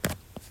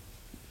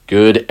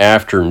Good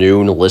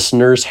afternoon,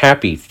 listeners.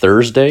 Happy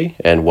Thursday,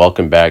 and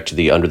welcome back to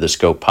the Under the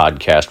Scope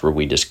podcast where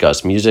we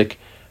discuss music.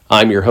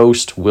 I'm your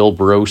host, Will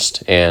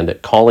Brost, and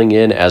calling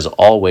in, as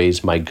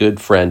always, my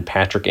good friend,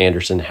 Patrick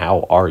Anderson.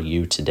 How are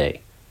you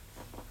today?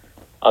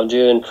 I'm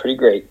doing pretty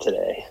great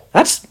today.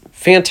 That's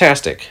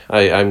fantastic.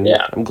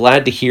 I'm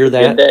glad to hear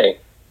that. Good day.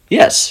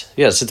 Yes,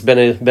 it's been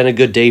a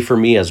good day for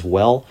me as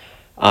well.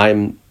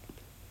 I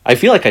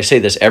feel like I say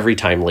this every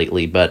time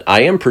lately, but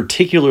I am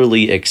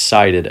particularly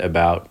excited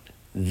about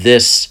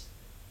this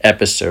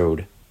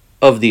episode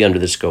of the Under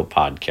the Scope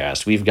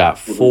podcast. We've got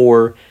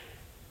four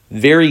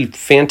very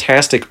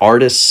fantastic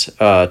artists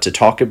to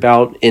talk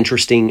about,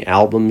 interesting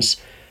albums,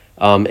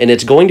 and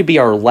it's going to be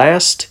our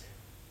last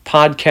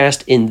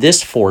podcast in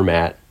this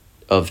format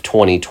of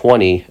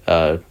 2020.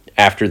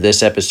 After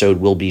this episode,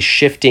 we'll be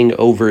shifting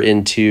over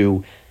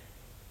into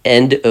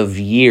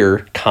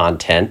end-of-year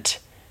content,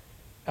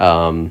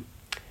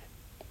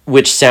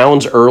 which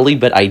sounds early,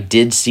 but I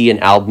did see an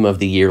album of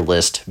the year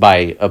list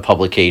by a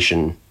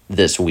publication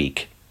this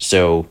week.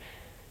 So,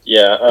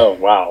 yeah. Oh,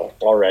 wow.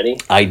 Already?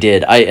 I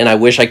did. I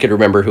wish I could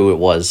remember who it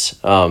was.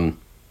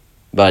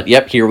 But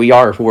yep, here we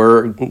are.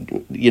 We're,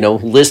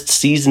 list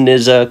season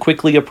is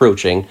quickly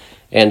approaching,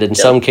 and in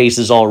some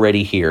cases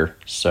already here.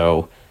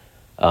 So,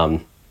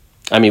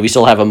 we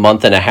still have a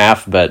month and a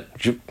half, but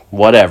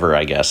whatever,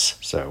 I guess.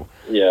 So.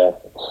 Yeah,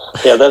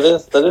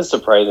 that is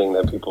surprising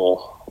that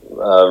people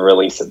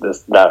release it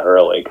that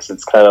early, because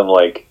it's kind of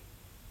like,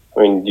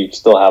 you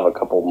still have a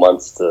couple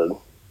months to.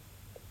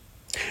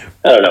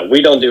 I don't know.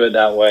 We don't do it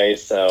that way,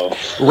 so.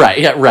 Right.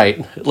 Yeah.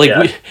 Right.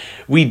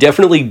 We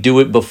definitely do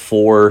it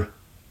before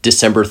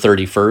December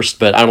 31st,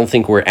 but I don't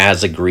think we're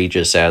as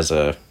egregious as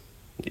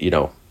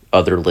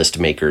other list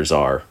makers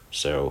are.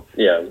 So.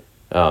 Yeah.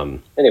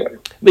 Anyway,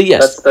 but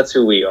yes, that's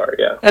who we are.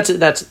 Yeah,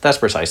 that's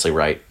precisely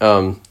right.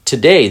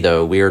 Today,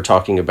 though, we are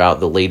talking about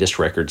the latest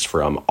records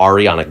from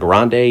Ariana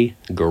Grande,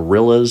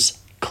 Gorillaz,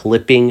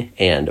 Clipping,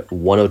 and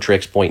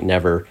Oneohtrix Point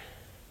Never.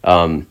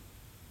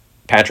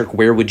 Patrick,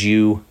 where would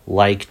you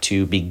like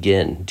to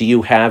begin? Do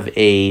you have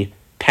a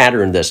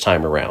pattern this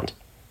time around?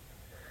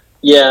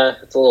 Yeah,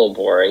 it's a little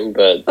boring,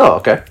 but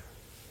okay.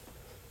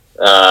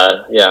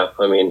 Yeah,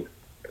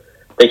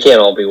 they can't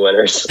all be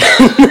winners.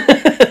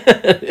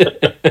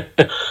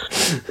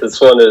 This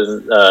one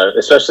is,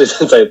 especially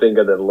since I think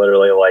of it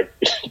literally like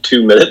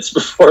 2 minutes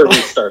before we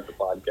start the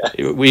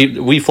podcast.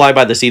 We fly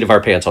by the seat of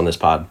our pants on this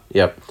pod.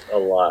 Yep. A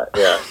lot,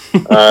 yeah.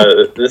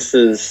 This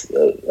is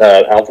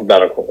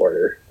alphabetical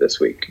order this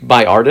week.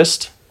 By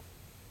artist?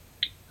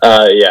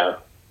 Yeah.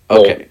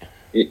 Okay.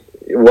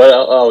 What?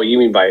 Oh, you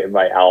mean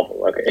by album?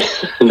 Okay.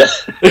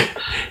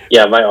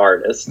 Yeah, by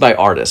artist. By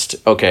artist.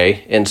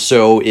 Okay. And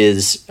so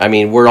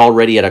we're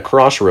already at a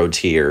crossroads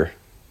here.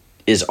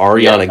 Is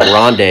Ariana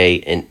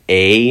Grande an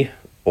A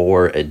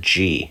or a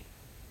G?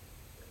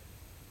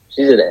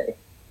 She's an A.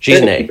 She's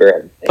an A.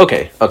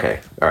 Okay. All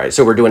right.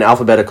 So we're doing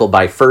alphabetical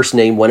by first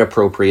name when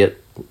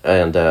appropriate,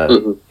 and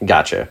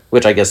gotcha.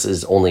 Which I guess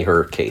is only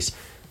her case.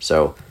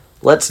 So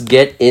let's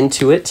get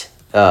into it.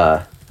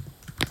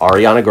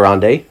 Ariana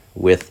Grande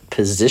with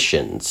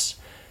Positions.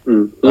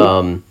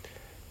 Mm-hmm.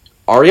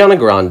 Ariana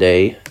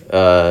Grande,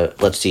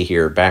 let's see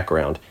here,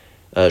 background.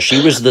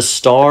 She was the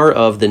star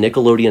of the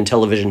Nickelodeon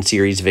television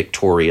series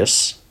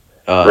Victorious.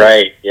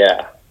 Right,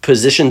 yeah.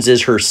 Positions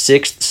is her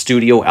 6th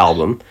studio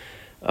album.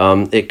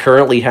 It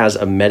currently has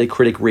a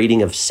Metacritic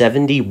rating of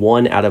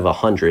 71 out of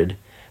 100,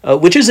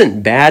 which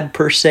isn't bad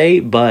per se,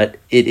 but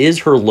it is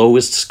her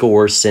lowest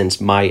score since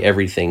My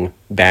Everything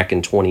back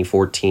in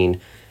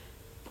 2014.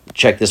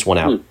 Check this one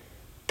out.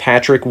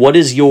 Patrick, what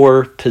is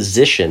your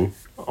position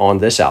on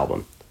this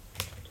album?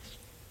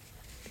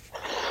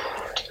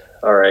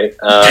 All right.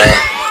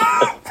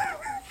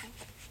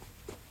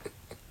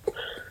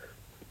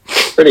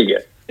 Pretty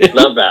good.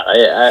 Not bad.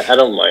 I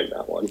don't mind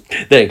that one.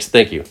 Thanks.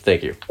 Thank you.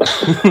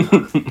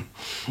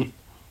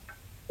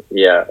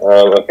 Yeah.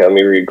 Okay. Let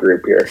me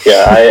regroup here.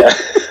 Yeah.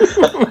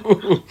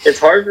 It's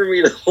hard for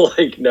me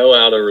to know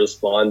how to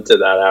respond to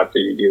that after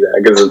you do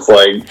that, because it's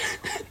like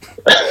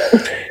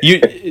you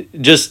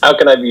just how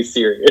can I be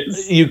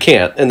serious? You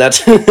can't, and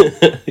that's.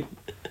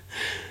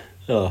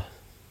 Oh.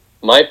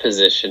 My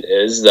position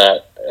is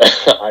that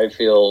I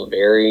feel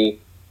very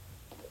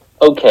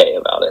okay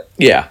about it.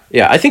 Yeah.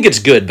 I think it's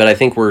good, but I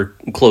think we're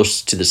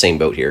close to the same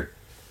boat here.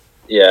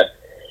 Yeah.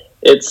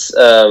 It's,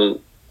 I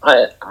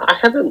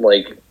haven't,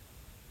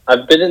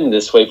 I've been in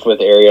this way with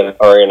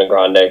Ariana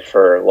Grande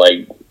for,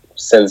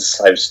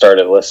 since I've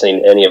started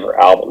listening to any of her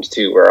albums,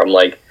 too, where I'm,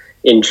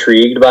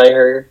 intrigued by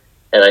her,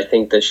 and I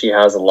think that she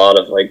has a lot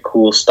of,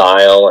 cool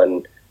style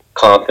and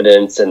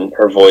confidence, and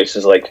her voice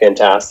is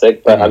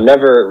fantastic, but I'm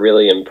never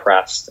really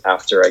impressed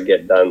after I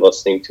get done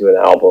listening to an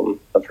album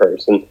of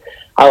hers. And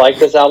I like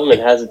this album. It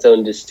has its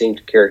own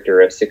distinct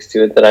characteristics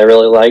to it that I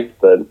really like,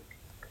 but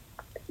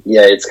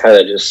yeah, it's kind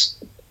of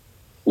just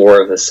more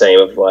of the same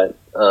of what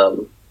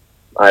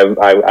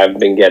I've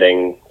been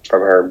getting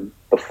from her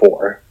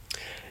before.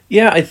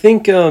 Yeah, I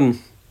think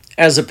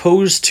as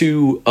opposed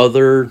to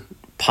other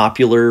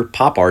popular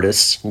pop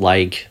artists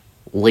like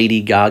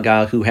Lady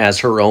Gaga, who has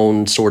her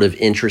own sort of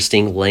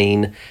interesting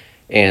lane,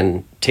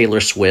 and Taylor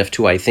Swift,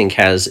 who I think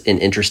has an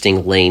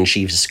interesting lane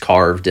she's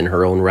carved in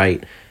her own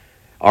right.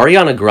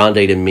 Ariana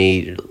Grande, to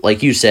me,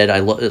 like you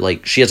said,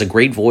 like she has a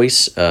great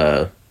voice,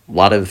 a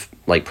lot of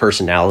like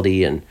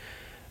personality, and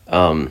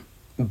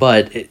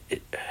but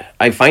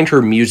I find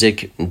her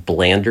music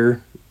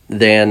blander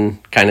than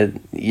kind of,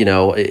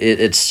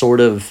 it's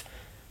sort of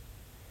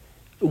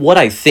what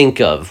I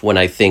think of when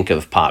I think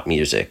of pop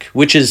music,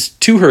 which is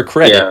to her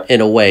credit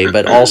in a way,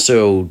 but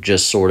also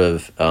just sort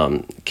of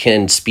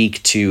can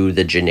speak to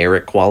the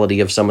generic quality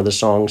of some of the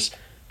songs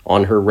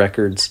on her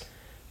records.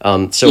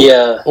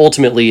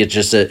 Ultimately,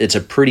 it's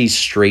a pretty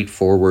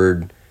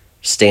straightforward,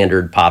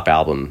 standard pop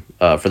album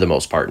for the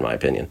most part, in my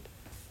opinion.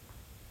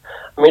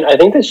 I mean, I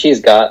think that she's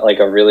got like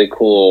a really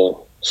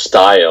cool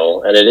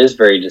style, and it is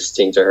very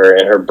distinct to her,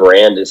 and her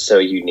brand is so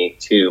unique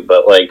too.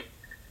 But like,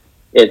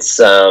 it's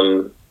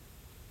kind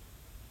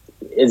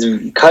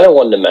of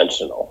one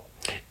dimensional.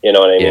 You know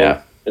what I mean?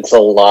 Yeah. It's a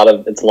lot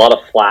of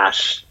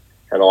flash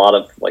and a lot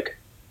of like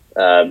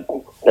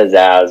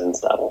pizzazz and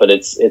stuff, but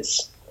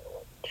it's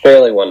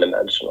fairly one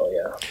dimensional.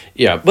 Yeah.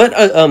 Yeah, but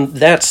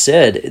that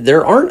said,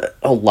 there aren't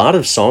a lot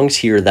of songs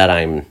here that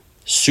I'm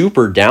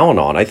super down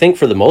on. I think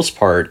for the most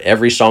part,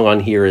 every song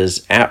on here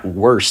is at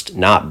worst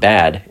not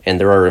bad, and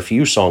there are a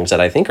few songs that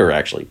I think are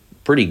actually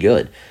pretty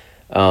good.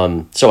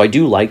 So I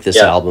do like this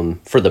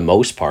album for the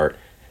most part.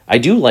 I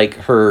do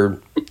like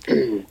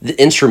the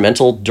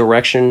instrumental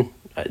direction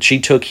she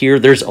took here.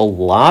 There's a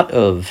lot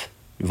of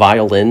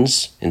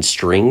violins and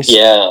strings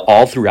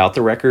all throughout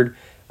the record.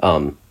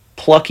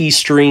 Plucky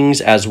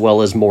strings as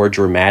well as more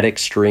dramatic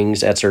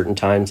strings at certain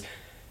times.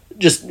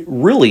 Just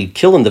really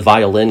killing the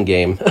violin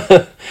game.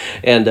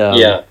 And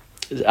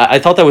I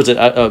thought that was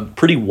a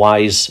pretty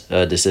wise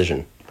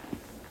decision.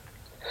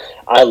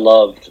 I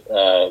loved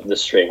the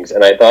strings,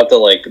 and I thought that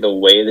like the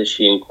way that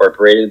she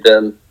incorporated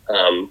them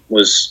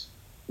was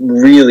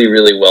really,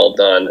 really well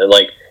done. And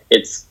like,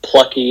 it's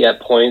plucky at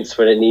points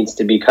when it needs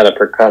to be kind of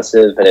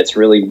percussive, and it's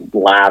really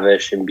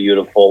lavish and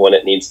beautiful when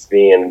it needs to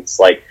be, and it's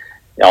like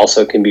it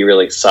also can be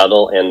really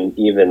subtle and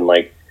even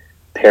like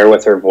pair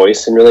with her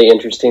voice in really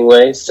interesting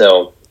ways.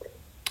 So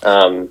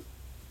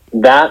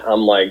that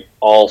I'm like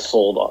all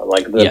sold on.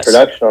 Like the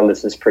production on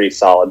this is pretty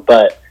solid,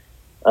 but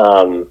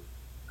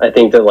I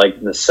think that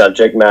like the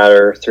subject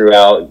matter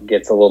throughout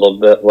gets a little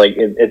bit like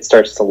it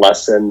starts to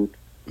lessen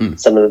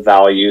some of the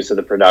values of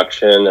the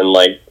production, and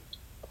like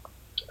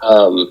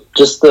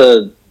just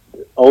the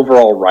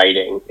overall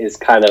writing is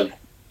kind of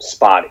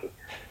spotty.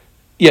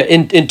 Yeah,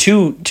 and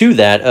to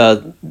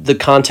that, the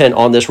content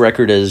on this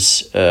record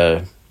is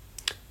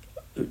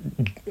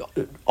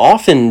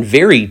often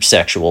very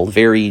sexual,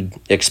 very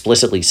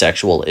explicitly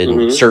sexual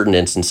in certain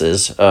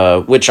instances,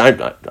 which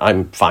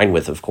I'm fine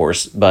with, of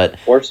course, but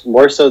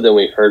more so than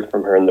we've heard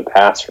from her in the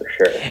past, for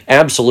sure.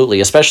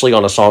 Absolutely, especially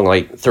on a song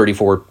like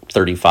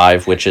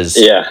 3435, which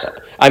is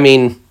I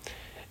mean,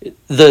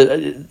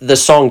 the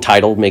song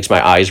title makes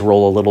my eyes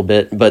roll a little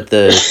bit, but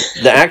the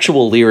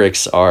actual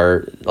lyrics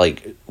are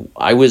like,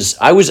 I was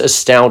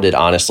astounded,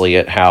 honestly,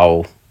 at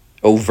how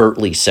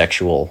overtly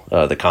sexual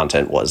the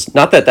content was.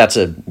 Not that that's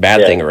a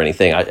bad thing or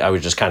anything. I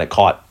was just kind of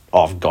caught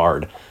off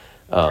guard.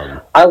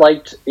 I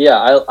liked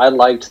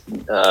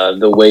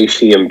the way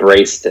she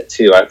embraced it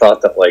too. I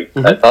thought that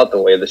I thought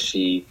the way that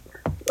she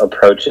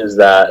approaches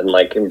that and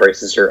like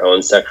embraces her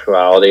own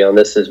sexuality on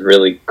this is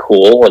really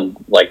cool and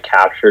like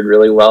captured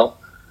really well.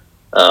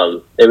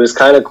 It was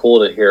kind of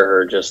cool to hear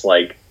her just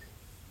like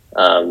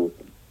kind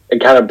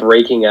of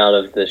breaking out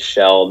of the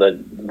shell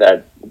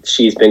that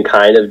she's been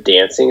kind of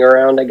dancing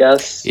around, I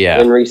guess,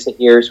 in recent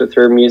years with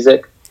her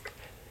music.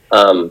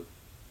 I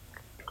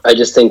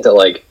just think that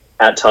like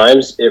at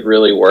times it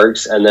really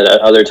works, and then at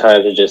other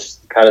times it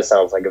just kind of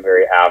sounds like a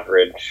very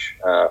average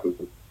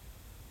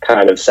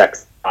kind of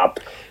sex pop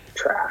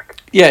track.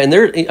 Yeah,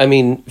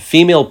 and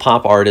female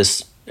pop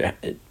artists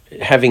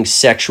having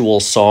sexual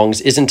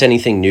songs isn't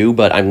anything new,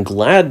 but I'm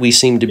glad we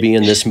seem to be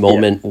in this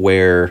moment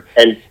where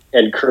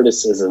and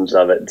criticisms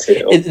of it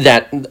too.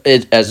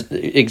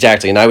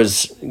 Exactly, and I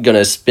was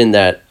gonna spin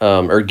that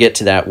or get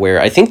to that, where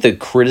I think the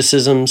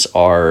criticisms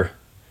are,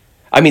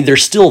 they're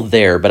still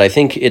there, but I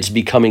think it's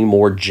becoming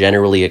more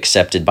generally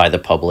accepted by the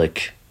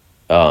public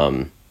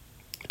to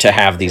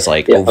have these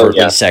like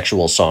overtly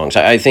sexual songs.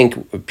 I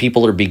think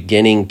people are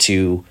beginning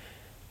to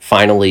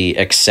finally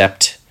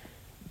accept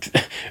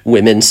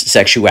women's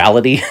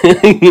sexuality,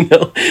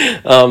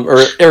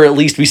 or at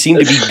least we seem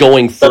to be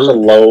going through a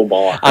low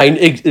bar.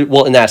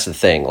 And that's the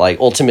thing. Like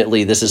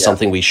ultimately, this is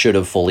something we should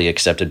have fully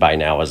accepted by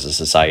now as a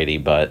society.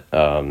 But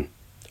and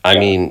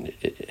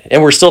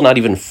we're still not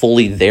even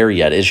fully there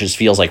yet. It just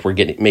feels like we're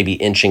getting maybe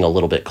inching a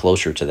little bit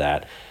closer to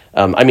that.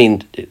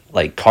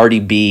 Like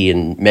Cardi B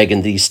and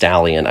Megan Thee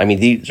Stallion.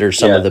 These are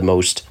some of the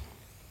most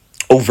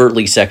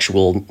overtly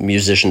sexual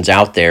musicians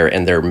out there,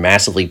 and they're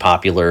massively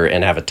popular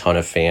and have a ton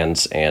of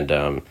fans, and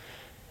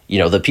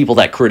the people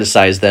that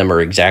criticize them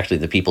are exactly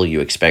the people you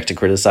expect to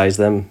criticize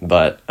them,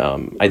 but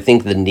I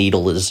think the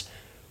needle is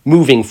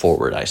moving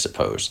forward, I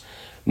suppose.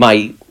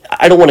 I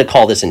I don't want to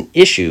call this an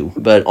issue,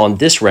 but on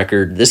this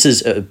record, this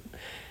is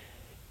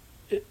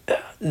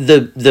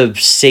the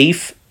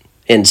safe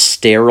and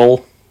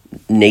sterile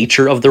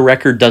nature of the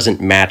record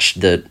doesn't match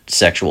the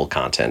sexual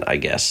content, I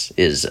guess,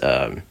 is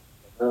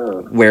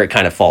where it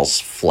kind of falls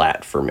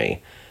flat for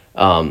me.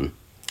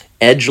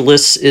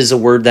 Edgeless is a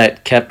word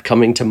that kept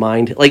coming to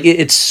mind. Like,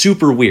 it's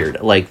super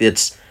weird. Like,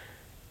 it's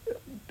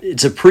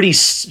a pretty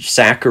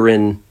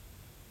saccharine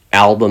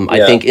album.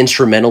 I think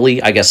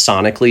instrumentally, I guess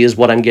sonically is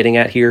what I'm getting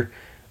at here.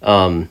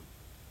 But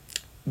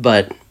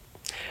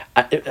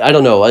I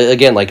don't know.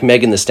 Again, like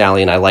Megan Thee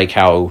Stallion, I like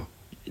how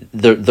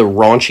the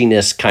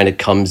raunchiness kind of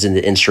comes in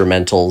the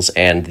instrumentals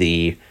and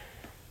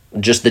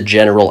just the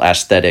general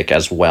aesthetic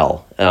as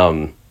well.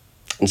 And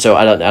so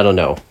I don't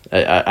know.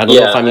 I don't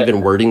know if I'm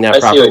even wording that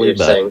properly,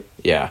 but saying.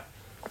 Yeah.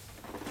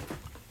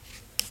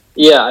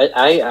 Yeah,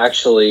 I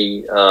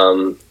actually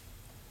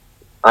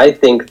I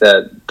think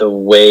that the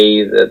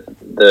way that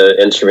the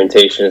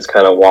instrumentation is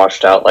kind of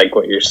washed out, like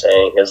what you're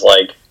saying, is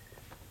like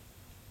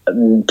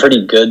a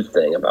pretty good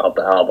thing about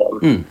the album.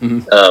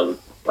 Mm-hmm.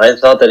 I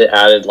thought that it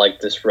added like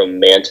this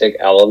romantic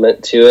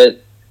element to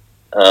it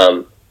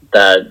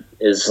that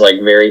is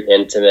like very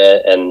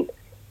intimate, and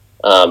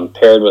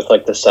paired with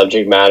like the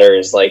subject matter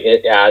is like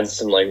it adds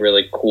some like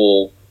really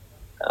cool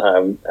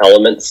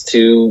elements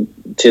to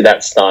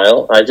that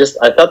style. I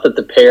thought that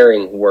the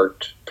pairing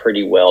worked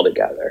pretty well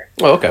together.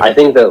 Oh, okay. I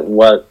think that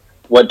what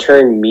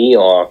turned me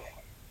off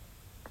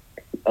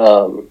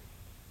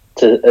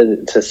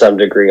to some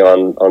degree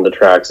on the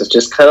tracks is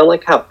just kind of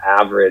like how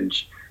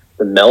average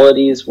the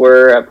melodies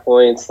were at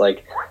points,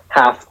 like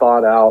half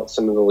thought out.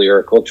 Some of the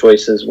lyrical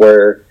choices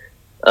were.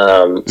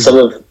 Some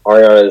of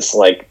Ariana's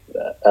like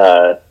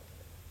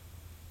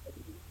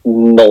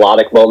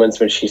melodic moments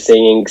when she's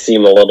singing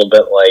seem a little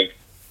bit like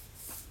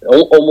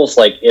almost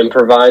like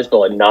improvised, but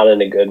like not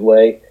in a good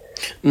way.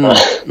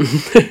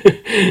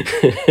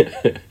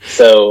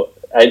 So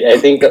I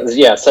think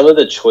that, some of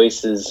the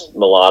choices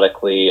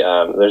melodically,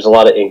 there's a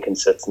lot of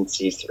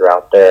inconsistencies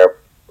throughout there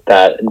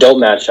that don't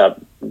match up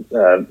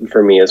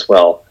for me as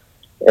well.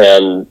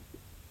 And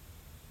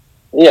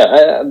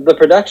the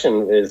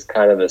production is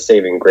kind of a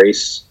saving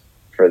grace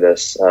for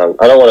this.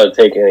 I don't want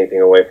to take anything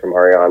away from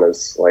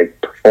Ariana's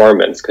like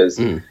performance, because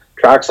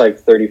tracks like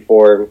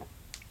 34,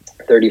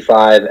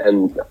 35,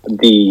 and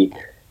the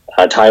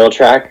title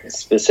track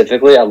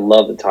specifically, I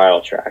love the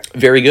title track.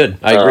 Very good.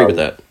 I agree with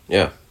that.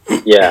 Yeah.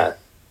 Yeah.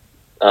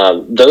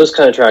 Those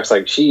kind of tracks,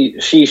 like she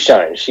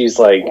shines. She's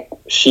like,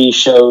 she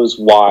shows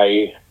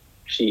why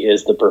she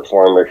is the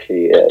performer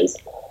she is.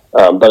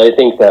 But I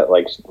think that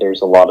like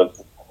there's a lot of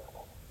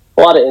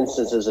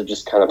instances of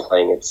just kind of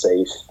playing it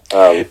safe,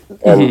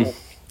 and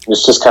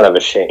it's just kind of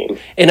a shame.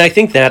 And I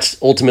think that's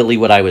ultimately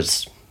what I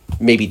was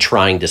maybe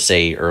trying to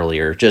say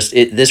earlier. Just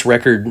this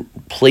record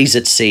plays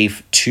it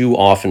safe too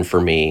often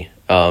for me,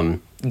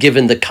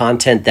 given the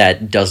content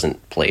that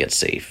doesn't play it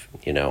safe.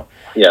 You know.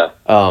 Yeah.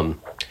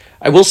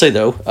 I will say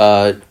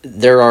though,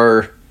 there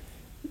are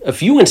a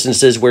few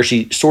instances where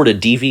she sort of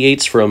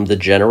deviates from the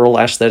general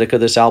aesthetic of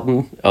this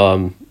album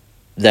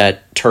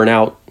that turn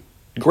out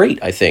great,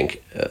 I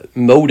think.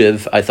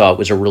 Motive, I thought,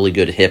 was a really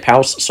good hip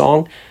house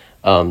song.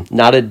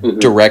 Not a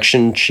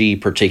direction she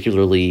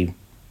particularly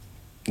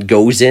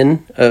goes in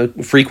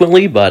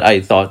frequently, but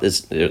I thought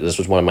this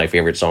was one of my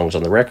favorite songs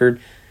on the record.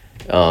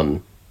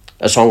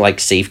 A song like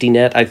Safety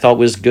Net I thought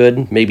was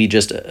good, maybe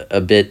just a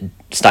bit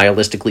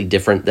stylistically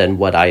different than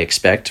what I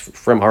expect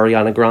from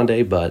Ariana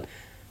Grande, but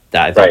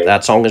I thought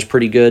that song is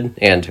pretty good.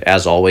 And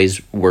as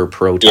always, we're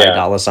pro Ty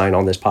Dolla $ign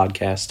on this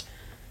podcast.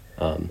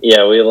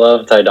 We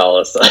love Ty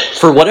Dolla $ign.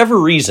 For whatever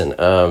reason.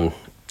 And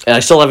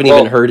I still haven't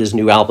even heard his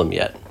new album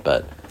yet,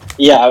 but...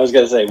 Yeah, I was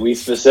going to say, we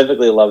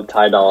specifically love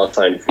Ty Dolla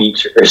 $ign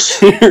features.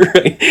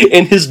 Right.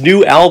 And his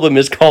new album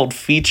is called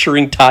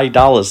Featuring Ty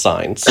Dolla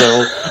 $ign.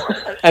 So,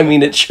 I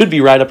mean, it should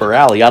be right up our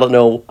alley. I don't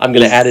know. I'm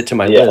going to add it to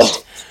my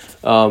list.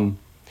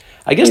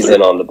 I guess he's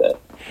in on the bit.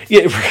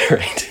 Yeah,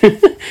 right.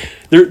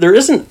 There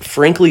isn't,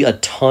 frankly, a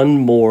ton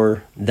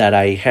more that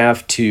I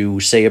have to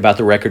say about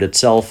the record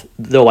itself,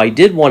 though I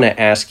did want to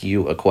ask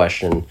you a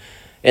question,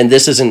 and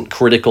this isn't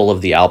critical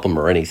of the album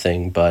or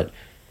anything, but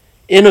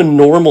in a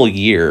normal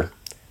year,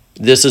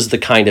 this is the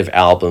kind of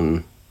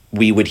album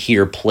we would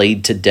hear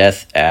played to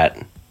death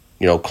at,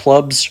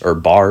 clubs or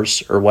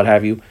bars or what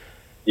have you.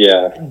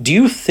 Yeah. Do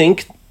you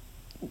think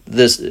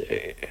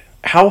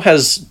how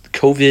has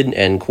COVID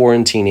and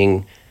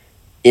quarantining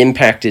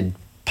impacted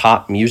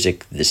pop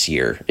music this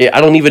year? I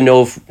don't even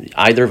know if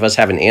either of us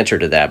have an answer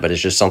to that, but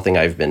it's just something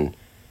I've been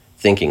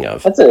thinking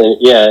of. That's an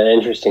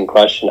interesting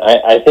question.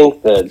 I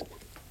think that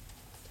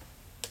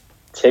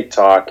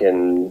TikTok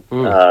and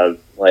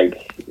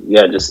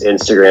just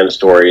Instagram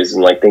stories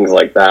and like things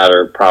like that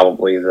are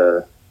probably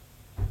the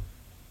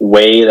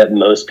way that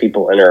most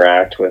people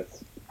interact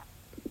with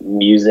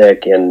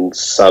music in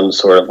some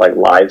sort of like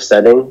live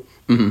setting.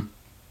 Mm-hmm.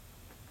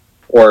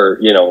 Or,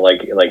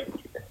 like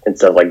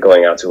instead of like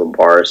going out to a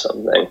bar or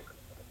something.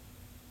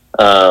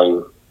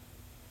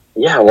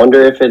 I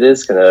wonder if it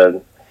is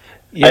gonna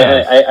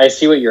Yeah. I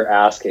see what you're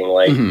asking.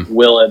 Like,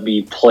 will it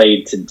be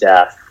played to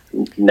death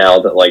now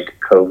that like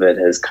COVID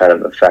has kind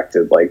of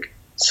affected like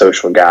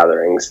social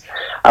gatherings?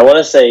 I want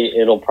to say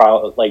it'll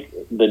probably like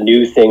the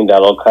new thing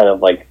that'll kind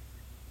of like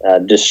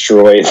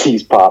destroy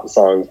these pop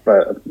songs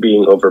but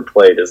being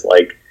overplayed is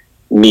like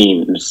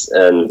memes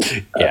and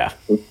stuff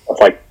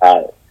like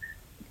that.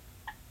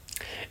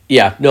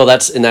 Yeah, no,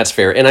 that's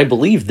fair. And I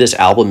believe this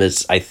album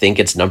is, I think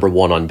it's number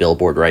one on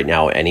Billboard right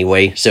now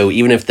anyway. So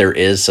even if there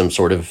is some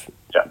sort of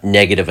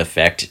negative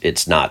effect,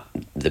 it's not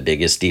the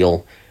biggest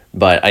deal.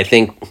 But I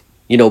think,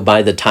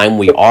 by the time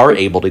we are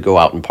able to go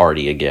out and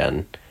party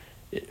again,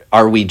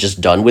 are we just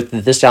done with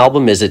this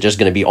album? Is it just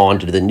going to be on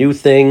to the new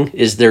thing?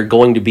 Is there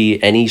going to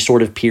be any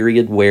sort of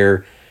period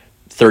where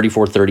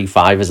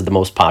 3435 is the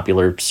most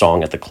popular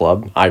song at the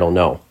club? I don't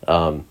know.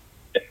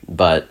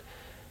 But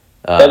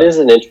that is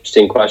an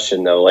interesting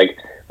question, though. Like,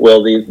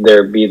 will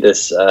there be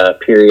this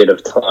period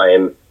of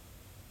time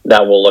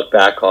that we'll look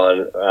back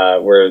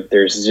on where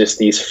there's just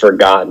these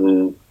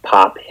forgotten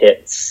pop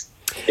hits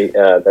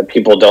that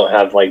people don't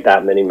have like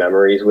that many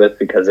memories with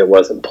because it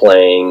wasn't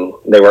playing?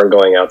 They weren't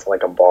going out to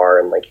like a bar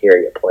and like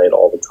hearing it played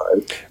all the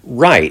time.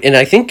 Right. And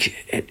I think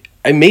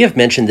I may have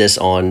mentioned this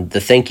on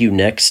the Thank You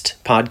Next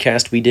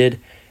podcast we did.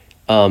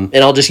 And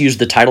I'll just use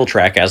the title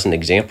track as an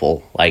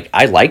example. Like,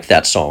 I liked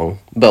that song,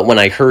 but when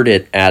I heard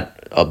it at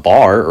a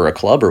bar or a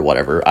club or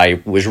whatever,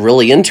 I was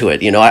really into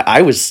it.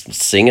 I was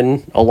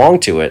singing along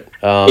to it.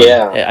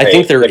 I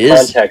think there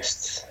is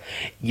context.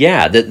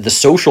 Yeah, the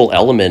social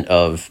element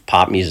of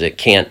pop music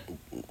can't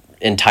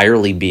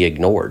entirely be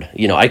ignored.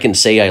 I can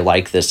say I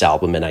like this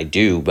album, and I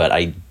do, but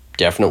I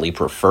definitely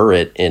prefer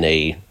it in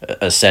a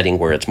setting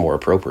where it's more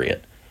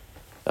appropriate.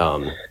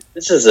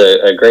 This is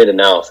a great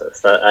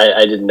analysis.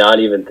 I did not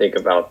even think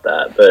about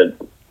that, but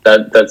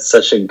that's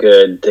such a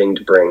good thing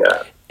to bring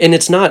up. And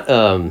it's not,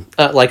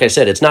 like I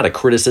said, it's not a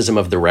criticism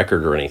of the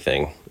record or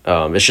anything.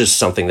 It's just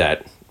something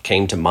that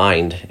came to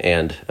mind,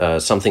 and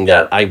something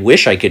that I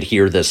wish I could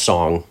hear this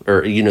song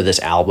or this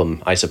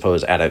album, I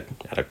suppose, at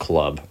a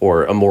club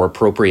or a more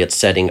appropriate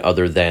setting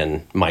other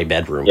than my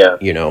bedroom. Yeah.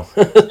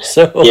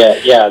 So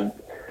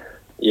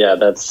yeah,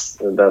 that's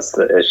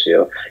the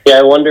issue. Yeah,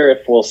 I wonder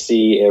if we'll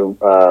see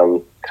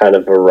a kind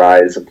of a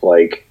rise of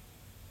like,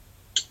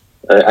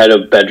 I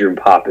know bedroom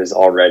pop is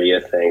already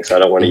a thing, so I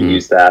don't want to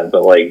use that,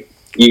 but like,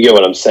 you get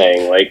what I'm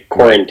saying, like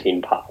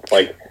quarantine pop,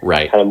 like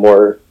kind of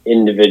more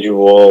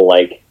individual,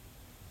 like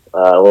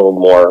a little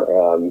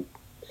more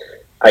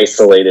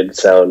isolated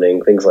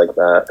sounding, things like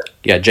that.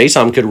 Yeah,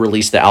 JSOM could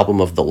release the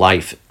album of the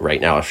life right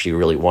now if she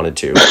really wanted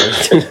to.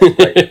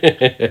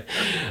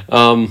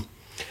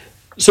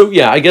 So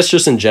yeah, I guess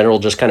just in general,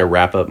 just kind of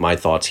wrap up my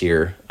thoughts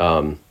here.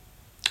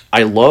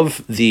 I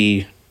love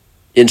the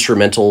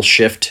instrumental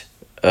shift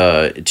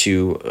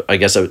to, I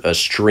guess, a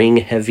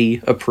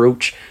string-heavy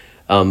approach,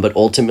 but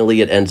ultimately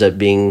it ends up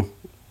being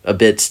a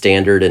bit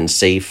standard and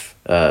safe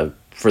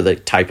for the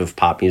type of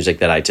pop music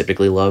that I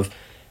typically love.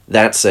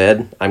 That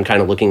said, I'm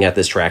kind of looking at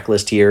this track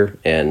list here,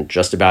 and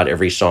just about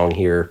every song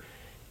here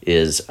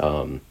is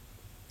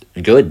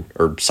good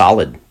or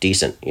solid,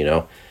 decent,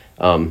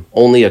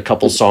 Only a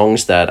couple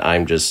songs that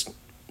I'm just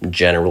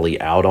generally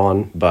out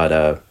on,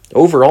 but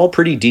overall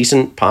pretty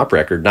decent pop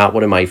record. Not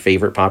one of my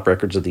favorite pop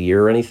records of the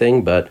year or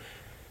anything, but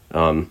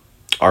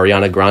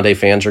Ariana Grande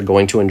fans are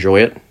going to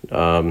enjoy it.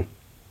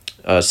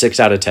 6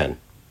 out of 10.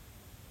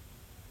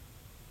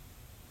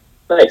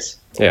 Nice.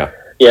 Yeah.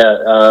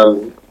 Yeah.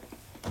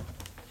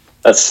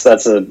 That's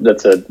a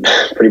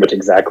pretty much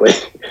exactly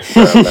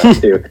that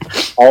too.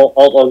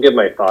 I'll give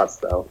my thoughts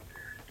though.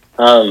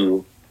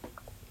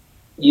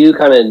 You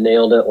kind of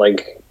nailed it,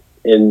 like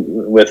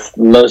with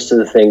most of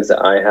the things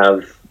that I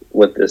have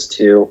with this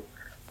too.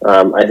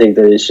 I think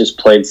that it's just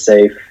played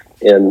safe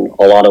in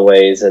a lot of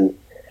ways, and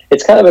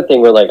it's kind of a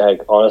thing where like I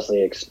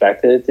honestly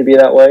expected it to be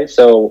that way.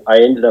 So I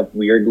ended up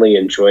weirdly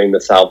enjoying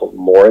this album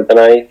more than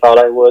I thought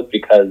I would,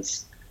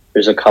 because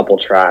there's a couple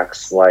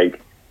tracks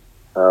like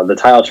the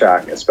title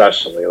track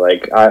especially.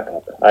 Like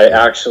I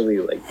actually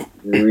like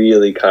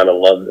really kind of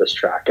love this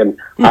track, and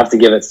I have to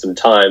give it some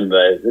time,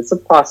 but it's a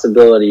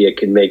possibility it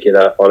could make it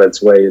up on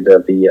its way to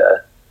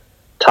the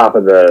top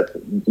of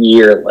the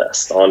year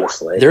list,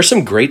 honestly. There's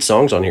some great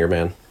songs on here,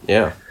 man.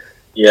 Yeah,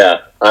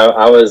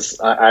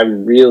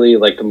 I'm really,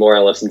 like, the more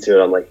I listen to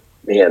it, I'm like,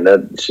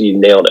 man, she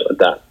nailed it with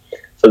that.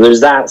 So there's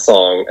that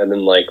song, and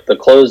then, like, the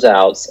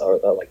closeouts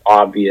are like,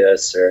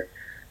 Obvious, or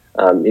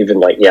even,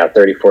 like,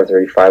 34,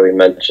 35 we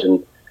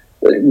mentioned.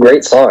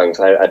 Great songs.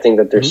 I think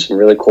that there's some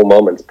really cool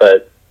moments,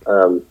 but,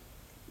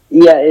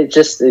 it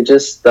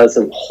just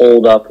doesn't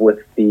hold up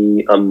with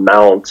the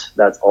amount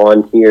that's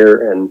on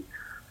here, and,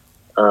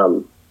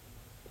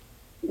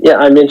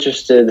 I'm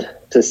interested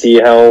to see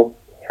how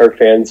her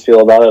fans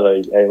feel about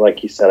it. I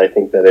like you said, I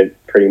think that it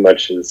pretty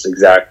much is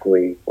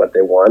exactly what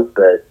they want,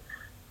 but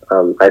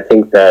I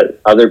think that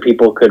other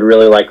people could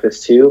really like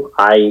this too.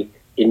 I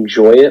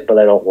enjoy it, but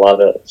I don't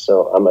love it,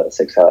 so I'm at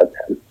 6 out of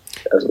 10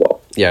 as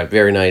well. Yeah,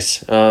 very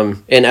nice.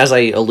 And as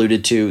I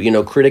alluded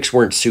to, critics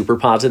weren't super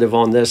positive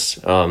on this.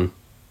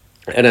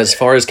 And as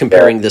far as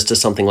comparing this to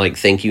something like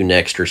Thank You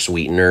Next or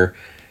Sweetener,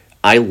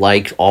 I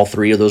like all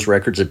three of those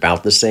records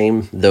about the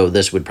same, though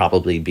this would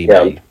probably be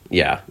they're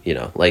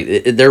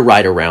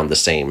right around the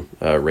same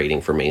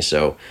rating for me.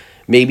 So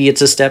maybe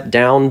it's a step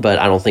down, but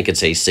I don't think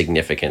it's a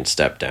significant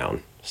step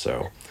down.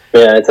 So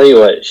yeah, I tell you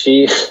what,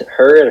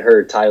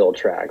 her title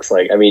tracks,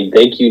 like, I mean,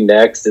 Thank You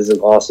Next is an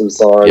awesome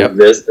song. Yep.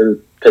 This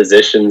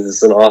Positions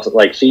is an awesome,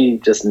 like, she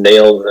just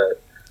nails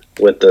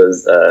it with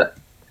those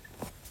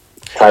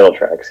title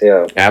tracks.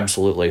 Yeah,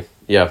 absolutely.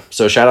 Yeah.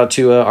 So shout out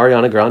to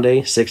Ariana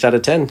Grande, 6 out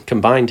of 10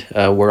 combined.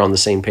 We're on the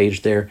same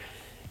page there.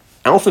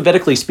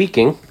 Alphabetically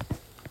speaking,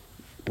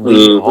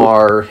 we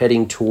are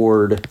heading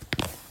toward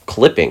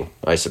clipping,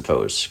 I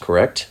suppose.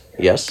 Correct?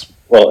 Yes.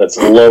 Well, it's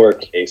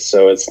lowercase,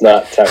 so it's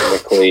not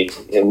technically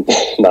in.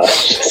 No,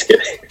 just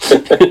kidding.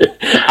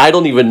 I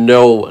don't even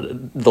know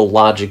the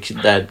logic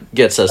that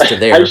gets us to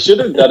there. I should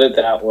have done it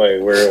that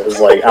way, where it was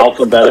like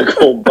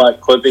alphabetical,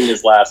 but clipping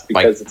is last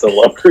because it's a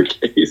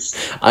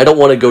lowercase. I don't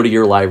want to go to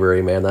your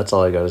library, man. That's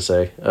all I got to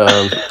say.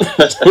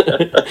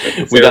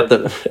 We got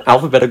the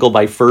alphabetical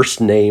by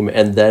first name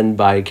and then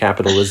by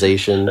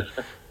capitalization.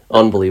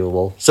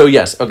 Unbelievable. So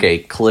yes, okay,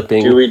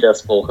 clipping. Dewey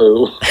Decimal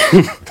Who.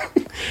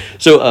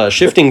 So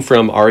shifting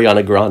from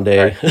Ariana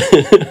Grande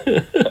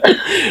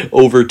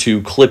over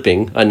to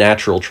clipping, a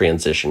natural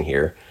transition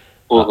here.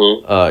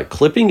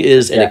 Clipping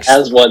is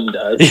as one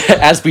does.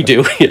 As we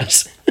do,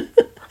 yes.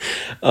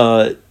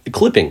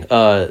 Clipping.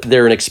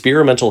 They're an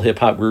experimental hip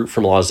hop group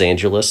from Los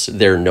Angeles.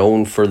 They're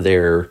known for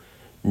their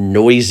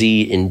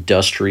noisy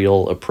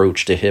industrial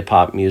approach to hip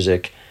hop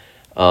music.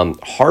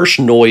 Harsh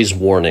noise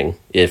warning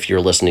if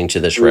you're listening to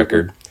this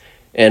record.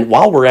 And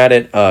while we're at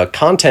it,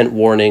 content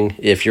warning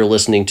if you're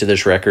listening to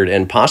this record,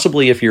 and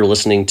possibly if you're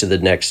listening to the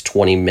next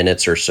 20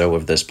 minutes or so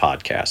of this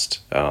podcast.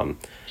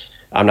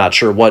 I'm not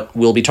sure what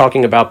we'll be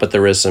talking about, but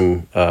there is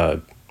some,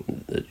 there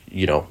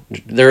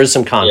is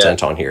some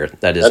content on here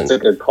that isn't. That's a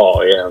good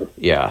call, yeah.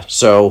 Yeah,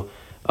 so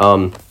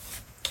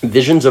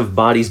Visions of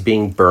Bodies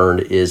Being Burned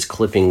is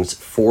Clipping's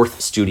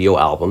fourth studio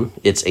album.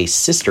 It's a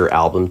sister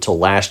album to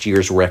last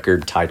year's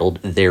record titled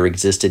There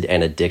Existed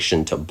an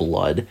Addiction to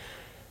Blood.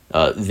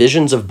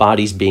 Visions of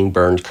Bodies Being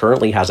Burned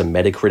currently has a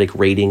Metacritic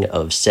rating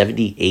of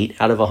 78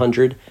 out of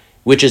 100,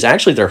 which is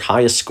actually their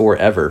highest score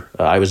ever.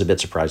 I was a bit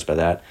surprised by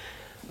that.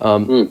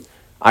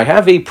 I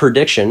have a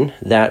prediction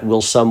that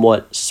will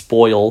somewhat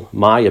spoil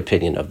my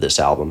opinion of this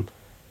album.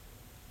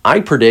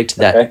 I predict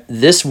that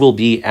this will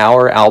be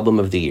our album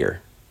of the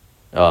year.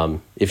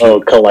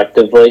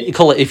 Collectively?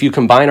 If you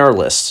combine our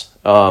lists.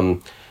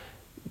 To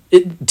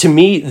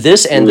me,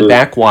 this and the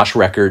Backwash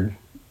record,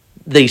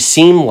 they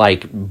seem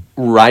like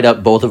right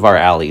up both of our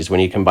alleys when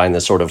you combine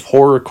this sort of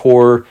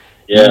horrorcore,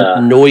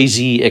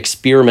 noisy,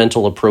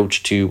 experimental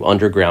approach to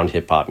underground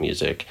hip-hop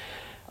music.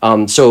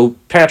 So,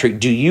 Patrick,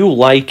 do you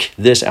like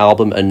this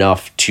album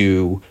enough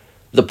to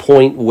the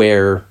point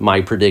where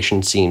my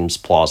prediction seems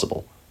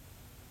plausible?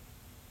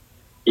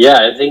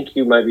 Yeah, I think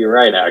you might be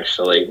right,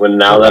 actually,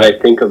 that I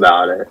think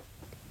about it.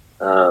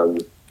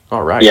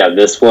 All right. Yeah,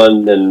 this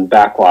one and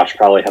Backwash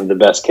probably have the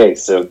best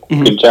case, so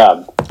good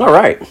job. All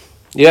right.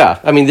 Yeah,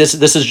 I mean, this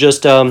is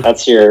just...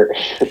 That's your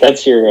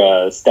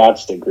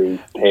stats degree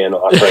paying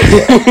off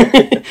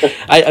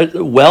right there.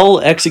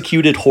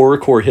 Well-executed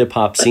horrorcore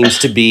hip-hop seems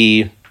to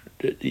be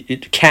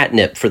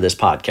catnip for this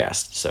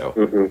podcast,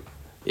 so,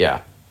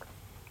 yeah.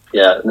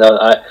 Yeah, no,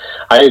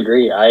 I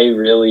agree. I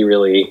really,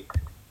 really...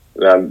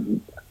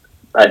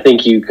 I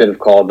think you could have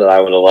called that I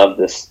would have loved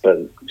this, but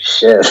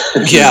shit.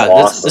 Yeah,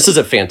 awesome. This is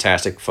a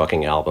fantastic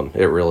fucking album.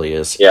 It really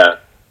is. Yeah.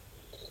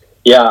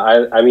 Yeah,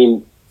 I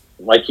mean,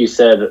 like you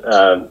said,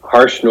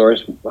 harsh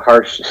noise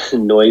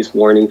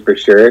warning for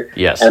sure.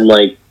 Yes. And,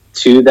 like,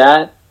 to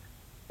that,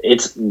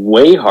 it's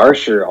way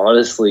harsher,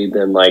 honestly,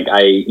 than, like,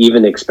 I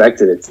even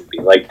expected it to be.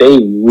 Like, they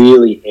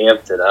really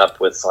amped it up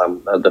with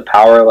some of the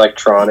power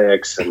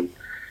electronics and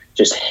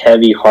just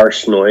heavy,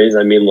 harsh noise.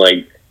 I mean,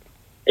 like,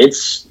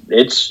 it's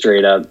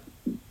straight up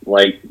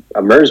like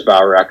a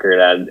Merzbow record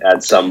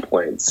at some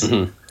points.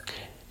 And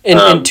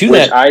to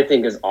which that, I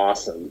think is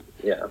awesome.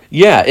 Yeah.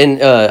 Yeah,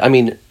 and I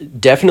mean,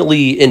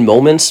 definitely in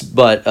moments,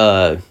 but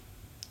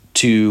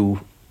to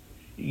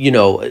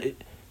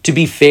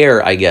be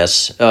fair, I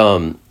guess,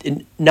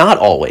 not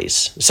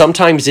always.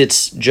 Sometimes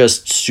it's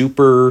just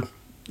super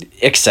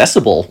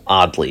accessible,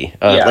 oddly.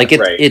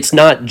 It's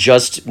not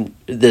just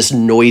this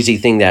noisy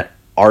thing that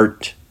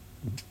art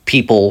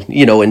people,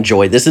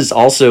 enjoy. This is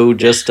also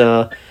just,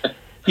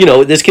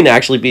 this can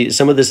actually be,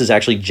 some of this is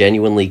actually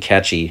genuinely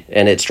catchy,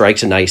 and it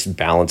strikes a nice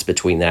balance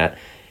between that.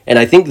 And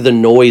I think the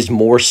noise,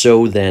 more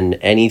so than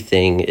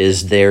anything,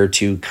 is there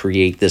to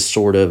create this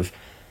sort of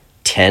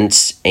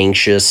tense,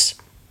 anxious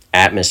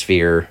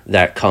atmosphere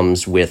that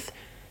comes with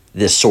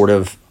this sort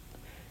of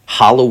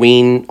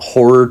Halloween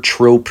horror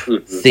trope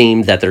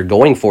theme that they're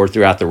going for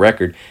throughout the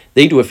record.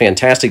 They do a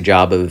fantastic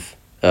job of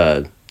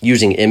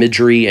using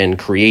imagery and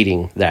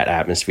creating that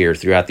atmosphere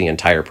throughout the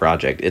entire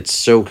project. It's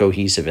so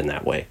cohesive in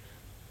that way.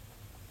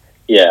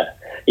 Yeah.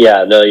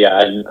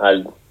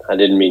 I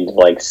didn't mean to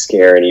like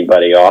scare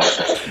anybody off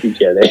at the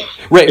beginning.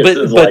 Right, but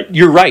like,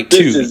 you're right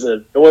too. This is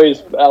a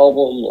noise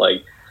album,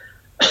 like.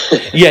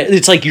 Yeah,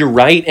 it's like you're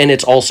right, and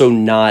it's also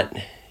not.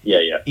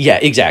 Yeah,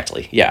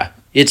 exactly. Yeah,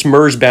 it's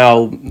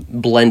Merzbow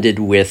blended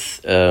with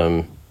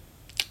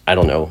I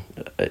don't know.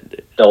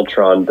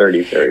 Deltron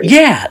 3030.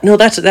 Yeah, no,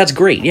 that's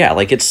great. Yeah,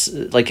 it's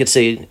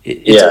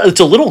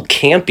a little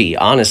campy,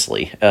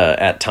 honestly,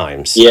 at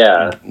times.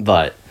 Yeah,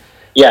 but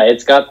yeah,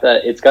 it's got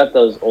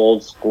those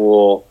old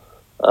school,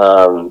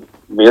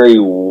 very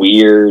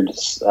weird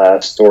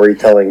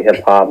storytelling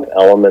hip hop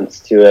elements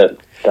to it.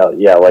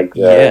 Like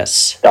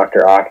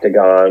Dr.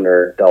 Octagon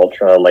or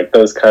Deltron, like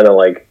those kind of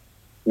like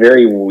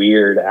very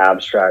weird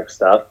abstract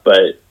stuff.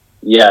 But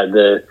yeah,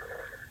 the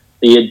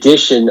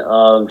addition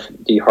of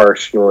the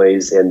harsh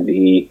noise and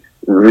the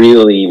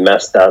really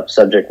messed up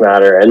subject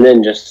matter, and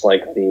then just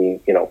like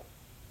the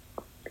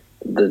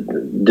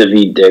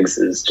Daveed Diggs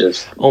is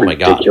just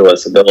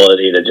ridiculous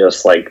ability to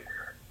just like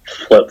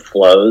flip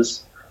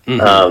flows.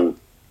 Mm-hmm.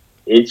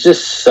 It's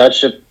just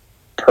such a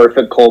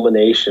perfect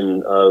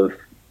culmination of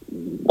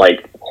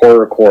like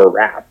horrorcore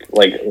rap,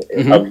 like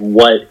of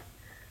what,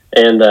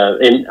 and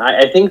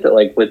I think that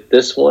like with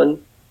this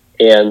one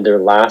and their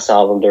last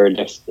album, their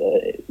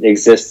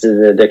Existed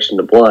in Addiction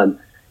to Blood,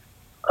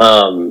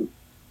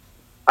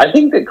 I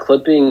think that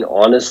Clipping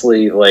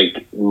honestly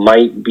like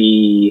might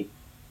be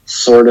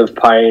sort of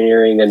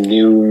pioneering a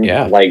new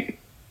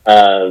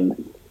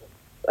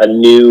a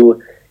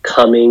new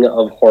coming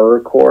of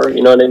horrorcore,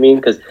 you know what I mean?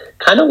 Because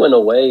kind of went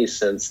away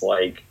since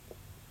like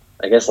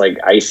I guess like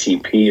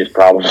ICP is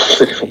probably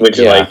which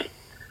is like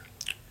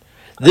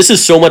this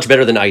is so much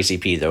better than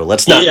ICP though.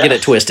 Let's not get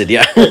it twisted.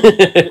 Yeah.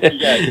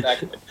 Yeah,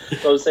 exactly.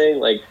 So I was saying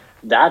like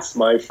that's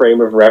my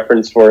frame of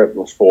reference for it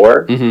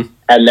before,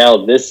 and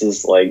now this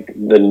is like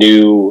the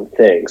new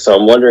thing. So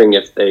I'm wondering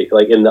if they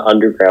like in the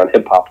underground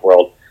hip hop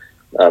world,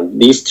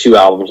 these two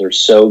albums are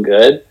so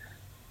good.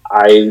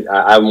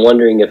 I'm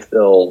wondering if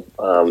they'll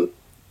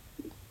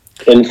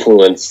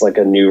influence like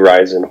a new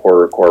rise in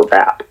horrorcore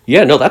rap.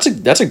 Yeah, no,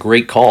 that's a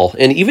great call.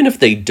 And even if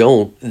they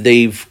don't,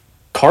 they've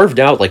carved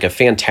out like a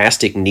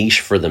fantastic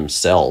niche for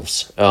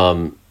themselves.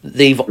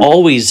 They've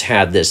always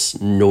had this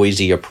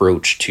noisy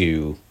approach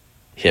to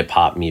hip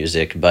hop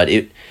music, but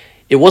it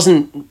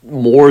wasn't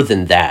more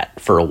than that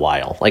for a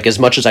while. Like as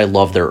much as I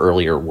love their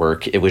earlier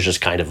work, it was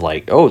just kind of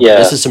like,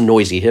 this is some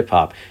noisy hip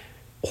hop.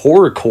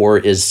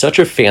 Horrorcore is such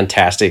a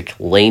fantastic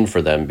lane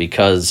for them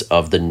because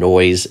of the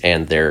noise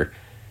and the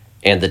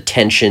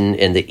tension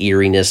and the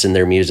eeriness in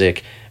their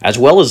music, as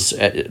well as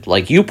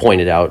like you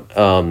pointed out,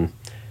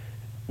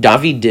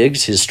 Daveed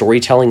Diggs, his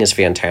storytelling is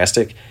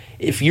fantastic.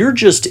 If you're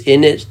just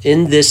in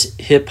this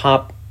hip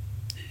hop,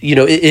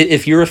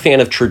 if you're a fan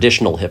of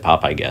traditional hip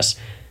hop, I guess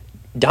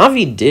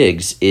Daveed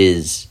Diggs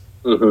is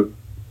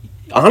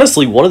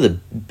honestly one of the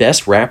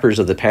best rappers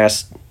of the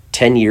past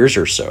 10 years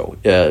or so.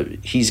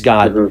 He's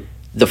got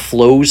the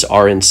flows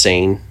are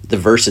insane, the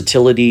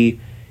versatility,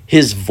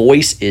 his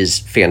voice is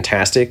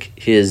fantastic,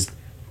 his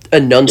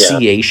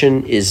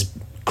enunciation is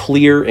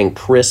clear and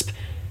crisp.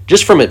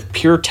 Just from a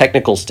pure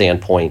technical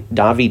standpoint,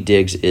 Daveed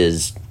Diggs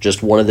is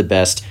just one of the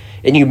best,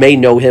 and you may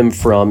know him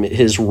from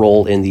his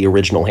role in the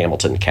original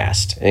Hamilton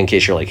cast, in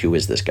case you're like, who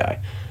is this guy?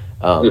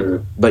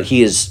 But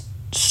he is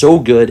so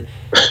good.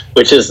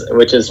 Which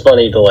is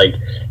funny to like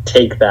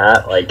take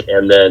that like,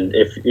 and then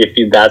if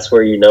you that's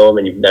where you know him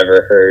and you've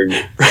never heard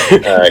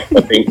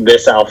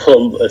this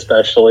album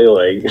especially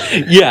like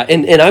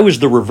and I was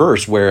the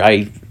reverse where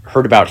I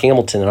heard about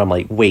Hamilton and I'm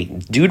like,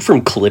 wait, dude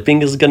from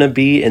Clipping is gonna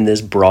be in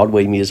this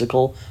Broadway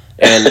musical,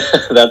 and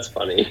that's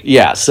funny.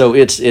 Yeah, so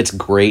it's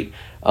great.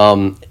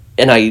 And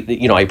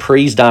I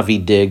praise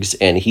Daveed Diggs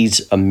and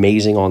he's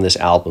amazing on this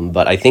album,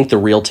 but I think the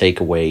real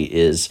takeaway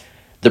is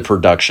the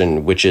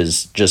production, which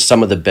is just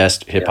some of the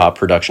best hip hop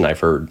production I've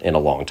heard in a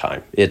long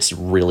time. It's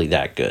really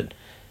that good.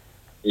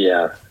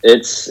 Yeah,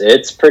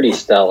 it's pretty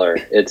stellar.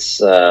 It's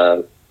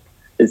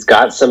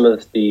got some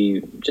of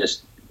the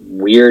just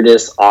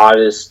weirdest,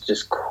 oddest,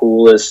 just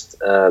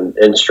coolest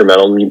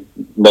instrumental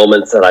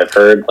moments that I've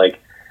heard.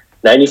 Like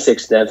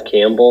 96 Nev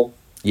Campbell.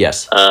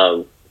 Yes.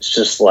 It's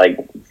just like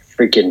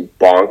freaking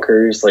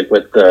bonkers. Like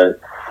with the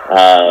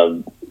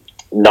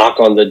knock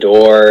on the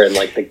door and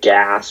like the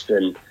gasp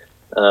and.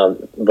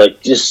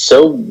 Like just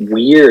so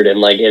weird, and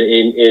like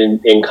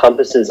it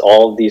encompasses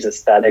all of these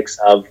aesthetics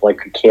of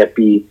like a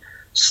campy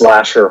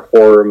slasher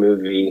horror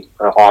movie,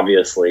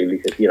 obviously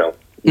because the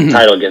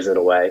title gives it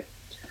away.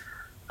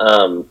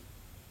 I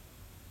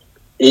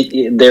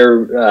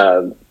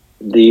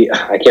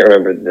can't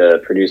remember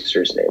the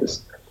producers'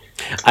 names.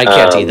 I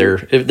can't either.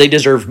 They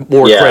deserve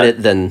more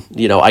credit than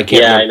I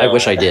can't. Yeah, I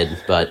wish I did,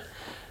 but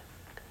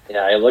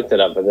yeah, I looked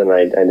it up, but then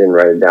I didn't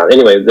write it down.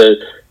 Anyway,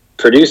 the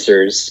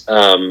producers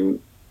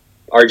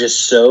are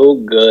just so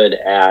good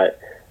at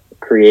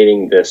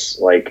creating this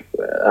like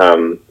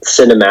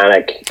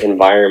cinematic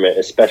environment,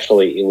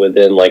 especially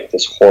within like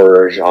this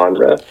horror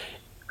genre.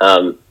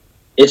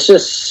 It's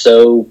just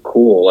so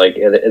cool, like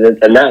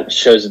and that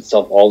shows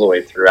itself all the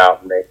way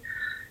throughout, and they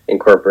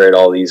incorporate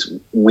all these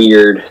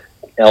weird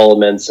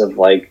elements of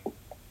like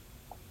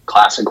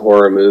classic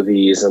horror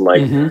movies, and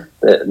like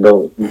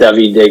the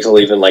Daveed Diggs will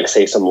even like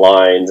say some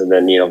lines and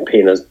then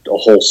paint a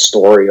whole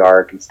story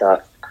arc and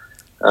stuff.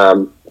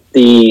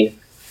 The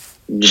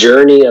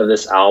journey of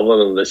this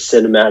album and the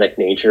cinematic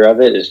nature of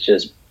it is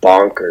just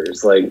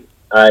bonkers. Like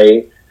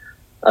I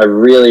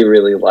really,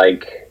 really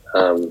like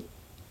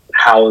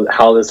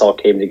how this all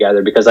came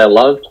together, because I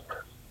liked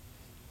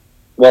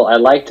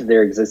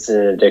their existence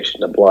in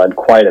Addiction to Blood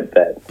quite a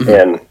bit,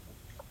 and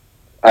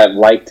I've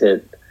liked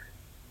it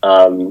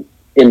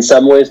in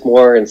some ways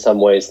more, in some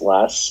ways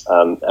less,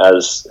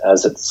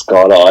 as it's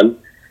gone on.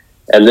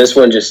 And this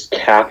one just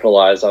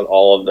capitalized on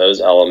all of those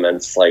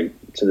elements like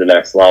to the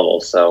next level.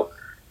 So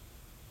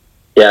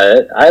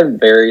yeah, I have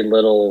very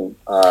little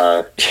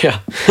to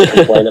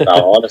complain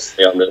about,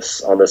 honestly, on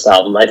this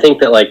album. I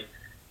think that like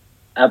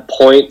at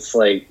points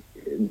like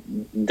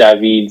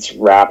Daveed's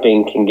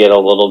rapping can get a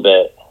little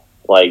bit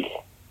like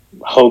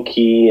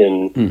hokey,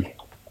 and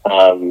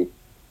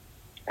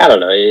I don't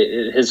know,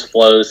 his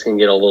flows can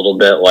get a little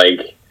bit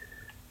like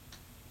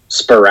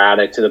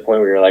sporadic to the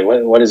point where you're like,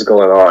 what is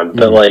going on?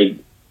 But like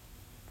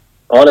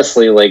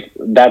honestly, like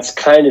that's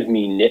kind of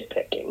me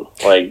nitpicking.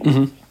 Like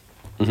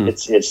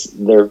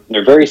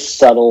they're very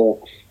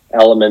subtle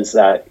elements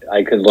that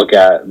I could look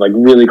at like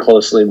really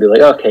closely and be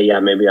like, okay, yeah,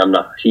 maybe I'm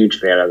not a huge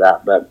fan of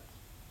that, but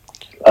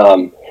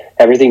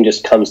everything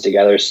just comes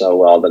together so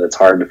well that it's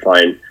hard to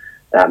find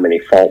that many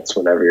faults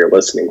whenever you're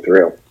listening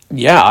through.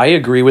 Yeah, I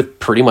agree with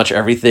pretty much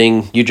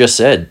everything you just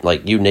said.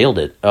 Like, you nailed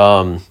it.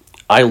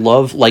 I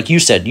love, like you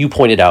said, you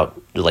pointed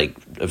out, like,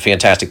 a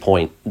fantastic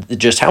point,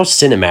 just how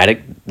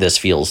cinematic this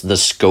feels. The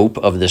scope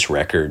of this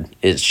record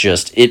is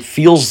just, it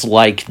feels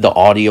like the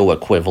audio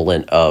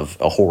equivalent of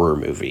a horror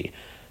movie.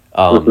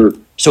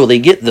 So they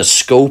get the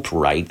scope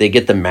right, they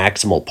get the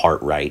maximal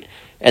part right,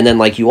 and then,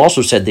 like you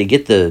also said, they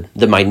get the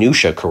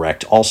minutia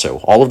correct also,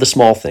 all of the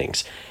small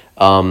things.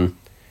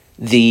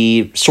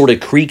 The sort of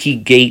creaky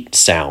gate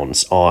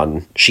sounds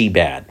on She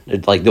Bad,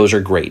 like those are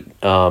great.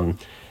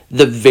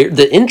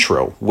 The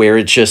intro where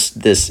it's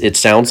just this, it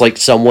sounds like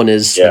someone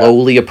is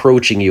slowly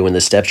approaching you and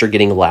the steps are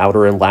getting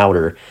louder and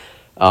louder.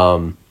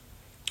 So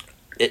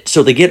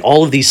they get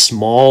all of these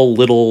small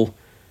little,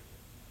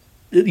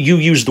 you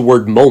use the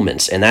word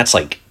moments, and that's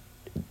like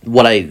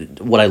what I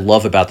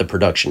love about the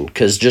production,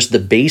 because just the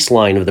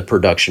baseline of the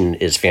production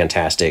is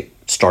fantastic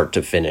start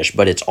to finish,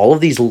 but it's all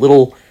of these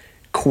little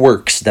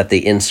quirks that they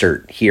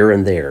insert here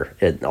and there,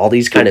 and all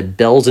these kind of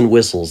bells and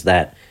whistles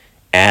that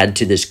add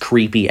to this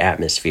creepy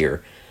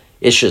atmosphere.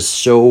 It's just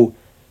so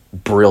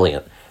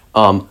brilliant.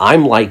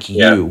 I'm like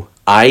you.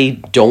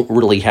 I don't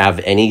really have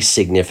any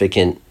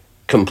significant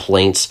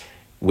complaints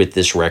with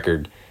this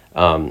record.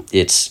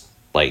 It's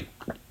like,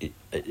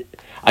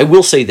 I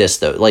will say this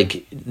though,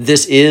 like,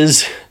 this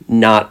is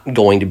not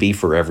going to be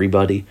for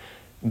everybody,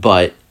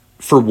 but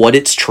for what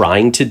it's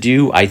trying to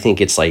do, I think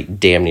it's like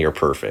damn near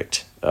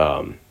perfect.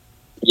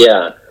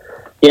 Yeah.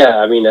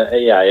 I mean,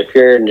 if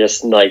you're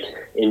just like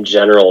in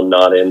general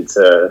not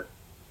into,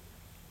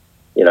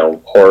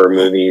 horror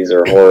movies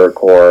or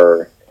horrorcore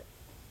or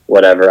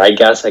whatever, I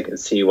guess I could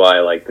see why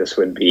like this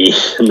would be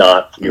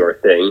not your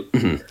thing.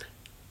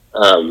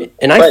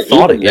 And I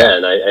thought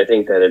again, I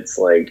think that it's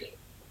like,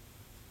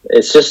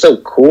 it's just so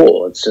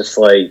cool. It's just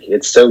like,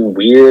 it's so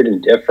weird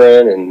and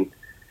different, and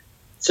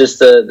it's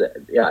just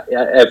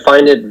I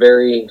find it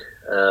very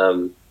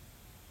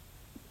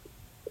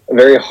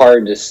very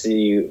hard to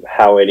see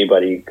how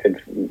anybody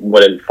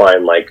wouldn't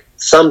find like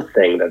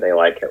something that they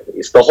like. At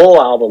least the whole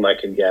album, I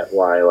could get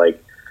why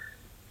like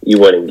you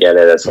wouldn't get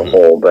it as a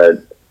whole, but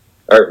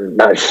or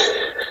not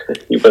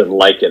you wouldn't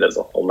like it as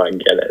a whole, not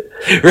get it.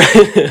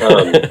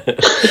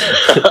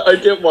 I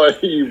get why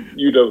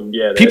you don't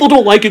get it. People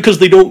don't like it because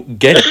they don't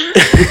get it.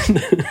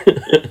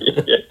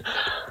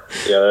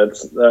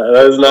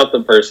 That is not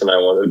the person I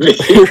want to be.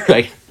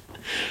 Right.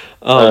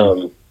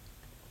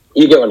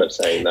 You get what I'm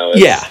saying, though.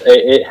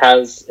 It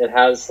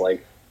has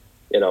like,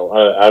 I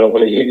don't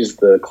want to use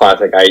the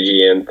classic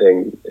IGN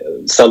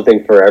thing,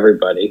 something for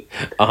everybody.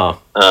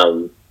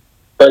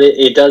 But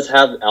it does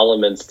have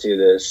elements to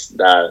this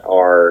that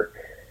are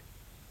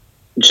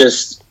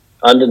just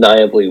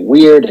undeniably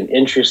weird and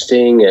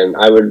interesting, and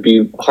I would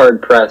be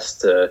hard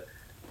pressed to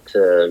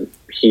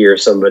hear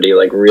somebody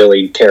like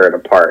really tear it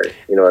apart.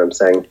 You know what I'm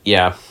saying?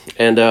 Yeah.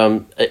 And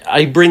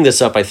I bring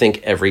this up, I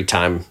think, every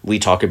time we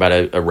talk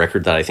about a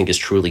record that I think is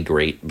truly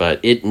great,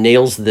 but it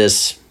nails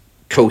this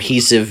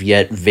cohesive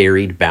yet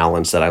varied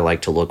balance that I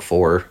like to look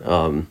for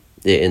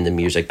in the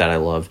music that I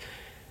love.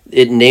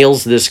 It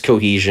nails this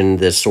cohesion,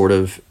 this sort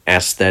of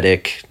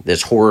aesthetic,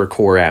 this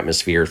horrorcore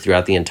atmosphere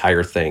throughout the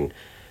entire thing.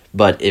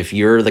 But if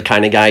you're the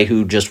kind of guy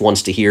who just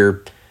wants to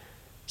hear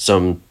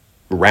some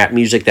rap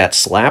music that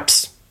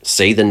slaps,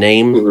 Say the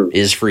Name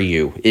is for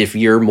you. If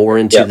you're more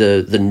into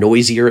the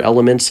noisier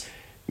elements,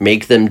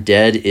 Make Them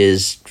Dead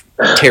is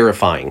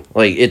terrifying.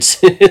 Like it's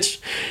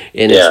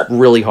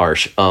really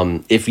harsh.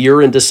 If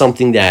you're into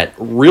something that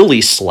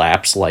really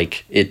slaps,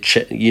 like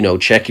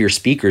check your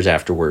speakers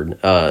afterward.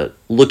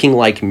 Looking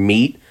Like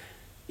Meat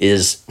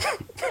is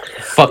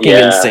fucking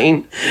Yeah.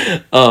 insane.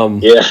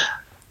 Yeah.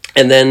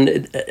 And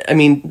then, I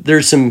mean,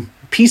 there's some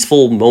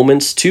peaceful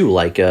moments too,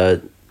 like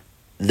the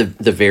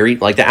very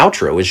like the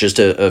outro is just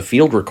a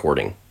field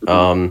recording.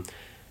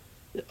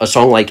 A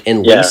song like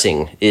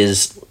Enlacing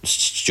is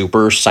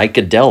super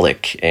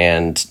psychedelic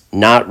and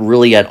not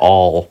really at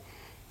all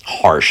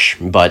harsh,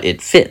 but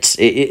it fits.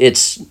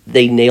 It's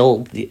they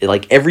nail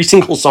like every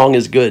single song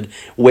is good.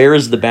 Where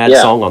is the bad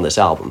song on this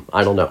album?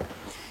 I don't know.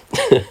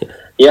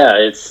 Yeah,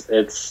 it's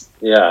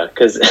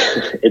because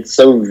it's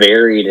so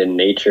varied in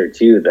nature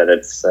too that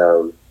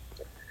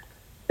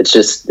it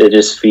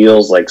just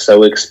feels like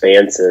so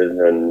expansive,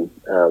 and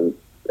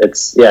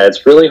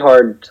it's really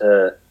hard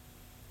to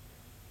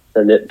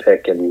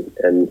nitpick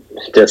and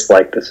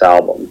dislike this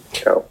album.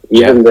 You know,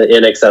 even the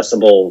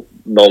inaccessible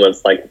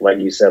moments, like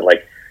you said,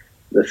 like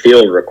the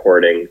field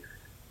recording,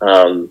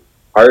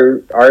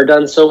 are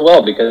done so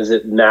well because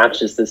it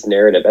matches this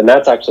narrative, and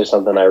that's actually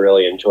something I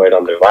really enjoyed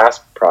on their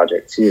last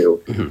project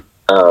too,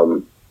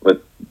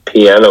 with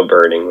Piano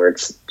Burning, where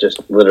it's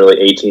just literally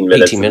 18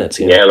 minutes of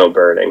piano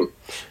burning.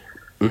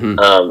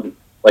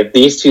 Like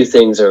these two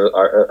things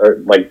are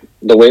like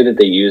the way that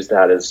they use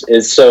that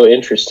is so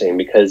interesting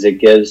because it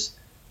gives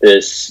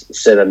this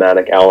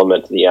cinematic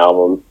element to the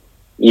album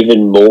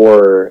even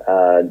more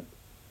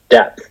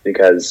depth,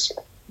 because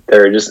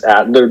they're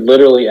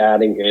literally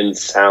adding in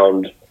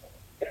sound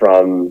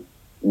from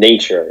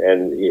nature,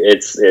 and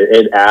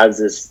it adds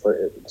this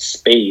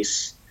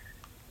space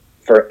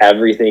for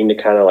everything to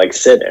kind of like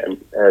sit in,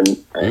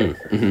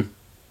 and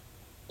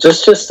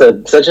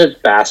such a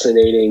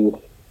fascinating.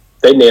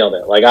 They nailed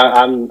it. Like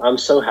I'm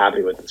so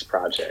happy with this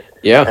project.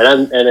 Yeah,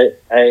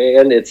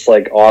 and it's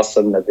like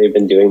awesome that they've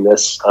been doing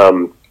this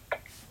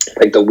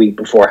like the week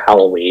before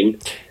Halloween.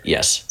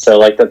 Yes. So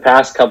like the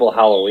past couple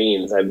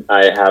Halloweens,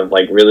 I have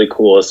like really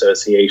cool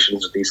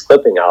associations with these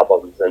clipping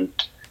albums, and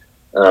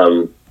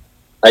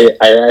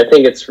I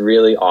think it's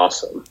really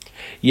awesome.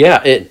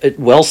 Yeah, it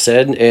well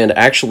said. And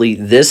actually,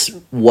 this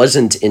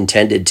wasn't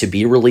intended to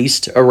be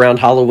released around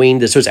Halloween.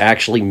 This was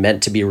actually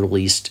meant to be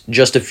released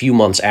just a few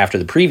months after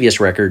the previous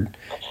record,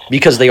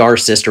 because they are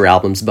sister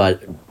albums,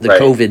 but the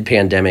COVID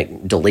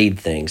pandemic delayed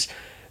things.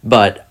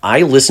 But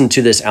I listened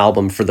to this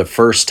album for the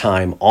first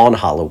time on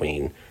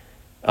Halloween.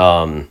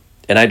 And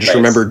I just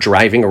remember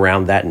driving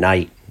around that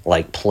night,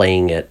 like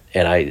playing it.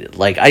 And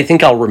I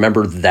think I'll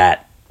remember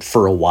that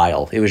for a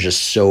while. It was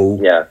just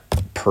so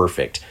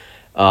perfect.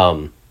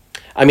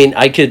 I mean,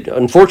 I could,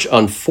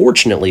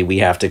 unfortunately, we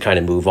have to kind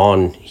of move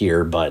on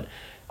here, but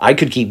I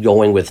could keep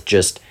going with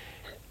just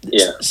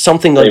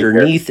Something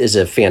Underneath is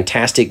a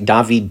fantastic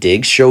Daveed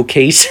Diggs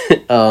showcase.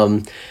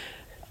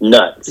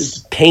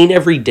 Nuts. Pain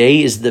Every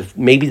Day is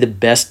maybe the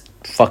best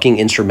fucking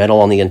instrumental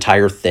on the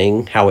entire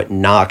thing, how it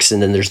knocks,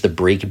 and then there's the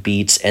break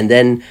beats, and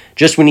then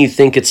just when you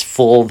think it's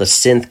full, the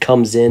synth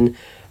comes in.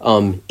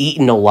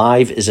 Eaten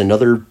Alive is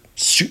another,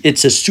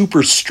 it's a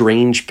super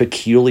strange,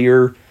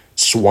 peculiar,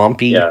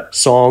 swampy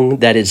song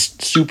that is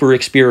super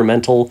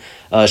experimental.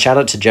 Shout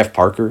out to Jeff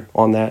Parker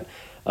on that.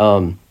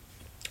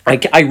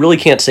 I really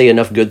can't say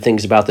enough good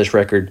things about this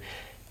record.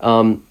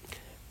 I'm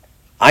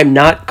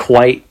not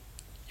quite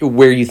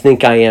where you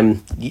think I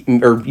am,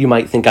 or you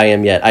might think I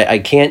am yet. I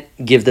can't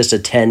give this a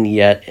 10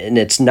 yet, and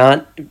it's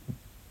not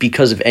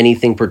because of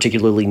anything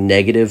particularly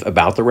negative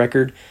about the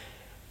record.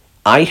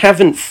 I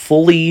haven't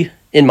fully,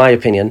 in my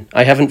opinion,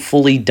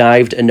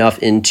 dived enough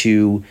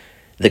into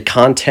the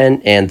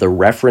content and the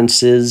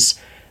references,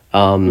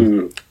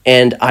 and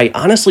I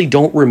honestly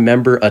don't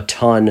remember a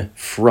ton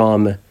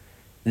from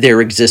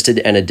There Existed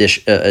an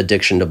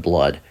Addiction to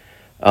Blood.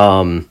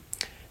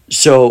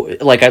 So,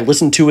 like, I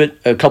listened to it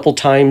a couple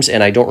times,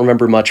 and I don't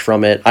remember much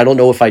from it. I don't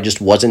know if I just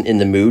wasn't in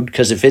the mood,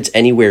 because if it's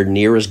anywhere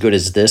near as good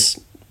as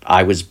this,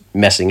 I was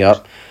messing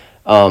up.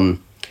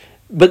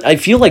 But I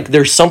feel like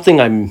there's something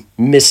I'm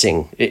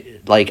missing.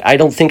 I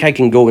don't think I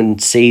can go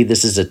and say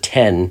this is a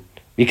 10,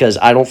 because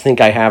I don't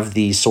think I have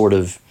the sort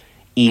of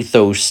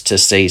ethos to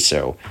say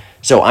so.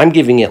 So I'm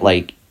giving it,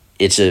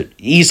 it's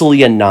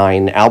easily a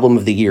 9, album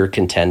of the year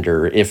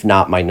contender, if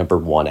not my number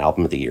 1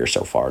 album of the year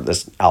so far.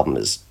 This album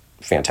is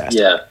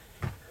fantastic.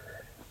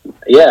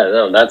 Yeah,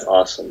 no, that's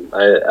awesome.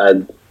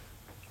 I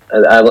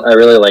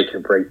really like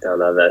your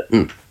breakdown of it.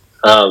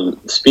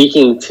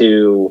 Speaking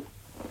to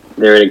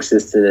There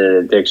Existed an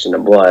Addiction to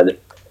Blood,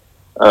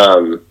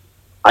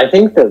 I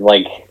think that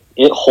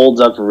it holds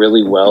up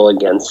really well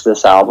against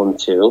this album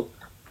too,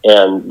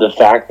 and the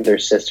fact that they're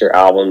sister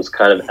albums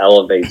kind of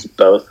elevates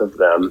both of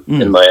them,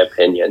 in my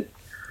opinion.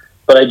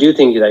 But I do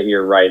think that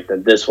you're right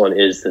that this one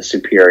is the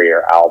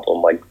superior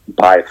album,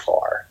 by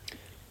far.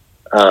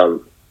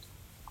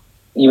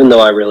 Even though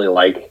I really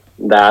like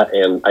that,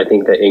 and I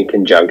think that in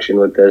conjunction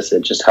with this,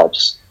 it just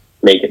helps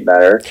make it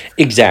better.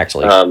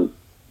 Exactly.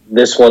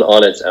 This one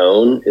on its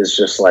own is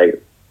just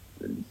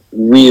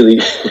really,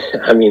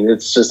 I mean,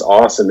 it's just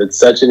awesome. It's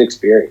such an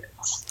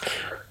experience.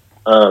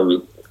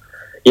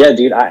 Yeah,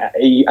 dude,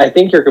 I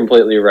think you're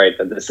completely right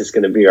that this is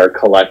going to be our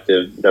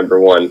collective number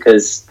 1,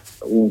 because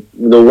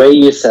the way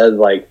you said,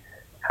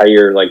 how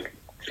you're,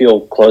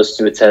 feel close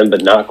to a 10,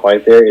 but not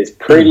quite there, is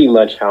pretty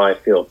much how I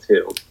feel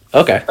too.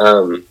 Okay.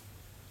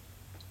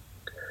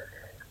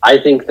 I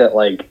think that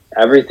like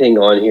everything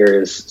on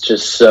here is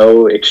just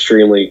so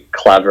extremely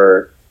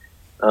clever,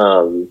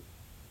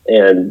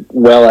 and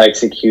well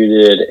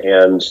executed,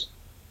 and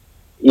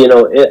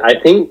I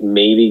think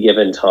maybe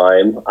given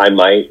time, I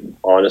might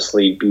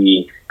honestly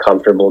be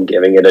comfortable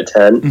giving it a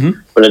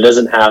 10, but it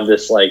doesn't have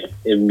this like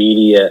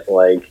immediate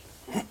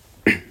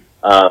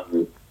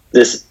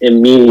this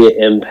immediate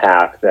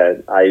impact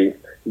that I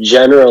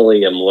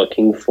generally am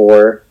looking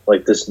for,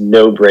 like this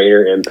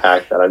no-brainer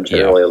impact that I'm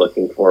generally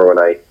looking for when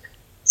I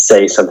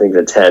say something's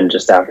a 10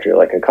 just after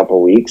like a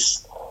couple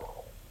weeks.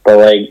 But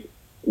like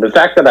the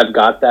fact that I've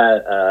got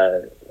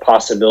that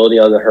possibility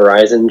on the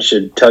horizon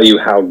should tell you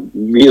how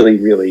really,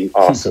 really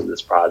awesome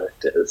this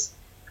project is.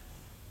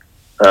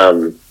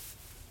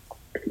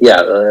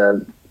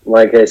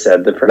 Like I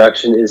said, the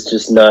production is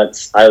just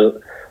nuts.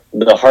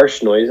 The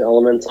harsh noise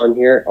elements on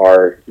here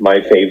are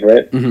my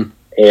favorite,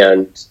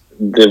 and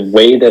the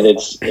way that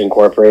it's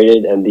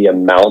incorporated and the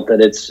amount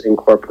that it's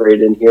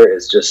incorporated in here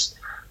is just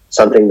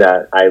something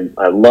that I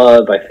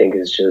love. I think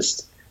is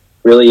just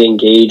really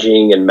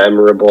engaging and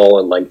memorable,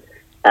 and like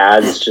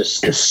adds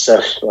just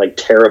such like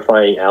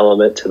terrifying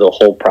element to the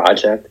whole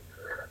project.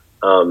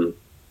 And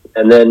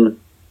then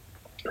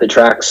the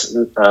tracks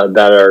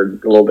that are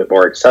a little bit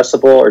more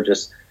accessible are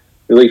just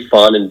really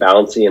fun and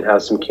bouncy and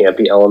have some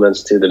campy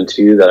elements to them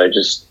too that I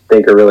just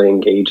think are really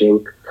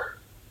engaging.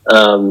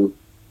 Awesome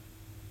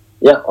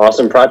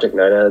project,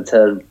 9 out of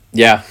 10.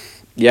 Yeah,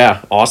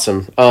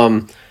 awesome.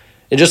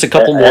 And just a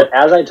couple more.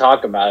 As I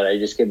talk about it, I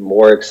just get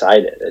more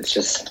excited.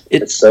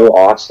 It's so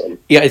awesome.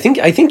 Yeah, I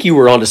think you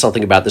were onto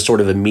something about the sort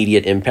of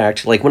immediate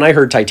impact. Like when I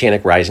heard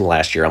Titanic Rising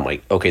last year, I'm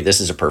like, okay,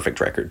 this is a perfect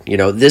record.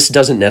 This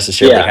doesn't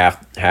necessarily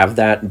have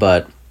that,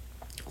 but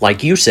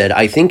like you said,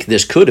 I think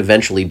this could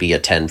eventually be a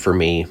 10 for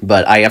me,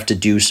 but I have to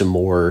do some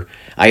more.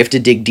 I have to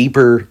dig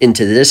deeper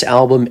into this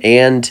album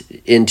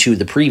and into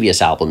the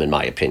previous album, in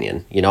my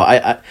opinion.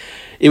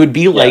 It would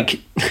be like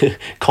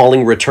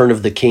calling Return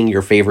of the King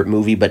your favorite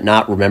movie, but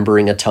not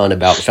remembering a ton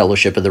about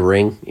Fellowship of the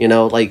Ring.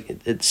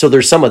 So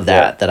there's some of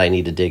that I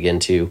need to dig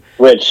into.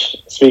 Which,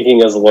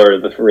 speaking as a Lord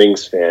of the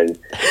Rings fan,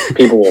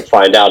 people will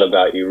find out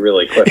about you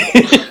really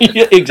quickly.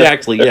 Yeah,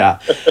 exactly. Yeah.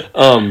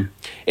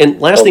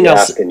 And last thing I'll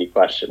ask any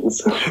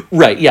questions.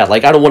 Right. Yeah.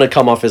 Like I don't want to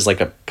come off as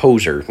like a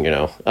poser.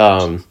 Yeah,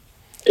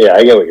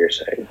 I get what you're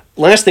saying.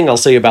 Last thing I'll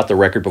say about the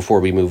record before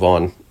we move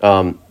on.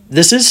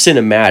 This is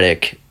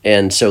cinematic,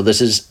 and so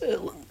this is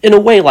in a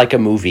way like a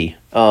movie.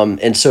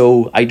 And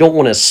so I don't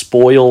want to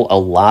spoil a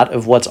lot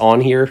of what's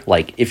on here.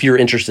 Like if you're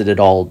interested at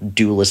all,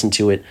 do listen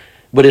to it.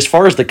 But as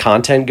far as the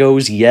content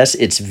goes, yes,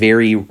 it's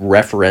very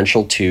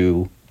referential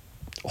to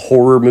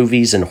horror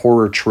movies and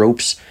horror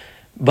tropes,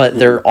 but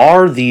there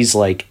are these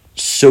like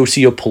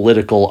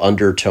socio-political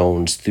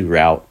undertones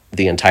throughout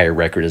the entire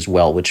record as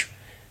well, which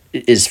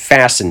is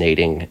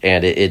fascinating,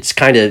 and it's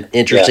kind of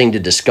interesting to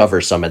discover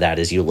some of that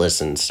as you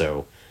listen.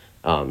 So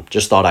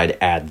just thought I'd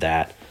add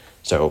that.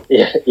 So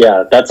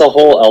yeah, that's a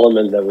whole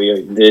element that we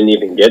didn't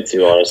even get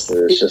to, honestly.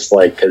 It's just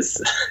like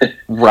because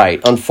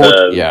right,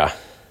 unfortunately,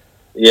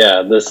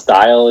 yeah, the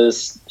style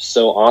is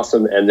so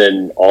awesome, and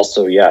then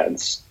also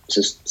it's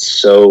just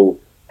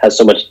has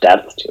so much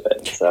depth to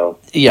it. So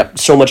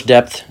so much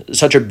depth,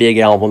 such a big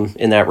album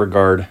in that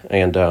regard,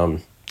 and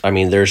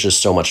there's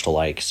just so much to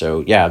like.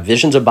 So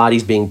Visions of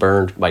Bodies Being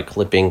Burned by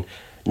Clipping,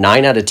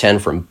 9 out of 10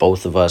 from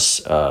both of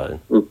us.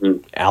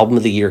 Album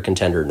of the year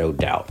contender, no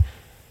doubt.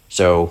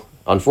 So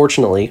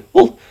unfortunately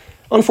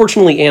and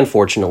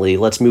fortunately,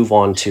 let's move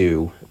on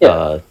to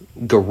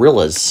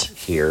Gorillaz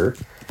here.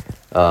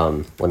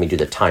 Let me do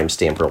the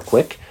timestamp real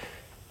quick.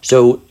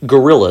 So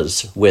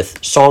Gorillaz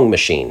with Song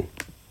Machine,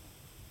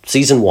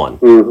 Season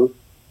 1,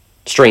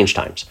 Strange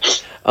Times.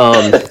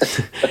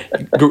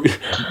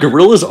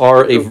 Gorillaz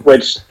are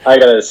which I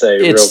gotta say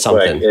real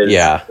quick is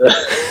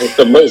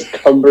the most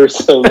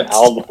cumbersome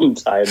album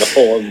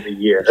title of the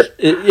year.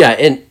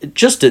 And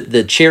just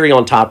the cherry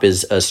on top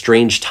is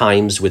Strange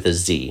Times with a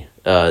Z.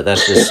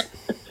 That's just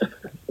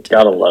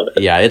gotta love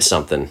it. Yeah, it's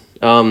something.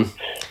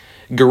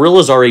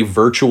 Gorillaz are a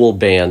virtual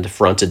band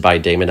fronted by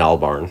Damon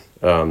Albarn.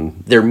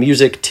 Their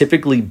music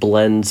typically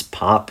blends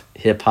pop,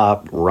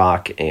 hip-hop,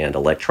 rock, and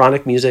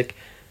electronic music.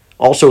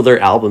 Also, their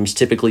albums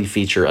typically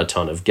feature a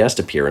ton of guest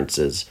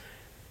appearances.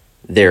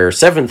 Their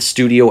 7th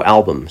studio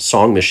album,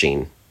 Song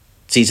Machine,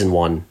 Season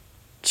 1,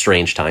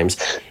 Strange Times,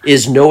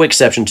 is no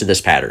exception to this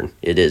pattern.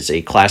 It is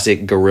a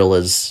classic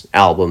Gorillaz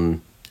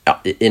album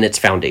in its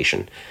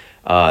foundation.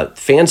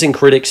 Fans and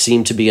critics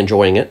seem to be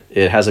enjoying it.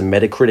 It has a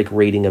Metacritic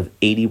rating of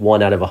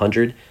 81 out of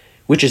 100,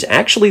 which is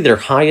actually their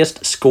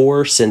highest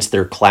score since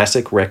their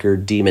classic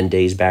record Demon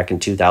Days back in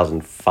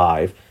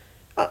 2005.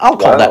 I'll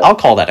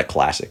call that a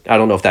classic. I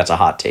don't know if that's a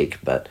hot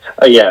take, but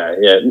I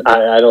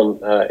don't.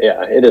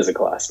 It is a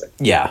classic.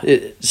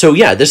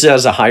 This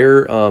has a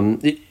higher.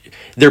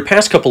 Their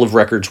past couple of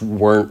records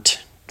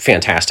weren't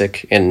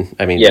fantastic, and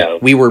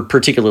we were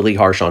particularly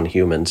harsh on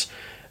Humans.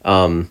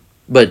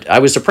 But I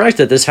was surprised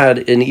that this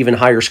had an even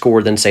higher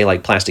score than, say,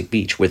 like Plastic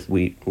Beach,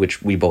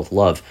 which we both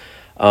love.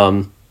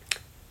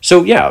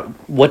 So yeah,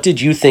 what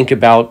did you think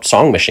about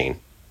Song Machine?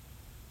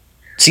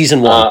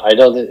 Season 1. I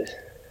don't.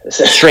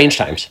 Strange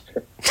Times.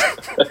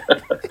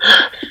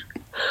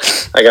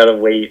 I gotta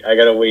wait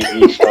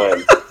each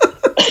time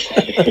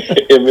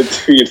in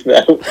between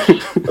them.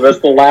 That's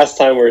the last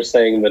time we're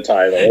saying the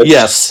title.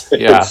 Yes,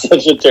 yeah. It's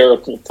such a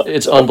terrible title.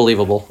 It's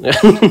unbelievable.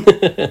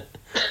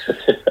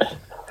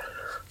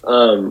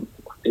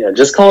 Yeah,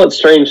 just call it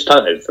Strange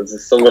Times.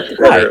 It's so much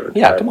better. Right.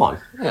 Yeah, come on.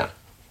 Yeah.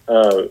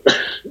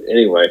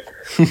 Anyway,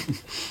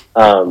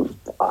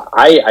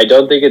 I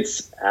don't think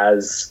it's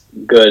as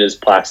good as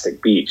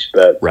Plastic Beach,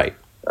 but right.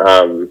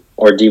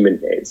 Or Demon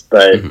Days,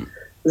 but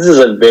this is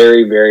a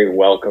very, very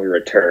welcome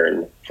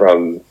return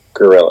from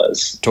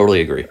Gorillaz.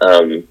 Totally agree.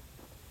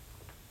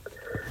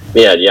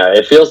 Yeah,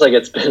 it feels like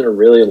it's been a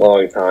really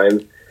long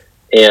time,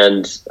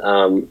 and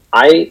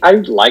I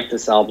like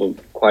this album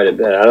quite a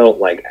bit. I don't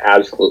like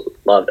absolutely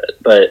love it,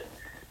 but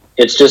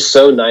it's just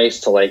so nice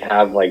to like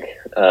have like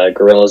a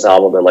Gorillaz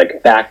album and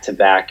like back to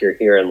back you're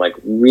hearing like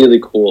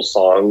really cool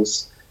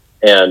songs,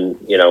 and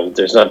you know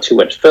there's not too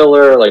much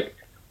filler. Like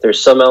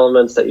there's some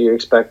elements that you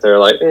expect they're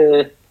like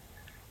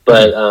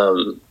but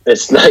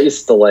it's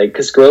nice to like,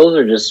 because Gorillaz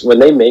are just, when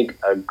they make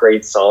a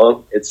great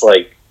song, it's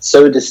like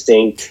so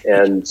distinct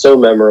and so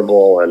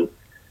memorable, and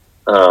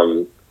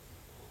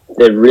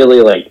they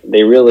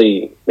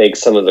really make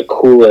some of the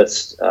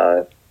coolest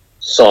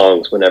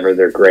songs whenever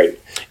they're great.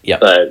 Yeah.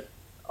 But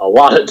a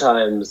lot of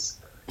times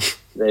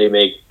they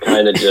make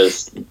kind of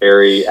just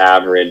very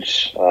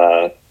average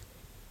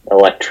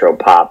electro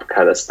pop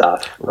kind of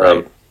stuff.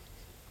 Right.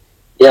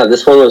 Yeah,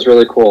 this one was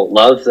really cool.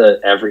 Love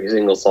that every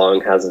single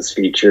song has its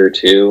feature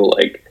too.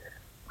 Like,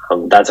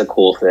 that's a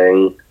cool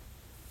thing.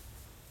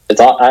 It's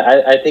all.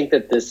 I think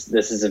that this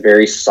is a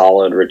very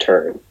solid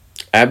return.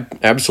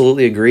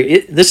 Absolutely agree.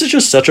 This is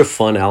just such a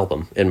fun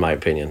album, in my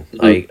opinion.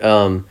 Like,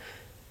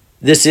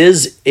 this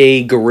is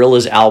a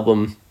Gorillaz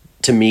album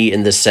to me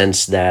in the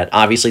sense that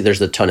obviously there's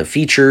a ton of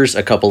features.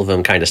 A couple of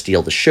them kind of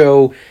steal the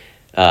show.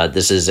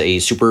 This is a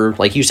super,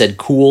 like you said,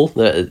 cool,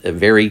 a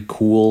very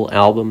cool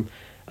album.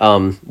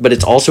 But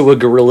it's also a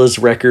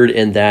Gorillaz record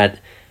in that,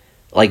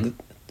 like,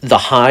 the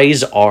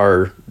highs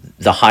are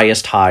the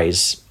highest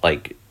highs,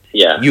 like,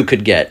 you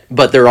could get.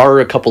 But there are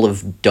a couple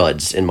of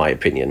duds, in my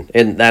opinion.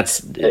 And that's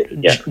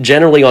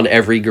generally on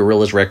every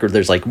Gorillaz record,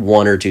 there's, like,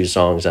 one or two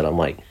songs that I'm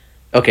like,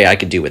 okay, I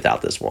could do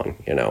without this one,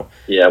 you know?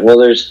 Yeah, well,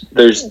 there's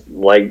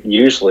like,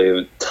 usually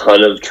a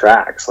ton of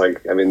tracks.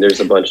 Like, I mean, there's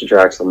a bunch of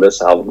tracks on this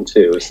album,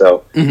 too.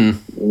 So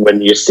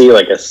when you see,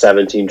 like, a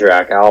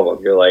 17-track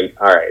album, you're like,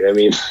 all right, I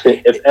mean,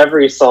 if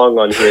every song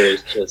on here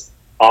is just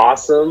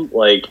awesome,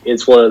 like,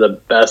 it's one of the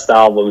best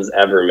albums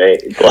ever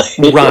made.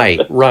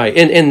 Right.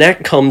 And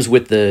that comes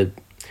with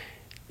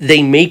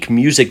they make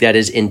music that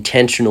is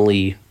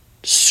intentionally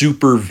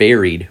super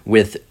varied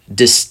with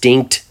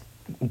distinct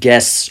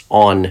guests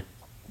on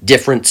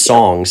different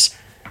songs,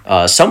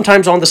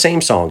 sometimes on the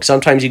same song.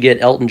 Sometimes you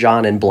get Elton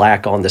John and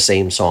Black on the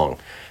same song.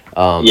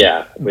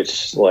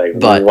 Which, like,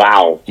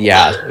 wow.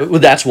 Yeah,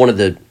 that's one of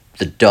the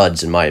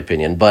duds, in my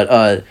opinion.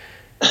 But,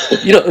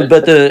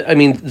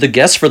 the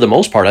guests, for the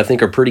most part, I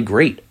think are pretty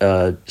great.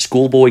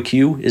 Schoolboy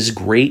Q is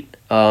great.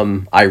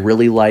 I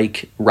really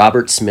like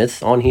Robert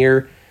Smith on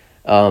here.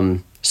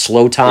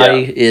 Slow Tie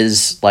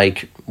is,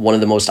 like, one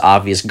of the most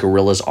obvious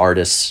Gorillaz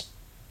artists.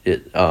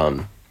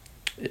 In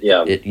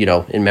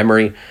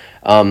memory.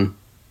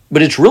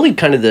 But it's really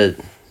kind of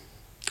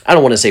I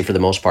don't want to say for the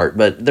most part,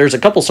 but there's a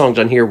couple songs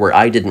on here where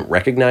I didn't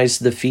recognize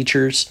the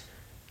features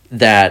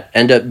that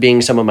end up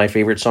being some of my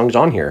favorite songs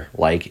on here,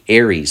 like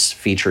Aries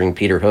featuring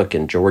Peter Hook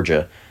and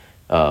Georgia.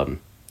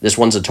 This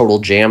one's a total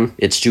jam.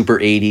 It's super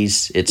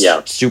 80s.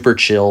 It's super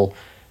chill.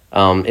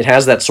 It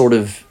has that sort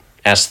of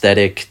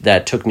aesthetic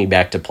that took me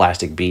back to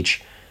Plastic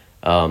Beach.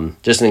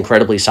 Just an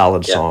incredibly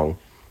solid song.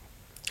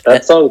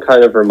 That song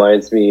kind of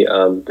reminds me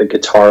of the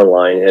guitar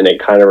line, and it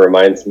kind of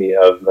reminds me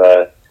of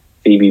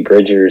Phoebe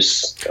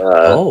Bridgers'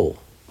 guitar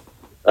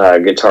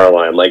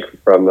line, like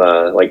from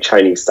like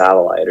Chinese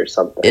Satellite or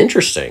something.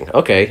 Interesting.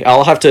 Okay,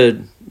 I'll have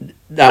to.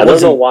 I don't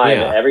know why,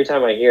 but every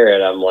time I hear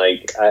it, I'm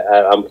like,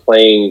 I'm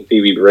playing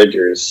Phoebe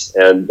Bridgers,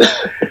 and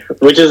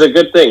which is a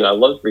good thing. I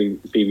love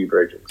Phoebe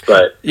Bridgers,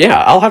 but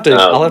I'll have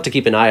to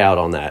keep an eye out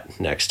on that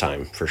next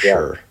time for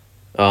sure.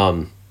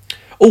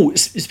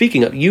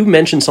 Speaking of, you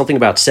mentioned something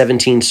about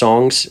 17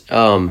 songs.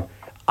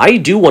 I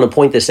do want to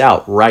point this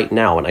out right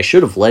now, and I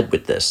should have led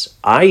with this.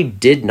 I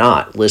did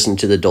not listen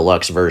to the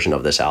deluxe version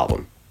of this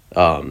album.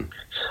 I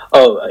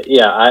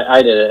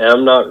did it.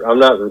 And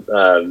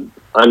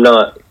I'm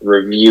not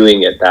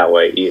reviewing it that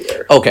way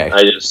either. Okay.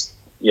 I just,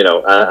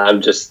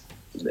 I'm just,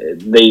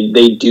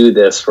 they do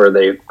this where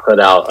they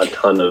put out a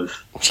ton of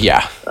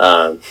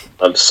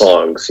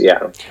songs.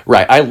 Yeah.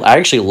 Right. I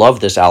actually love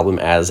this album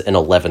as an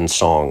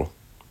 11-song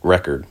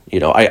record.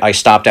 I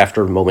stopped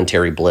after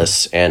Momentary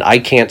Bliss, and I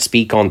can't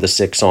speak on the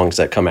 6 songs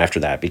that come after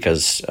that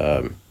because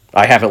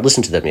I haven't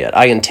listened to them yet.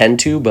 I intend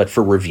to, but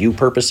for review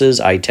purposes,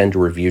 I tend to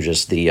review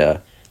just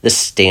the the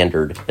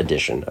standard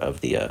edition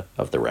of the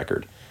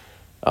record.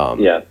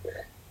 Yeah.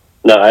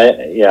 No,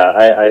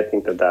 I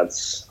think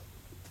that's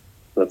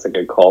a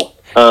good call.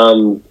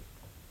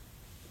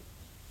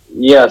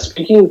 Yeah,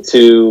 speaking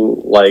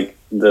to like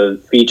the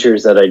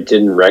features that I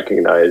didn't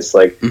recognize,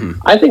 like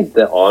I think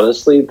that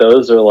honestly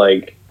those are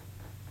like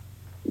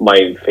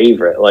my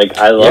favorite. Like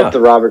I love the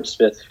Robert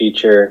Smith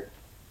feature.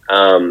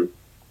 I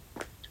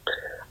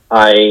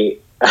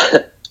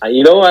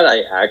you know what?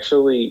 I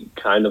actually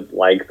kind of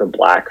like the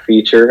Black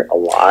feature a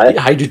lot.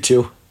 Yeah, I do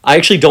too. I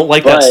actually don't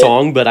like that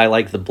song, but I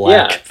like the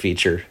Black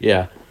feature.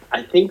 Yeah.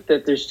 I think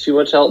that there's too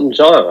much Elton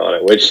John on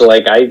it, which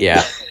like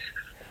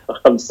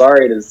I'm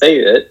sorry to say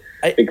it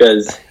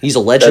because he's a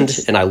legend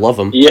and I love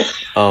him. Yeah.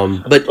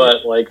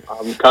 But like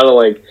I'm kind of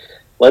like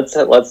let's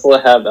have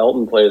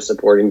Elton play a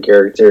supporting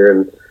character,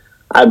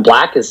 and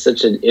Black is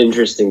such an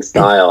interesting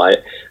style. I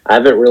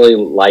haven't really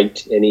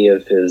liked any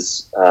of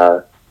his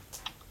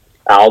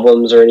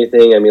albums or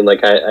anything. I mean,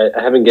 like I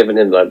haven't given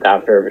him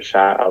that fair of a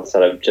shot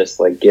outside of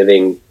just like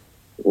giving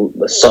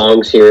the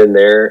songs here and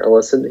there a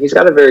listen. He's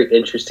got a very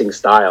interesting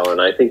style, and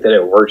I think that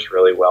it works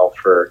really well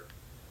for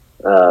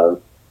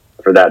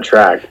that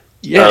track.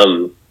 Yeah.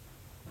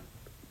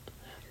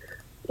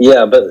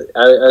 But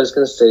I was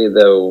going to say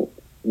though,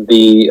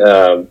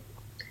 the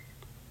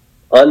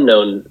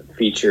unknown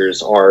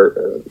features are,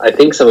 I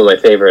think, some of my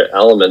favorite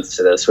elements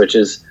to this, which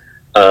is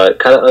kind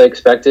of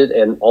unexpected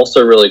and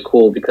also really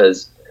cool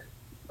because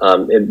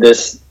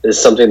this is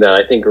something that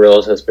I think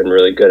Gorillaz has been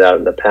really good at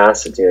in the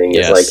past at doing.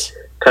 Is like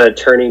kind of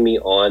turning me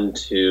on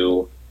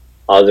to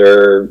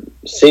other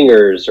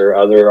singers or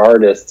other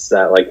artists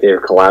that like they're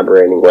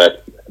collaborating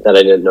with that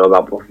I didn't know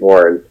about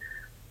before,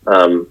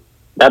 and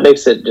that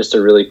makes it just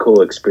a really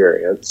cool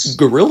experience.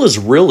 Gorillaz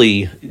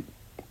really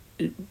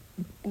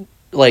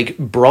like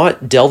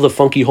brought Del the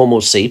Funky Homo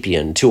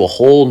Sapien to a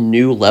whole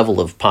new level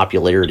of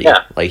popularity.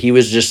 Yeah. Like he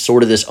was just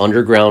sort of this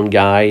underground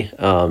guy,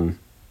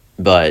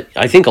 but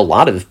I think a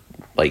lot of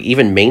like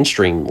even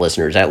mainstream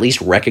listeners at least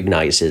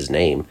recognize his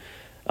name.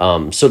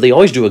 So they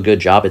always do a good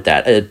job at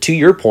that. To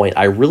your point,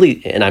 I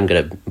really, and I'm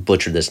going to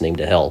butcher this name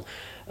to hell,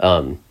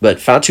 but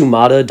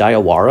Fatoumata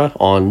Diawara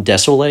on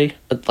Désolé,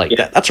 like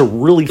that's a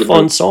really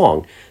fun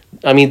song.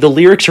 I mean, the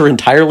lyrics are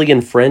entirely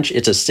in French.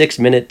 It's a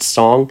 6-minute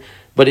song,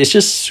 but it's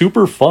just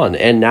super fun.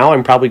 And now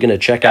I'm probably going to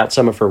check out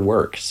some of her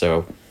work.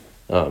 So,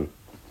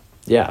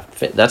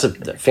 that's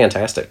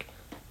fantastic.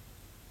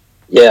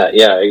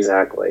 Yeah,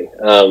 exactly.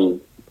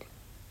 And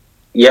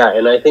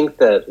I think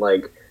that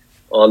like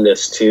on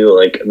this too,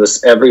 like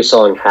this every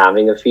song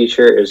having a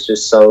feature is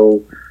just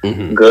so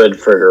good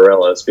for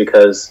Gorillaz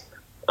because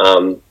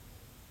a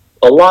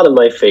lot of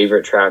my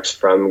favorite tracks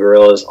from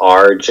Gorillaz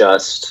are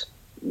just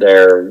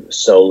their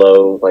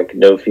solo, like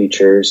no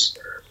features.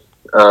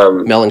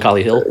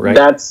 Melancholy Hill, right?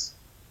 It's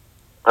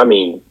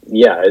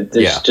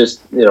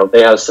just,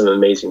 they have some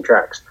amazing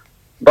tracks.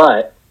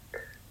 But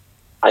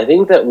I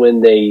think that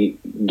when they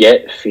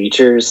get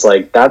features,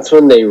 like that's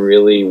when they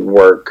really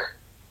work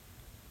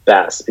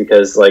best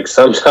because like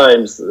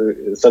sometimes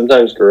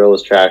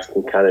Gorillaz tracks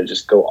can kind of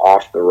just go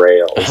off the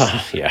rails.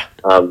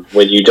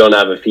 When you don't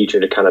have a feature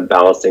to kind of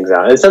balance things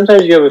out. And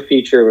sometimes you have a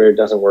feature where it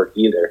doesn't work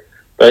either.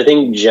 But I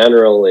think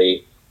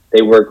generally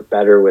they work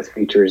better with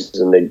features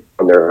than they do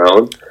on their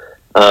own.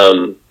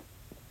 And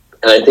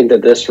I think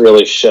that this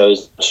really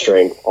shows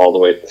strength all the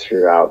way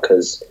throughout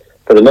because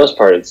for the most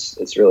part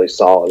it's really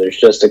solid. There's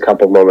just a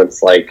couple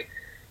moments like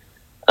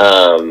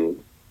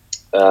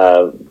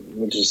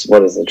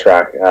what is the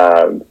track?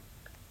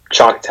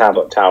 Chalk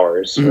Tablet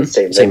Towers with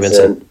St.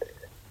 Vincent.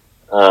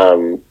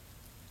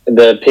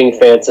 The Pink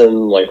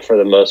Phantom, like for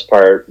the most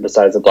part,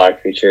 besides the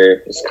Black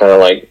feature, is kind of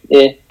like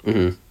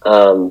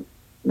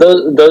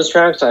those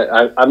tracks,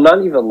 I'm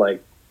not even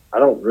like I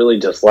don't really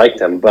dislike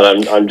them, but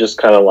I'm just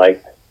kind of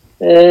like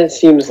it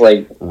seems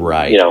like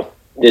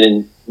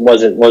wasn't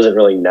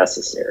really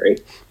necessary.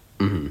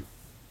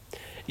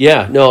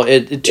 Yeah, no.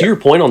 To your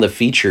point on the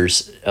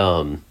features,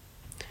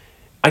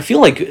 I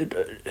feel like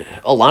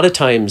a lot of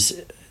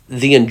times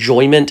the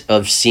enjoyment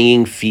of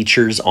seeing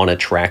features on a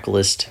track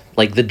list,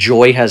 like the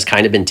joy has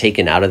kind of been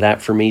taken out of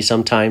that for me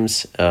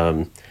sometimes.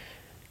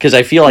 Because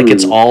I feel like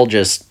it's all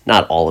just,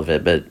 not all of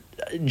it, but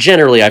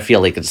generally I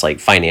feel like it's like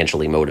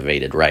financially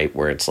motivated, right?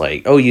 Where it's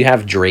like, oh, you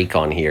have Drake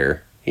on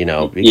here,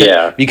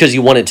 because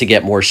you want it to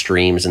get more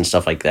streams and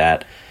stuff like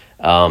that.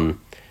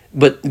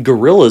 But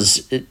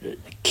Gorillaz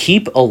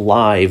keep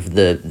alive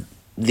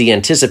the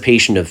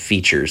anticipation of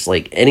features.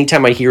 Like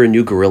anytime I hear a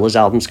new Gorillaz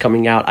album's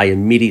coming out, I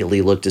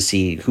immediately look to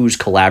see who's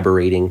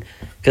collaborating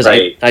because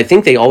I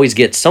think they always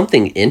get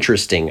something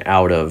interesting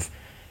out of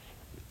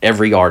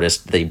every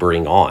artist they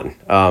bring on.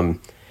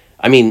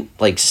 I mean,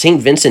 like St.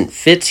 Vincent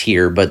fits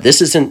here, but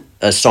this isn't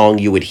a song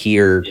you would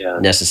hear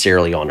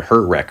necessarily on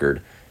her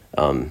record.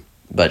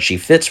 But she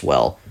fits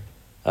well.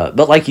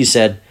 But like you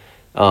said,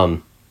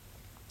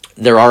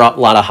 there are a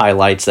lot of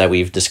highlights that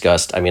we've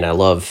discussed. I mean, I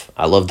love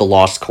the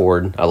Lost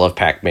Chord. I love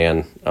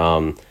Pac-Man.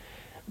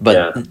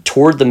 But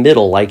toward the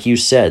middle, like you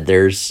said,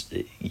 there's,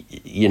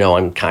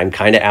 I'm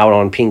kind of out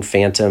on Pink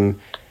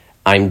Phantom.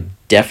 I'm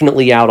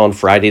definitely out on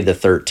Friday the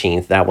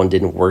 13th. That one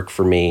didn't work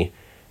for me.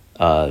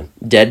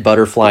 Dead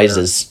Butterflies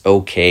is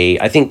okay.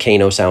 I think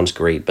Kano sounds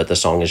great, but the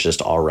song is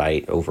just all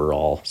right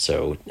overall.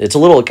 So it's a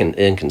little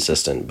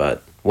inconsistent,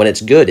 but when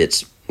it's good,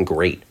 it's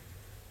great.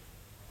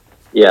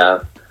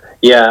 Yeah,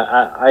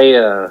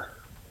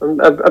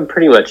 I'm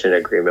pretty much in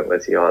agreement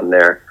with you on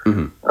there.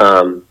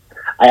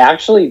 I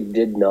actually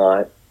did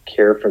not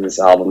care for this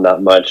album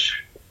that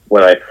much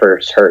when I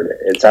first heard it.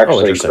 It's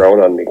actually grown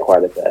on me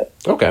quite a bit.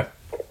 Okay.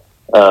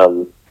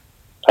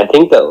 I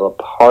think that a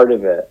part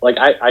of it, like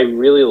I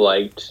really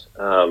liked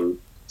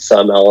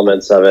some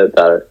elements of it.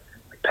 That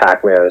like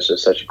Pac-Man is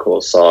just such a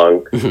cool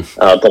song.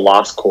 The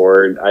Lost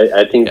Chord,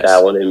 I think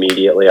that one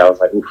immediately I was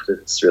like, oof, this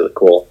is really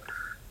cool.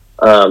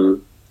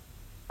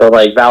 But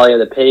like Valley of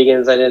the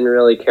Pagans, I didn't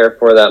really care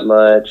for that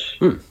much.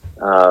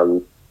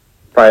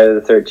 Friday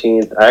the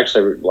 13th, I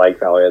actually like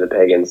Valley of the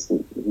Pagans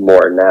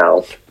more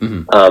now.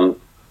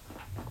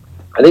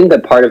 I think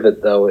that part of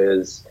it though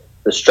is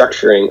the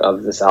structuring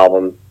of this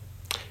album.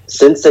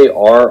 Since they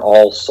are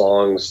all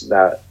songs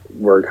that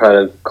were kind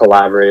of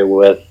collaborated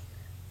with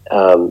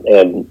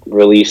and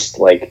released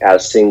like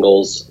as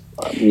singles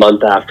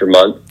month after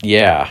month,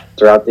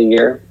 throughout the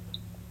year,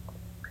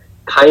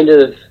 kind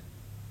of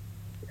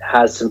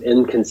has some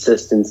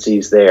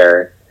inconsistencies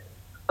there,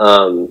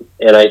 and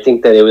I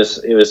think that it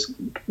was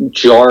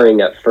jarring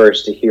at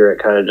first to hear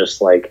it kind of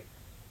just like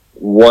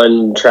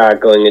one track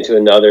going into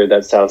another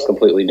that sounds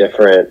completely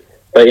different.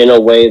 But in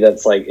a way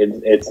that's like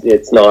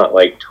it's not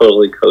like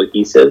totally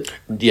cohesive.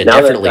 Yeah,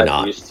 now definitely that I've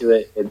gotten used to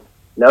it.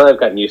 Now that I've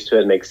gotten used to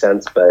it, it makes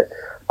sense. But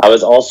I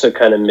was also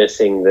kind of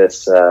missing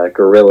this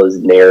Gorillaz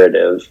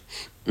narrative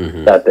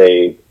that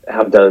they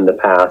have done in the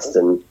past.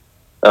 And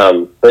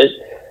but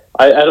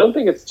I don't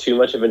think it's too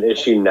much of an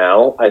issue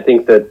now. I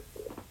think that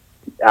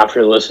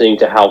after listening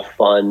to how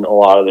fun a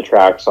lot of the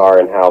tracks are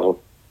and how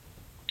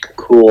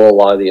cool a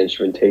lot of the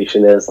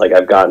instrumentation is, like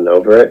I've gotten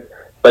over it.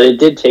 But it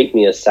did take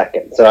me a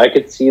second. So I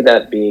could see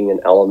that being an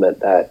element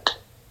that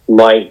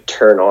might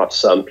turn off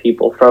some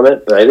people from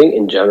it. But I think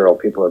in general,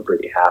 people are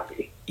pretty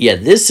happy. Yeah,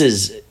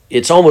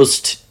 it's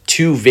almost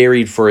too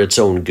varied for its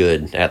own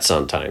good at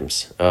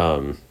sometimes.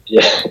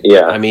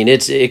 Yeah. I mean,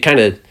 it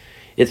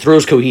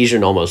throws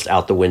cohesion almost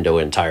out the window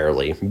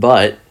entirely.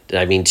 But,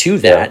 I mean, to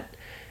that,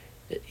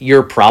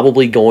 you're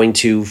probably going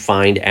to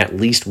find at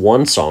least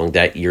one song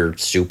that you're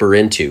super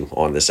into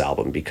on this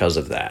album because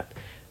of that.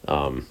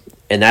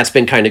 And that's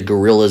been kind of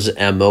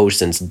Gorillaz' MO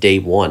since day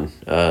one.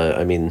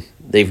 I mean,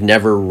 they've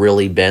never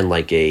really been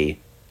like a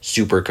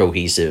super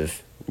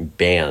cohesive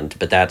band,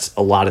 but that's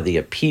a lot of the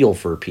appeal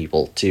for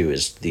people too,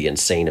 is the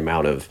insane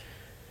amount of,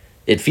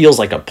 it feels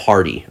like a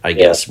party, I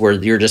guess, where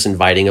you're just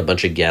inviting a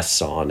bunch of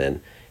guests on and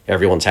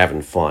everyone's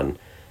having fun.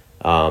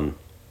 That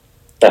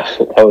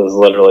was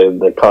literally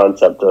the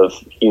concept of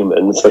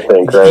Humans, I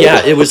think, right?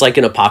 Yeah, it was like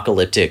an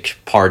apocalyptic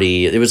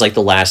party. It was like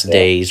the last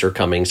days are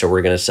coming, so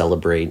we're going to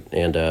celebrate.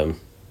 And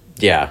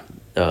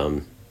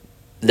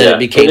then it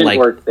became it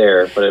worked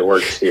there, but it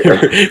works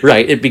here.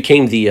 Right, it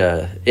became the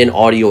an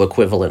audio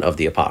equivalent of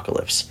the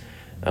apocalypse.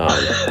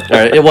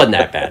 It wasn't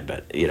that bad,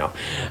 but you know,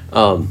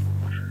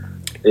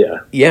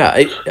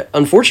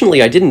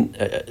 unfortunately, I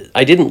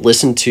didn't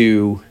listen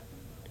to,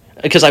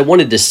 because I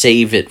wanted to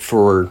save it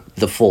for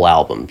the full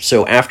album.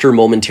 So after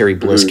Momentary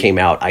Bliss came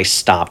out, I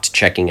stopped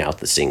checking out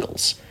the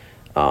singles.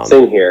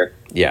 Same here.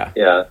 Yeah.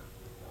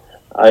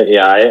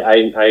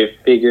 I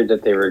figured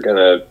that they were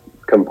gonna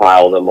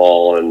compile them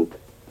all, and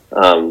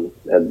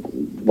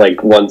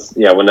like once,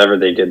 whenever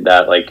they did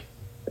that, like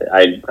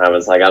I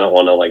was like, I don't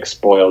want to like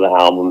spoil the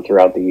album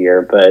throughout the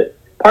year, but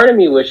part of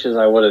me wishes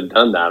I would have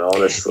done that,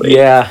 honestly.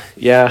 Yeah.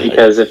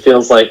 Because it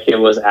feels like it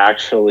was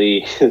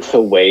actually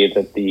the way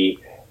that the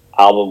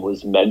album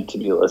was meant to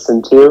be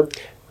listened to.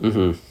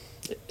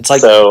 It's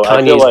like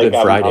Kanye's Good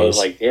Fridays. I was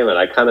like, damn it,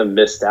 I kind of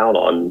missed out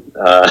on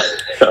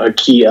a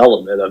key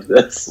element of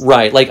this.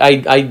 Right, like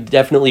I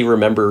definitely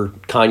remember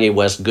Kanye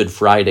West Good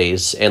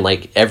Fridays, and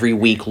like every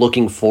week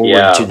looking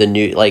forward to the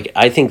new, like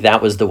I think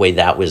that was the way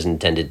that was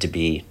intended to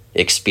be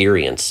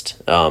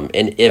experienced. And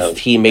if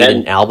he made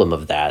an album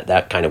of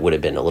that kind of would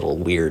have been a little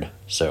weird.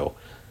 So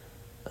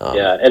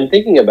and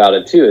thinking about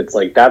it too, it's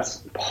like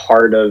that's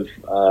part of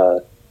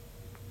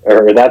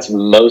or that's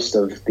most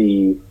of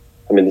the,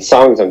 I mean, the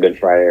songs on Good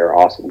Friday are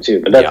awesome too,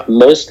 but that's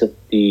most of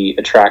the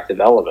attractive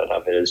element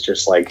of it, is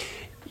just like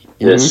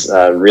this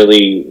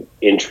really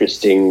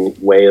interesting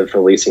way of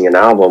releasing an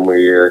album where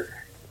you're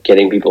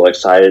getting people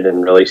excited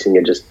and releasing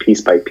it just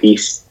piece by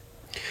piece.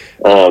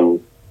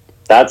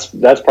 That's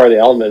part of the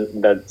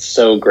element that's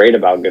so great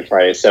about Good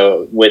Friday.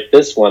 So with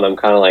this one, I'm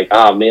kind of like,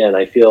 oh man,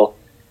 I feel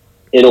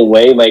in a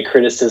way my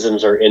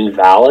criticisms are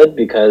invalid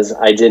because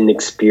I didn't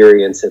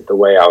experience it the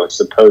way I was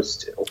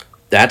supposed to.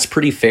 That's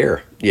pretty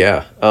fair.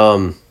 Yeah.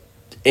 And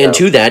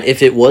to that,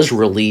 if it was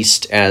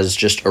released as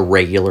just a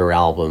regular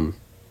album,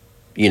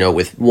 you know,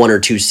 with one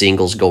or two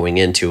singles going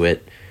into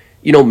it,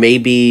 you know,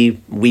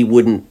 maybe we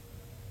wouldn't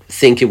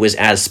think it was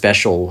as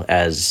special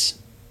as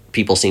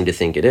people seem to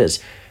think it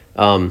is.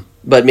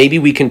 But maybe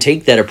we can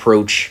take that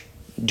approach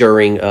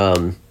during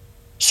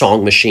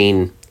Song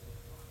Machine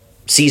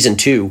Season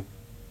 2,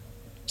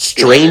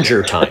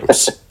 Stranger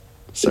Times.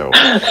 So,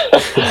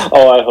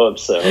 oh, I hope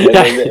so.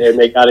 And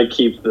they got to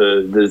keep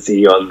the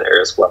Z on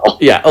there as well.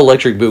 Yeah,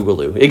 Electric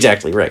Boogaloo.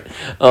 Exactly right.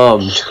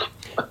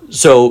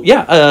 So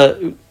yeah,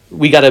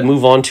 we got to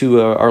move on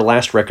to our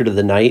last record of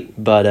the night.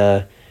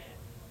 But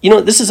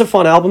this is a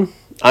fun album.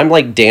 I'm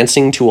like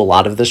dancing to a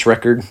lot of this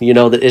record.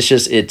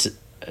 That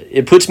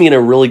it puts me in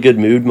a really good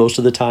mood most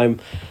of the time.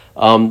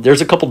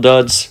 There's a couple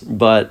duds,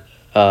 but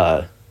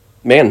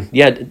man,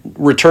 yeah,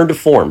 return to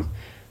form,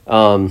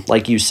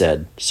 like you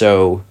said.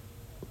 So.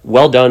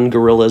 Well done,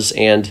 Gorillaz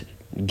and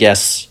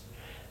guests,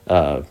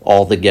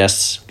 all the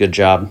guests. Good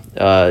job.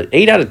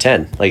 8 out of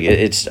 10. Like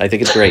I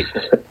think it's great.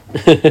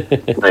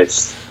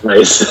 Nice.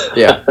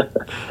 Yeah.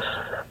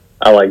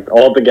 I like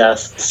all the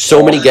guests.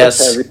 So many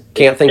guests.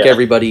 Can't thank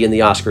everybody in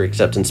the Oscar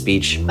acceptance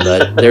speech,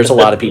 but there's a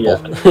lot of people.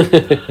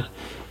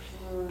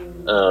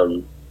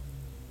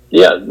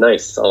 Yeah,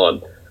 nice,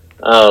 solid.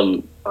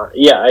 I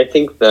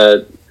think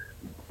that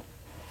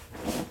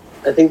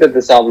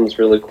this album is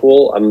really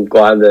cool. I'm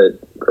glad that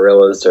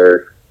Gorillaz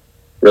are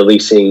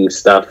releasing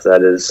stuff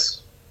that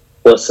is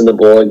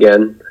listenable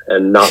again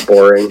and not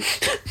boring.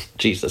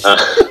 Jesus.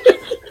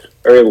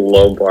 Very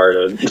low bar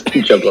to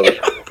jump over.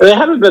 They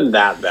haven't been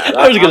that bad.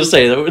 I was going to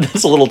say,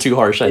 that's a little too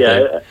harsh, I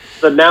think.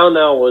 The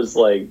Now was,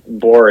 like,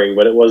 boring,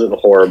 but it wasn't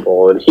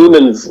horrible. And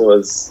Humans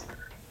was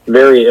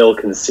very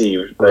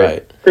ill-conceived. But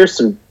right. There's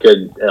some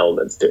good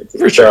elements to it.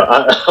 For sure.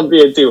 So I'm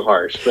being too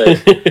harsh,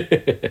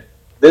 but...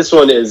 This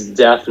one is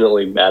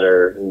definitely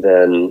better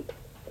than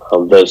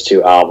those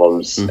two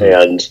albums,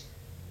 and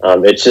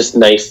it's just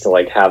nice to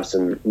like have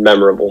some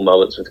memorable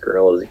moments with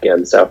Gorillaz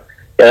again. So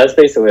yeah, that's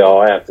basically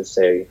all I have to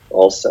say.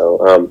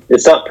 Also,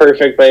 it's not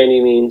perfect by any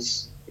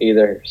means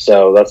either,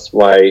 so that's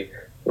why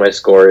my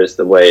score is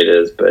the way it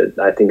is. But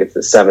I think it's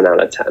a 7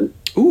 out of 10.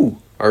 Ooh,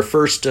 our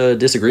first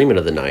disagreement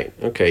of the night.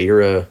 Okay,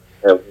 you're a.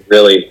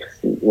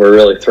 We're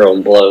really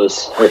throwing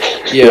blows.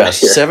 Yeah,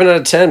 7 out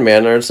of 10,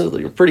 man.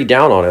 You're pretty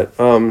down on it.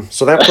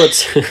 So that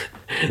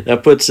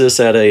puts us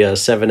at a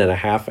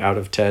 7.5 out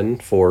of 10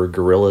 for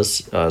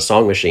Gorillaz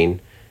Song Machine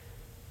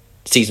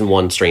Season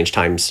 1 Strange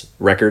Times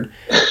record.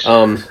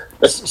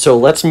 So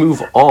let's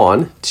move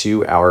on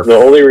to our... The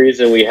only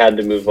reason we had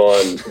to move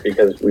on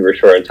because we were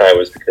short on time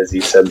was because you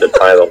said the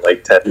title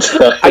like 10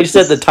 times. I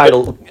said the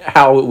title,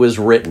 how it was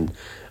written.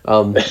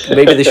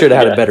 Maybe they should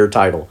have had a better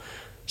title.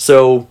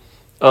 So...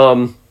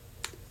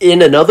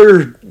 in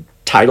another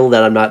title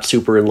that I'm not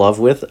super in love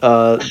with,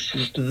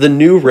 the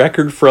new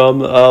record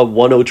from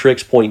 10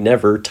 Tricks Point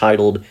Never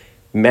titled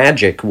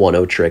Magic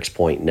 10 Tricks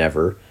Point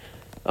Never.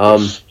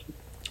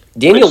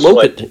 Daniel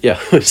Lopatin. Yeah,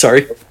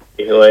 sorry.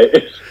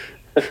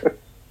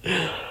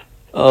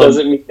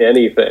 Doesn't mean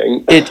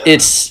anything.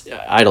 It's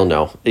I don't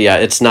know. Yeah,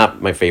 it's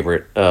not my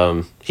favorite.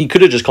 He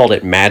could have just called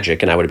it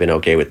Magic and I would have been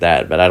okay with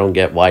that, but I don't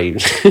get why.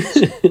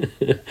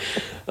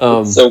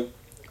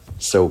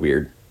 So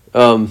weird.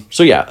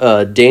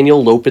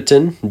 Daniel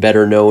Lopatin,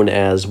 better known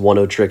as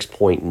 10 Tricks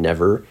Point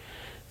Never,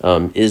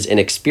 is an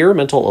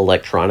experimental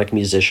electronic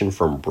musician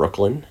from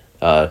Brooklyn.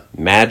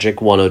 Magic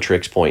 10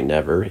 Tricks Point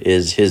Never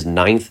is his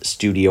 9th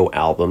studio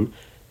album,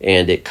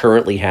 and it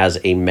currently has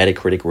a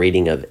Metacritic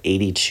rating of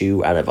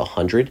 82 out of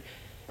 100.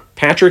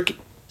 Patrick,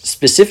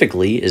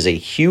 specifically, is a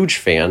huge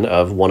fan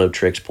of 10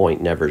 Tricks Point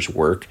Never's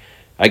work.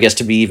 I guess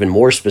to be even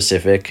more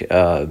specific...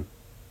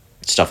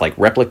 stuff like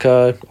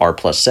Replica,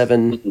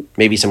 R+7,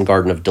 maybe some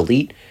Garden of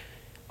Delete.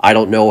 I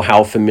don't know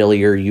how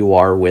familiar you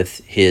are with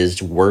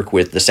his work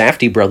with the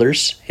Safdie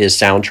brothers, his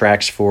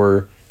soundtracks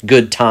for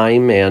Good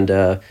Time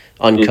and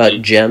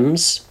Uncut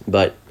Gems,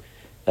 but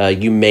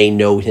you may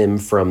know him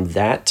from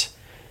that.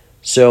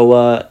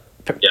 So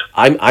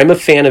I'm a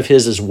fan of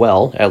his as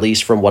well, at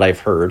least from what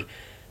I've heard.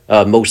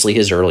 Mostly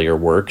his earlier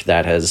work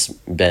that has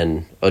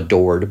been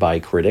adored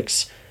by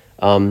critics.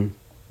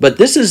 But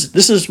this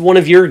is one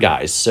of your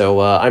guys,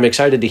 so I'm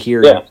excited to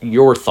hear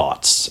your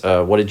thoughts.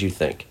 What did you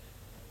think?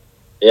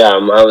 Yeah,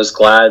 I was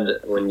glad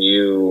when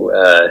you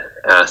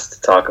asked to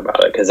talk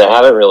about it, because I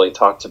haven't really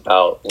talked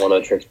about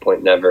 10 Tricks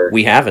Point Never.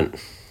 We haven't.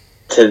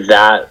 To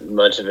that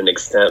much of an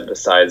extent,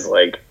 besides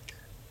like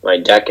my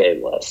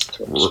decade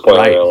list.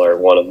 Spoiler alert,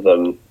 one of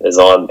them is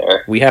on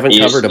there. We haven't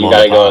covered them on the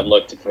pod. You gotta go and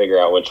look to figure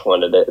out which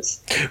one it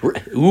is.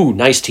 Ooh,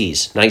 nice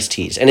tease.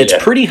 And it's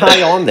pretty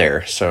high on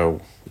there, so...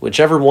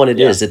 Whichever one it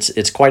is,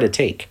 it's quite a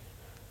take.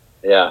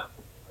 Yeah.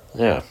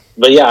 Yeah.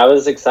 But yeah, I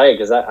was excited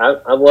because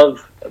I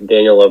love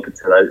Daniel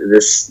Lopatin.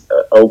 This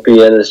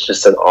Opian is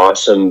just an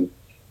awesome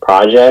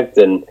project,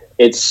 and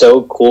it's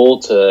so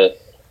cool to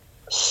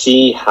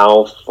see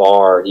how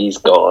far he's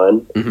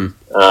gone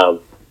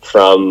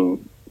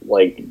from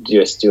like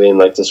just doing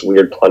like this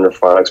weird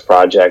Plunderphonics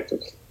project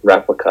with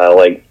Replica,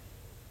 like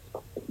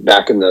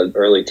back in the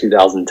early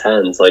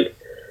 2010s, like.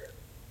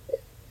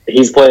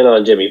 He's playing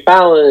on Jimmy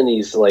Fallon.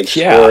 He's like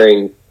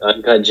scoring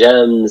Uncut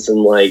Gems, and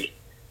like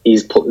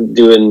he's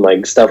doing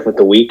like stuff with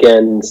The Weeknd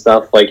and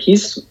stuff. Like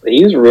he's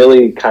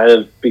really kind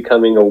of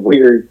becoming a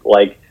weird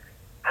like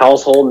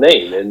household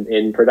name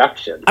in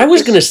production. I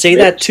was going to say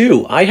that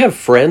too. I have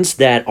friends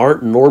that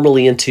aren't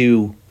normally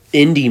into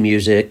indie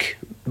music,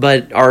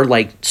 but are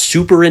like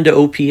super into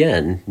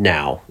OPN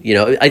now. You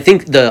know, I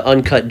think the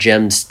Uncut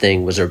Gems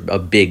thing was a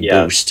big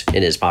boost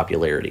in his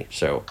popularity.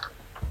 So,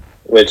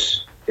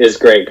 which is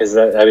great because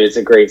I mean it's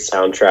a great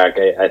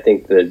soundtrack. I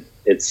think that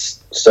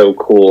it's so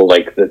cool,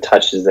 like the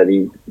touches that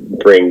he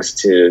brings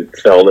to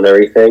film and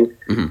everything.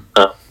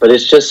 But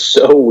it's just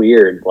so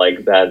weird,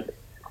 like that.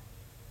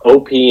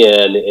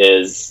 OPN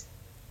is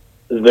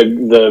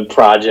the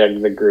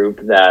project, the group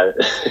that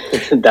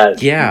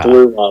that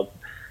blew up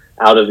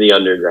out of the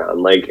underground.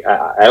 Like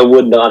I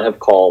would not have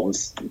called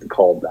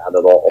that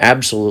at all.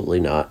 Absolutely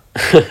not.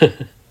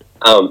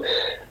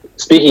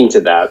 Speaking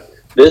to that,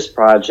 this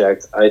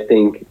project I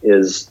think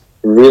is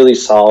really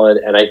solid,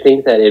 and I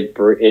think that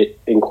it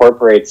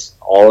incorporates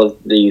all of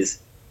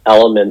these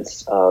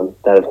elements that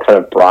have kind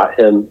of brought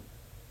him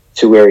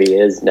to where he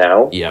is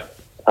now. Yeah.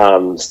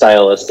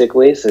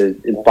 Stylistically, so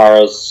it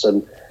borrows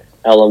some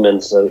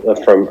elements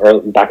from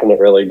back in the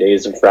early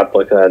days of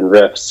Replica and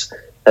riffs,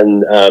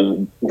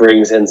 and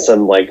brings in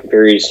some like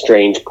very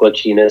strange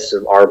glitchiness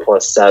of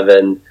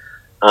R+7,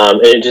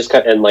 and it just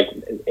kind of, and like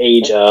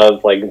age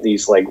of like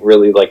these like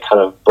really like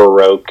kind of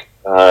Baroque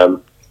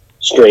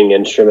string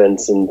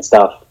instruments and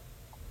stuff.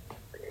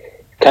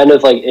 Kind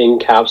of like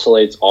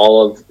encapsulates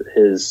all of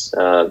his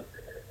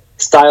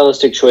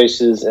stylistic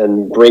choices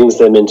and brings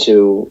them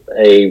into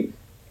a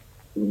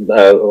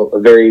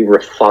very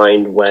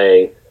refined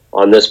way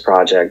on this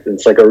project.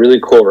 It's like a really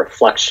cool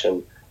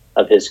reflection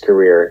of his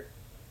career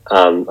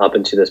up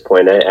until this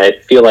point. I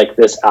feel like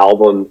this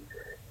album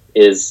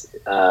is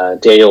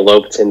Daniel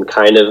Lopatin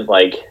kind of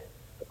like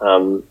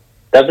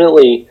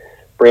definitely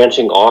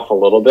branching off a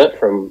little bit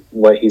from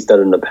what he's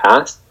done in the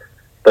past,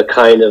 but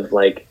kind of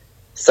like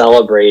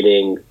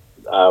celebrating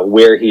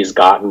where he's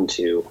gotten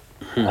to,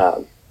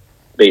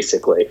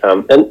 basically.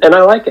 And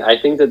I like it. I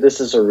think that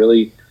this is a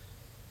really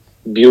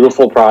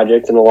beautiful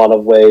project in a lot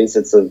of ways.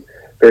 It's a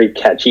very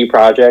catchy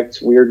project,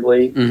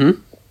 weirdly,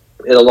 in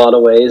a lot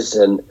of ways.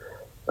 And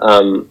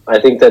I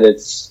think that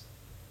it's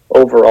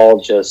overall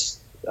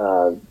just,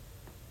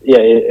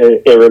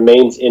 it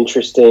remains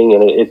interesting,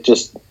 and it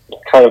just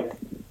kind of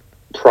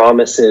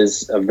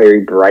promises a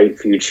very bright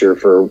future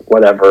for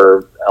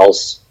whatever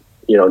else,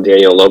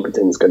 Daniel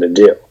Lopatin's going to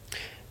do.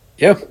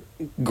 Yeah,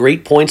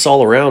 great points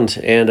all around.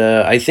 And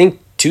I think,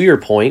 to your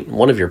point,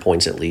 one of your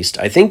points at least,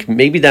 I think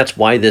maybe that's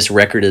why this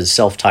record is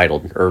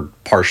self-titled, or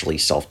partially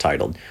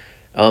self-titled.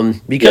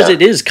 Because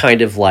it is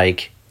kind of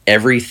like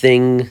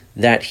everything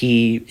that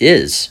he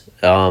is.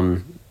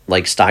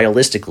 Like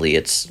stylistically,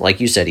 it's like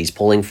you said, he's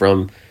pulling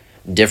from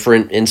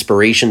different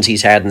inspirations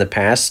he's had in the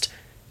past,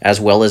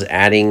 as well as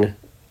adding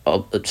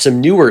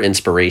some newer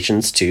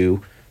inspirations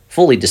to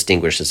fully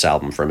distinguish this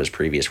album from his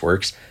previous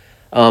works.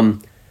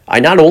 I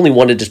not only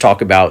wanted to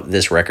talk about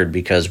this record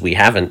because we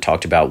haven't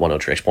talked about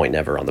 106 Point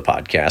Never on the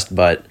podcast,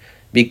 but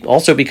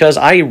also because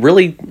I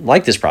really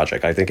like this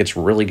project. I think it's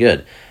really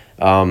good.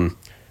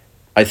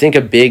 I think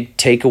a big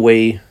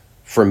takeaway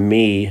from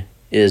me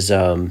is,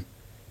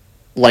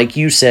 like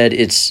you said,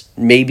 it's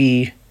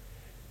maybe,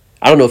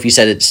 I don't know if you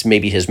said it's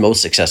maybe his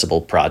most accessible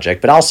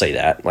project, but I'll say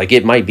that. Like,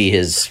 it might be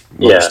his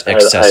most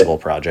accessible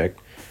project.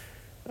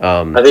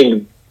 I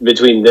think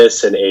between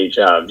this and Age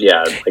of,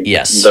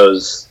 yes.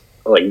 Those,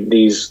 like,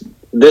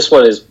 this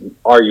one is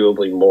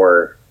arguably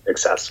more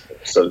accessible.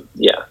 So,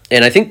 yeah.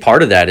 And I think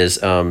part of that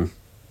is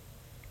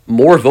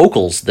more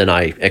vocals than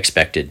I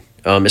expected,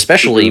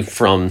 especially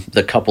from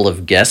the couple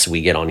of guests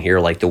we get on here,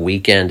 like The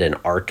Weeknd and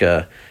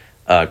Arca.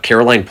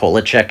 Caroline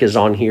Polachek is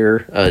on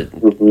here,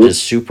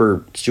 is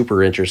super,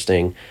 super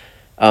interesting.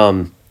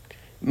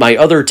 My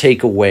other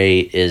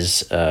takeaway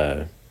is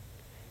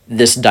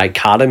this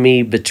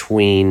dichotomy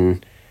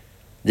between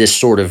this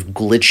sort of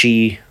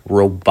glitchy,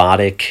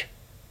 robotic,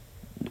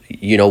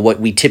 what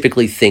we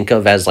typically think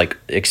of as like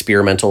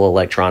experimental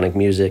electronic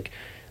music,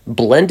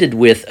 blended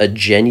with a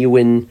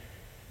genuine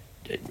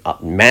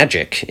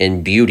magic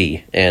and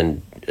beauty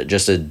and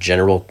just a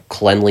general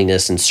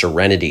cleanliness and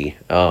serenity.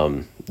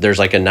 There's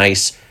like a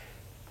nice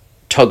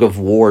tug of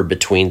war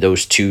between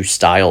those two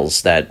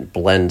styles that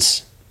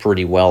blends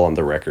pretty well on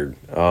the record.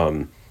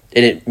 And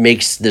it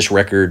makes this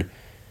record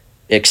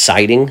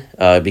exciting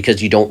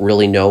because you don't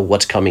really know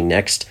what's coming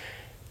next.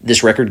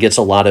 This record gets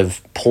a lot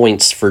of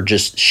points for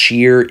just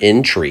sheer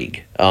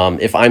intrigue.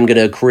 If I'm going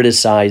to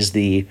criticize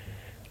the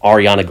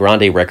Ariana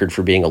Grande record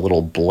for being a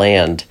little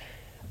bland,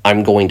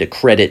 I'm going to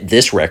credit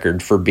this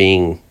record for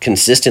being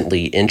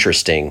consistently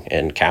interesting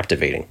and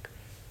captivating.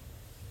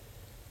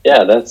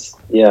 Yeah,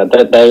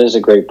 that is a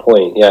great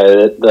point. Yeah,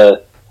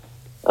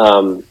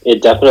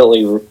 it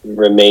definitely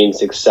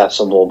remains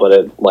accessible, but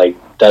it like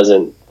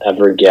doesn't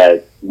ever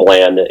get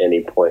bland at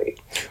any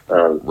point.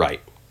 Right.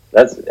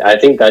 I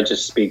think that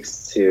just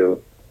speaks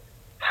to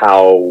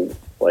how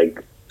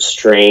like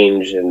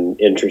strange and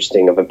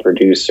interesting of a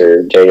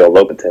producer Daniel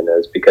Lopatin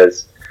is,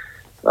 because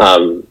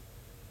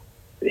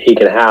he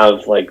can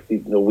have like the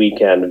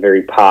Weeknd,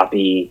 very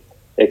poppy,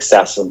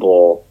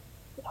 accessible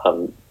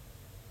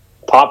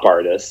pop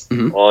artist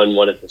Mhm. on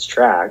one of his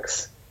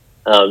tracks,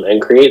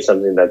 and create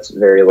something that's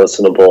very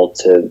listenable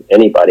to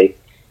anybody.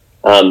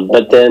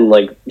 But then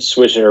like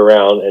switch it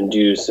around and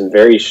do some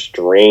very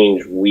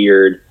strange,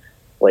 weird,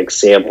 like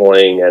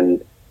sampling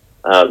and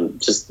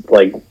just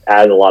like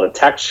add a lot of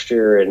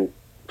texture and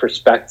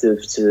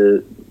perspective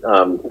to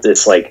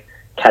this like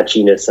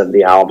catchiness of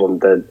the album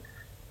that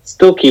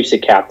still keeps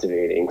it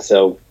captivating.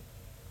 So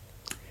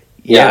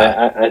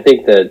I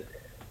think that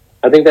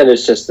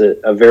it's just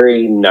a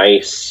very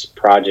nice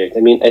project.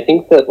 I mean, I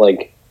think that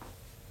like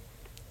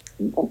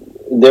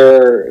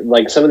there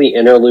like some of the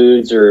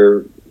interludes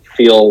are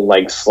feel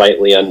like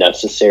slightly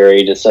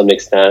unnecessary to some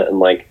extent, and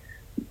like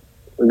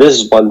this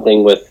is one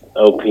thing with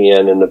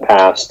OPN in the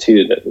past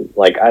too that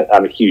like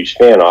I'm a huge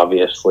fan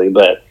obviously,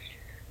 but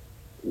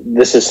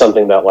this is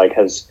something that like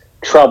has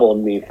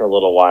troubled me for a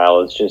little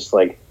while. It's just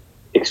like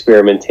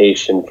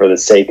experimentation for the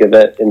sake of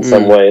it in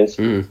some ways,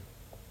 and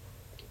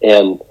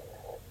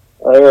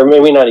or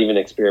maybe not even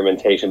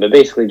experimentation, but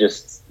basically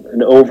just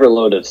an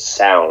overload of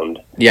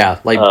sound. Yeah,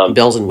 like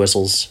bells and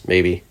whistles,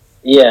 maybe.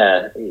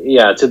 Yeah,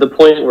 to the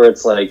point where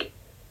it's like,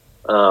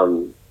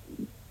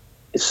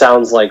 it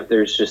sounds like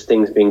there's just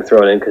things being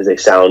thrown in because they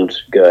sound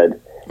good,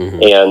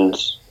 and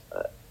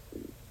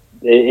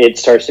it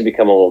starts to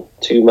become a little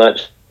too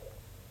much.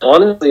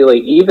 Honestly,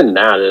 like even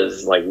that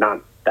is like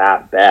not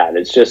that bad.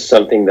 It's just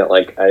something that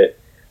like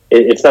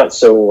it's not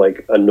so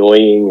like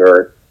annoying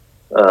or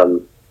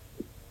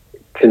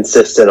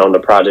consistent on the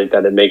project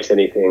that it makes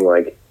anything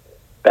like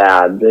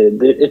bad.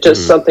 It's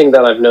just something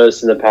that I've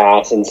noticed in the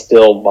past and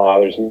still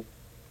bothers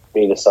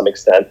me to some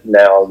extent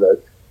now.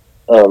 That,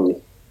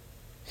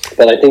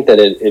 but I think that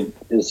it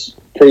is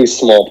pretty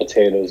small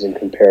potatoes in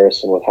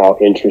comparison with how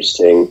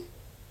interesting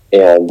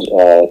and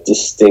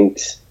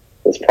distinct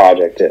this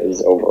project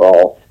is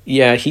overall.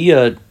 Yeah,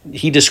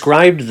 he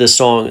described the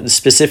song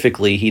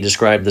specifically. He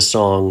described the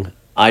song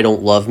 "I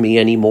Don't Love Me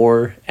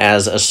Anymore"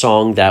 as a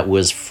song that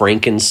was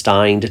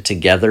Frankensteined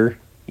together.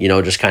 You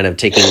know, just kind of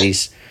taking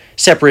these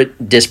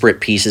separate,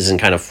 disparate pieces and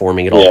kind of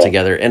forming it all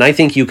together. And I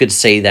think you could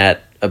say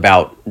that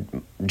about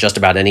just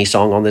about any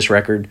song on this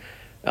record.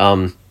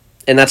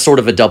 And that's sort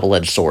of a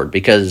double-edged sword,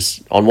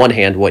 because on one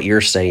hand, what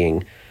you're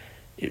saying,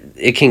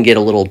 it can get a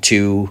little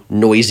too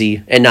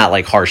noisy, and not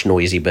like harsh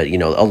noisy, but, you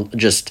know,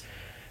 just,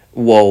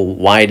 whoa,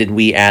 why did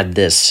we add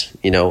this?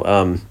 You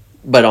know,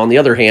 but on the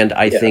other hand,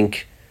 I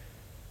think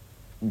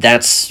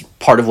that's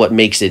part of what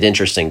makes it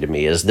interesting to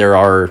me, is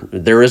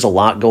there is a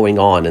lot going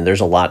on, and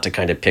there's a lot to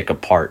kind of pick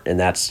apart, and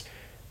that's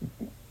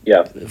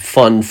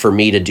fun for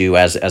me to do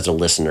as a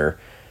listener.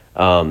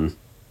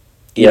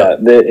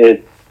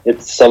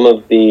 It's some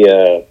of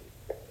the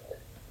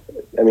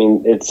I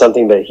mean, it's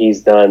something that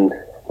he's done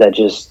that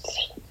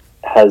just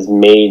has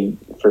made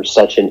for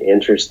such an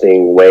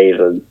interesting way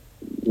to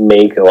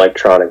make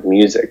electronic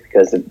music,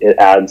 because it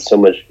adds so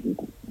much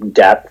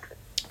depth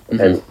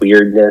and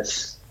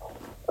weirdness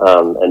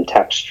and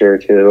texture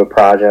to a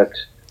project.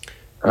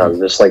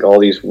 Just like all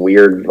these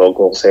weird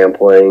vocal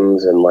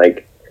samplings and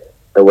like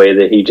the way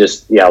that he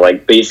just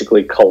like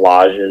basically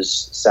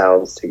collages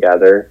sounds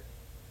together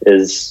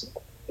is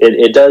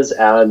it does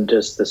add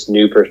just this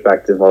new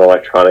perspective on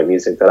electronic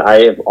music that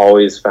I have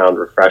always found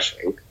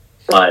refreshing.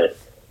 But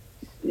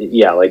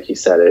like you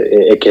said,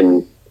 it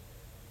can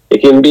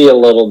be a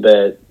little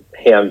bit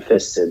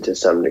ham-fisted to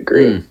some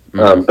degree.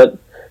 But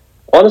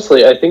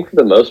honestly, I think for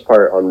the most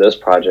part on this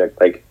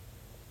project, like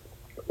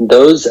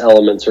those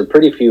elements are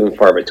pretty few and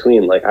far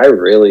between. Like I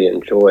really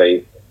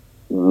enjoy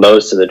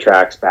most of the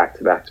tracks back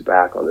to back to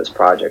back on this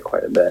project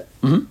quite a bit.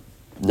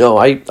 No,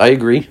 I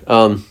agree.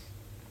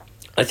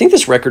 I think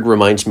this record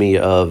reminds me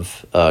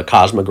of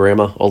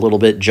Cosmogramma a little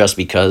bit, just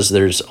because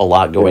there's a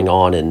lot going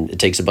on and it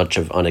takes a bunch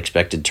of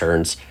unexpected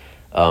turns.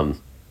 I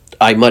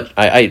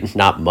definitely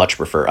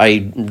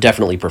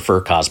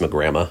prefer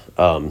Cosmogramma.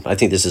 I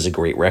think this is a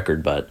great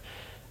record, but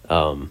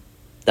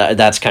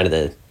that's kind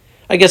of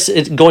I guess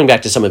it's going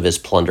back to some of his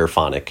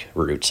plunderphonic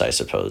roots, I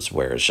suppose,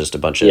 where it's just a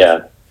bunch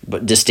of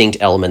distinct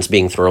elements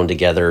being thrown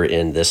together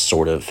in this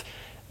sort of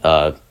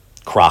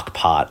crock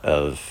pot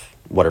of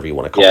whatever you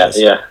want to call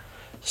this.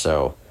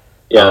 So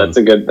that's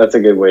a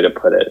good way to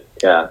put it.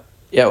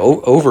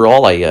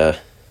 Overall, I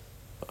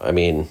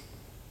mean,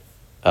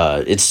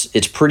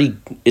 it's pretty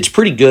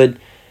good.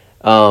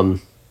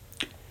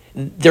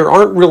 There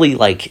aren't really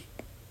like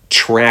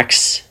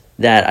tracks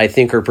that I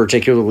think are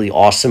particularly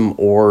awesome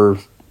or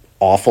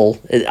awful.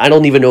 I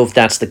don't even know if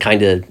that's the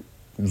kind of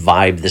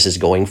vibe this is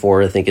going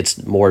for. I think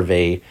it's more of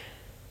a,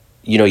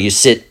 you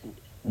sit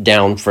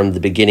down from the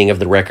beginning of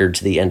the record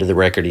to the end of the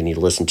record and you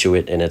listen to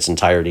it in its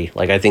entirety.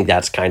 Like, I think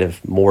that's kind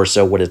of more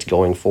so what it's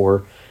going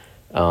for.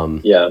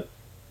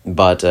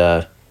 But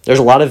there's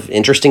a lot of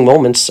interesting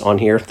moments on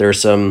here.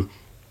 There's some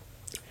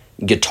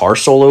guitar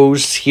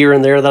solos here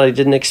and there that I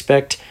didn't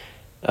expect.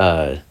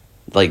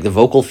 Like the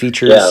vocal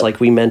features, like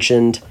we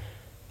mentioned.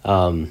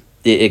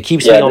 It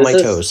keeps me on my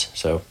toes.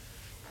 So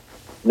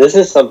this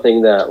is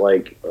something that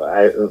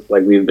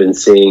we've been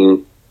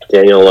seeing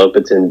Daniel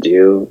Lopatin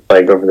do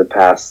like over the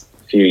past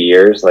few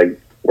years. Like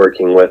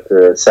working with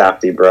the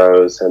Safdie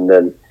Bros, and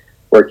then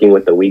working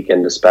with The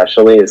Weeknd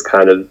especially, is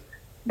kind of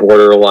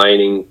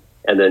borderlining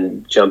and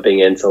then jumping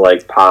into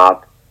like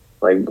pop,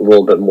 like a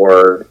little bit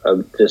more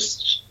of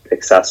just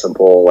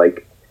accessible,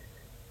 like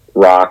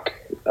rock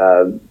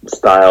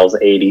styles,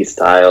 80s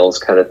styles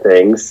kind of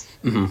things.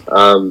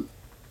 And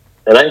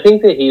I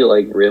think that he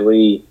like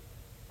really,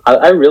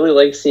 I really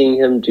like seeing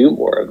him do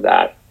more of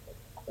that.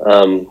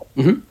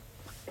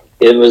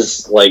 It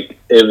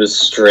was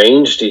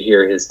strange to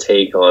hear his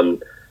take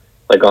on,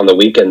 like on the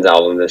Weeknd's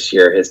album this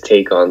year, his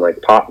take on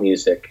like pop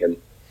music, and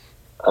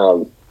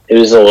it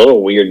was a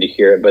little weird to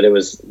hear it, but it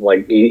was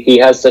like he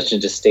has such a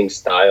distinct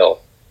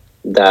style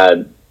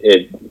that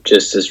it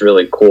just is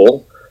really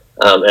cool.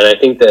 And I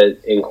think that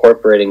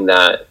incorporating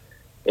that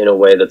in a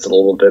way that's a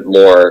little bit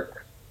more,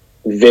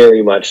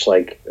 very much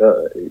like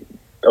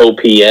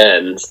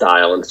OPN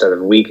style instead of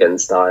Weeknd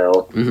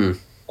style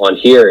on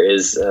here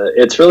is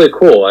it's really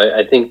cool.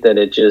 I think that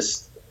it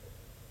just,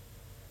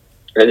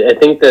 I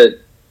think that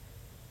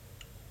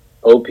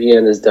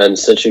OPN has done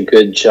such a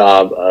good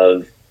job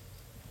of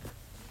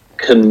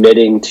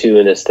committing to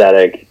an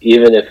aesthetic,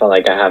 even if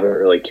like I haven't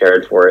really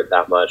cared for it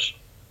that much.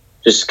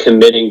 Just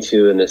committing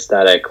to an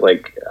aesthetic,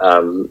 like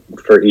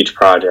for each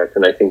project,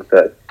 and I think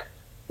that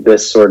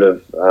this sort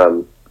of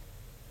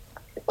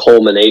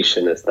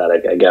culmination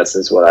aesthetic, I guess,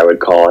 is what I would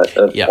call it,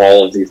 of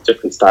all of these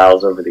different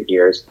styles over the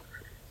years,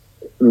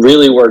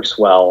 really works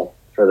well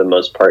for the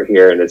most part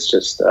here, and it's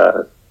just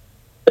I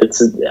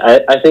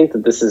think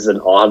that this is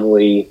an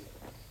oddly,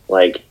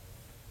 like,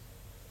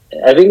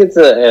 I think it's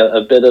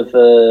a bit of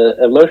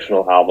a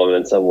emotional album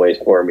in some ways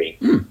for me,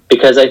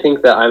 because I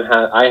think that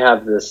I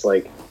have this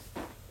like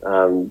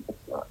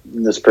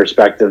this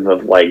perspective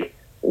of like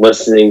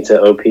listening to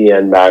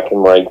OPN back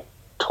in like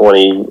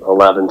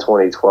 2011,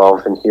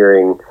 2012, and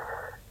hearing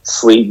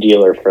Sleep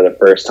Dealer for the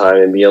first time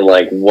and being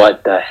like,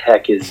 what the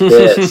heck is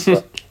this?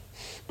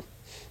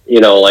 You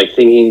know, like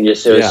thinking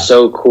just it was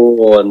so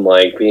cool, and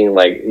like being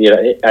like, you know,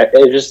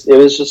 it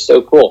was just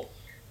so cool.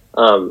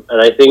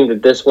 And I think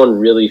that this one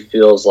really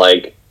feels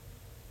like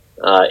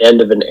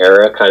end of an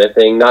era kind of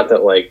thing. Not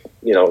that like,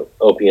 you know,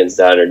 OPN's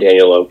done or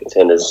Daniel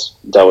Lopatin is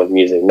done with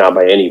music, not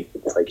by any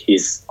means. Like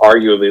he's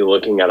arguably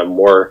looking at a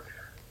more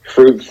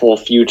fruitful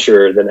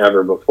future than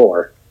ever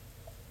before.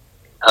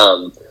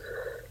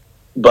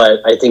 But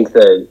I think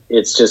that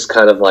it's just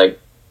kind of like,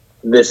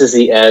 this is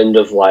the end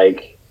of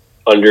like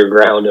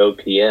underground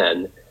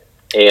OPN,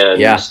 and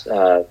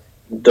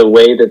the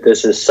way that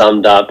this is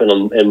summed up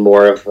in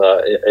more of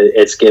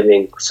it's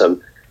giving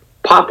some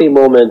poppy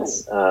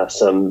moments,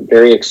 some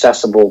very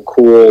accessible,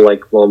 cool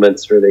like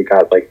moments where they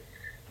got like,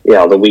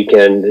 yeah, The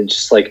Weeknd, and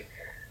just like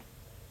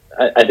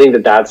I think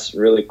that that's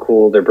really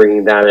cool. They're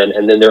bringing that in,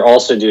 and then they're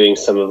also doing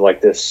some of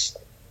like this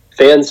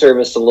fan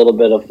service, a little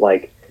bit of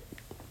like,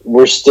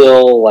 we're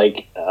still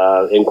like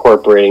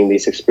incorporating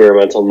these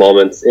experimental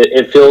moments.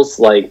 It feels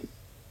like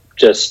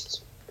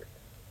just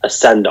a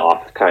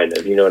send-off kind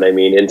of, you know what I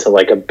mean, into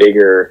like a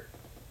bigger,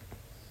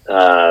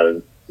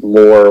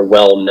 more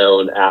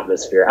well-known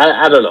atmosphere.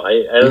 I don't know.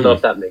 I don't know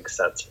if that makes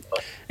sense.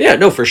 Yeah,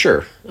 no, for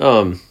sure.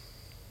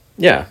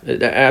 Yeah,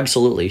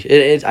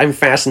 absolutely. I'm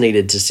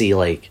fascinated to see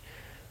like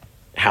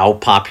how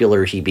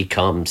popular he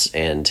becomes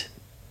and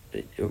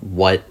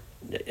what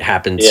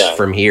happens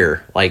from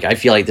here. Like, I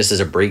feel like this is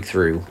a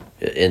breakthrough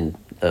in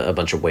a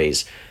bunch of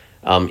ways.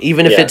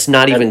 Even if it's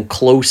not even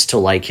close to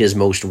like his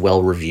most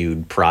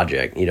well-reviewed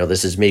project, you know,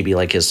 this is maybe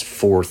like his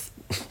fourth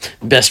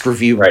best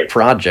reviewed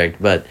project,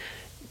 but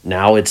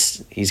now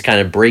he's kind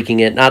of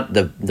breaking it, not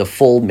the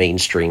full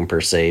mainstream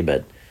per se,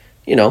 but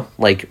you know,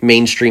 like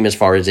mainstream as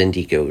far as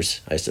indie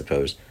goes, I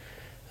suppose.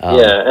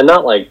 And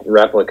not like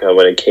Replica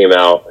when it came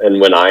out,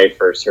 and when I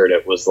first heard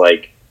it was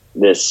like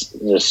this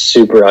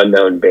super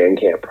unknown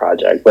Bandcamp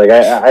project. Like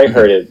I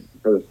heard it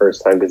for the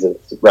first time because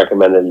it's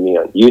recommended to me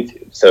on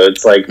YouTube. So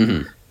it's like,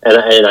 and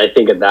I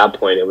think at that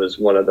point it was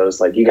one of those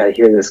like, you got to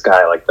hear this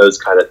guy, like those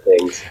kind of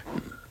things.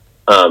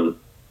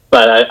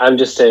 But I'm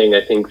just saying,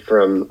 I think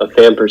from a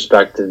fan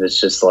perspective, it's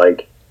just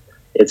like,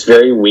 it's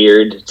very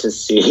weird to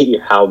see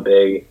how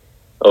big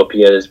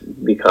OPN has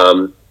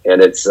become,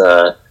 and it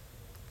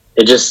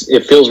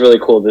feels really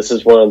cool. This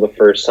is one of the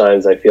first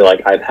times I feel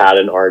like I've had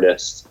an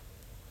artist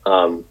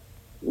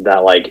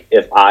that like,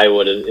 if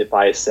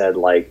I said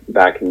like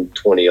back in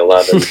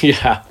 2011,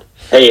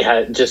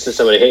 hey, just to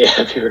somebody, hey,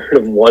 have you heard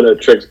of One O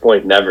Tricks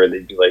Point Never?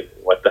 They'd be like,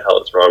 what the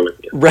hell is wrong with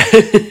you? Right.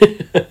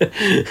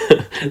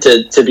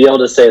 to be able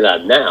to say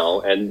that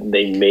now, and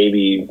they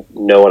maybe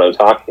know what I'm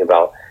talking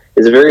about,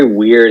 is a very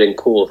weird and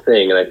cool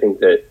thing. And I think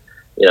that,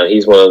 you know,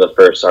 he's one of the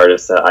first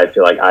artists that I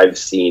feel like I've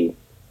seen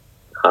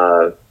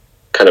kind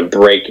of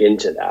break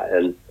into that.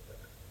 And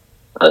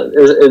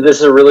this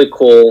is a really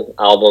cool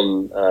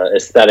album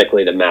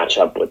aesthetically to match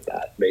up with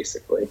that,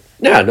 basically.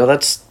 Yeah, no,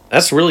 that's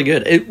really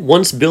good.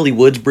 Once Billy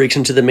Woods breaks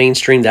into the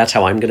mainstream, that's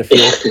how I'm going to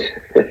feel.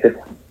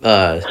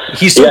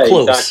 He's so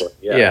close.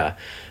 Exactly. Yeah.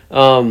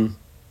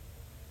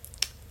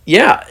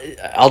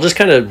 I'll just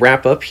kind of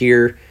wrap up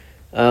here.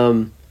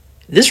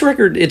 This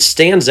record, it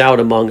stands out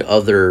among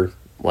other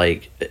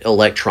like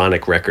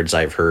electronic records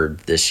I've heard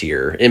this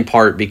year, in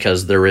part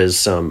because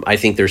I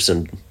think there's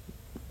some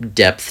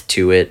depth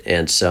to it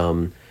and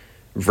some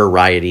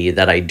variety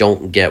that I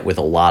don't get with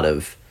a lot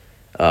of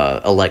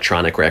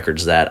electronic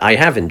records that I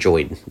have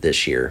enjoyed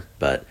this year.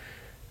 But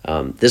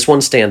this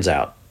one stands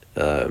out,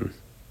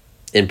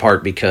 in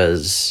part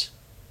because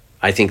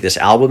I think this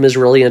album is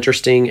really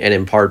interesting, and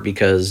in part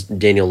because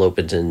Daniel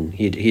Lopatin,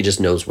 he just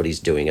knows what he's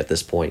doing at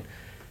this point.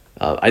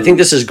 I think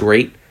this is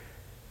great.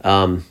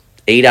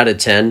 8 out of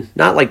 10.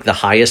 Not like the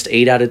highest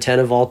 8 out of 10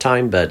 of all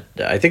time, but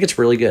I think it's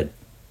really good.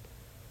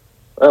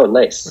 Oh,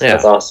 nice. Yeah.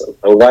 That's awesome.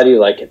 I'm glad you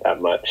like it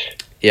that much.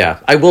 Yeah.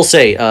 I will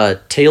say,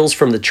 Tales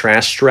from the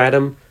Trash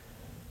Stratum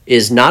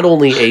is not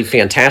only a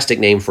fantastic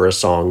name for a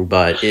song,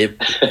 but it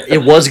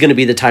was going to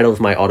be the title of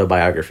my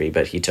autobiography,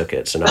 but he took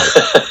it. So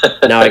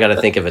now I got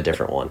to think of a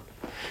different one.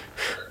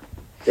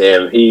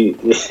 Damn, he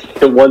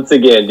once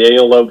again,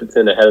 Daniel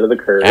Lopatin ahead of the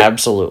curve.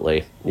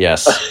 Absolutely.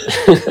 Yes.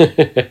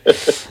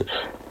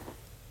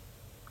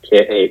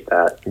 Can't hate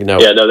that. No.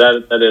 Yeah, no,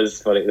 that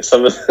is funny.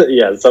 Some of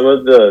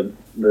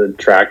the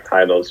track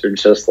titles are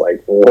just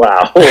like,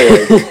 wow.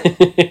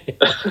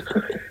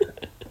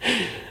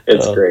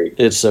 It's great.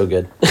 It's so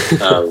good.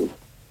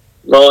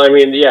 Well, I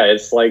mean, yeah,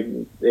 it's like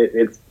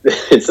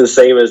it's the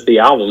same as the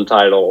album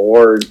title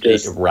or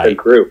just the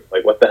group.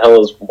 Like, what the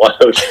hell is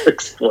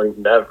Oneohtrix Point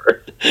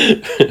Never?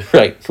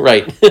 Right.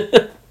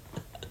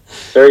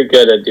 Very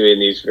good at doing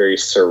these very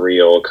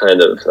surreal kind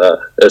of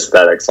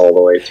aesthetics all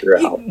the way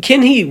throughout.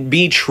 Can he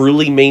be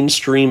truly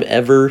mainstream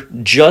ever,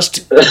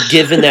 just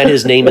given that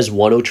his name is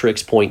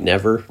Oneohtrix Point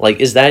Never?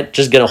 Like, is that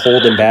just going to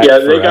hold him back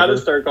forever? They got to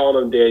start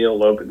calling him Daniel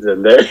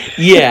Lopatin there.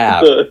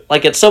 Yeah.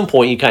 Like, at some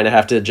point, you kind of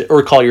have to,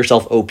 or call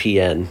yourself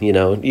OPN, you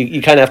know?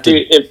 You kind of have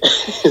to... Dude,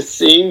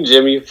 seeing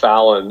Jimmy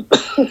Fallon...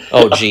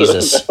 Oh,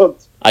 Jesus.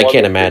 I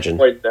can't imagine.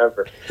 Point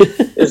Never.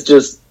 It's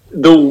just...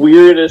 the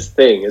weirdest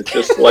thing. It's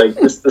just like,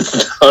 this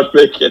does not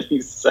make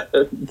any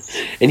sense.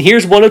 And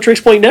here's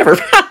Oneohtrix Point Never.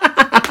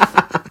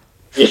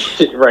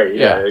 Right,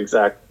 yeah,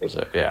 exactly.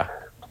 So, yeah.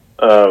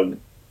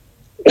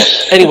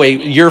 Anyway,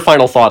 your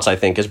final thoughts, I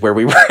think, is where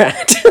we were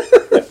at.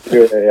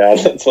 Yeah,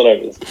 that's what I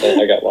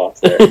got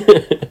lost there.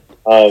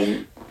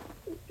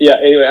 Yeah,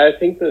 anyway, I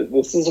think that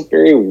this is a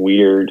very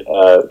weird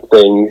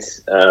thing.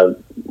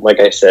 Like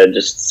I said,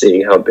 just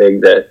seeing how big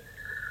that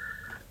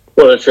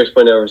Oneohtrix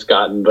Point Never's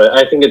gotten, but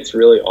I think it's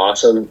really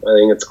awesome. I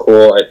think it's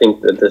cool. I think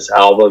that this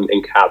album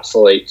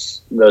encapsulates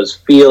those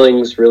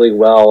feelings really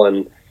well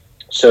and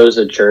shows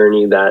a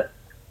journey that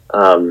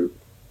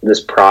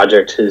this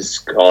project has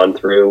gone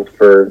through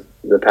for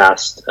the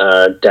past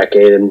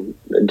decade and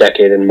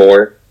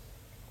more.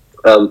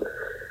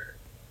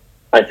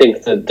 I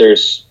think that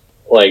there's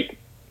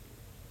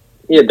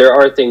there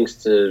are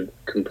things to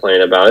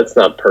complain about. It's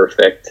not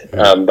perfect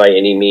by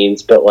any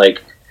means, but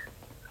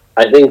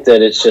I think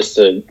that it's just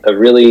a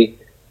really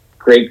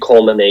great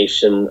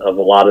culmination of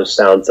a lot of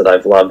sounds that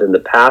I've loved in the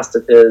past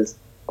of his,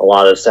 a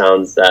lot of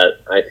sounds that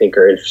I think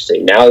are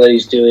interesting now that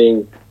he's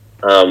doing.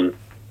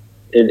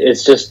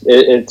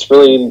 It's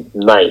really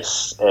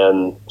nice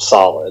and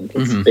solid.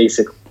 It's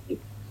basically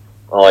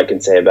all I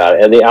can say about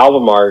it. And the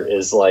album art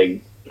is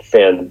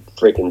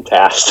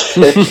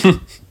fan-freaking-tastic.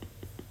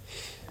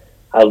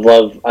 I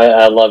love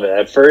it.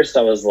 At first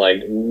I was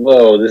like,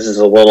 whoa, this is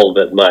a little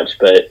bit much,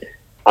 but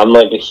I'm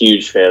a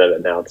huge fan of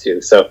it now too.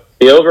 So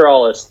the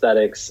overall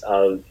aesthetics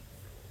of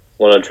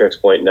Oneohtrix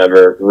Point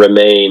Never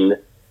remain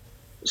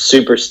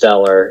super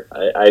stellar.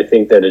 I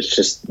think that it's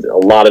just a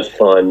lot of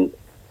fun,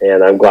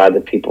 and I'm glad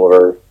that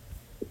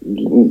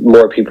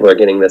more people are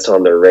getting this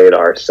on their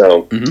radar.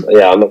 So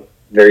yeah, I'm a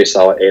very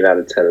solid 8 out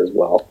of 10 as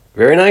well.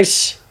 Very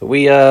nice.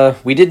 We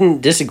didn't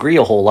disagree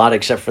a whole lot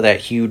except for that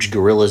huge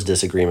Gorillaz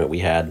disagreement we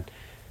had.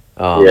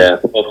 Yeah,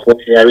 well,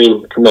 I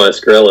mean, come on, it's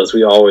Gorillaz.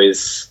 We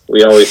always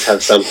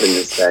have something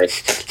to say.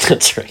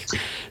 That's right.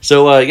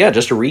 So,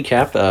 just to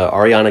recap,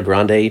 Ariana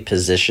Grande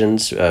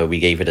Positions, we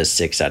gave it a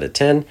 6 out of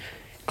 10.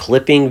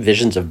 Clipping,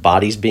 Visions of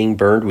Bodies Being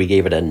Burned, we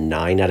gave it a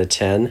 9 out of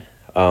 10.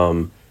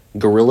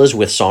 Gorillaz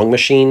with Song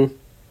Machine.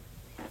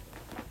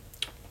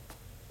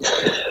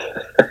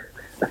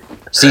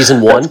 Season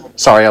 1.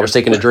 Sorry, I was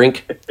taking a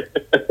drink.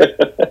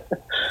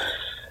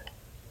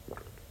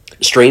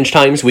 Strange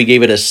Times, we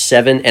gave it a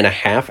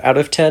 7.5 out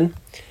of 10.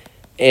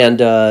 And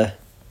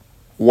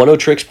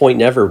Oneohtrix Point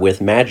Never with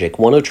Magic.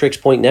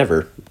 Oneohtrix Point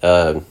Never,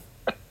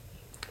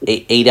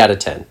 8 out of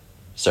 10.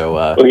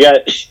 So we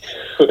got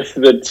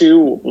the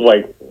two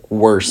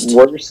worst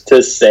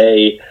to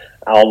say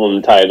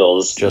album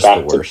titles. Just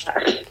the worst.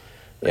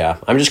 Yeah,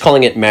 I'm just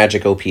calling it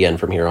Magic OPN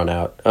from here on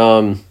out.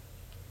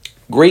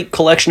 Great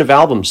collection of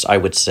albums, I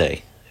would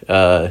say.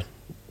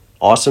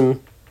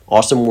 Awesome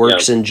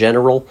works in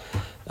general.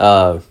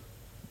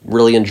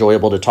 Really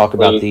enjoyable to talk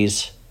about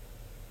these.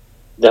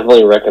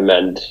 Definitely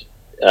recommend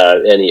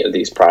any of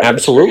these projects.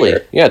 Absolutely.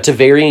 Sure. Yeah, to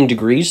varying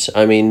degrees.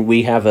 I mean,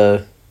 we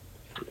have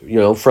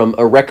from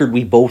a record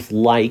we both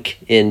like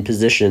in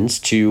Positions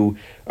to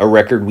a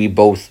record we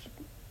both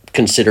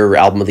consider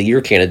Album of the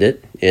Year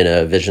candidate in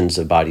Visions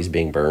of Bodies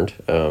Being Burned.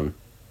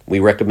 We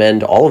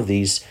recommend all of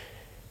these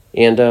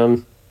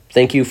And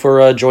thank you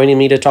for joining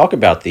me to talk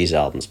about these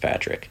albums,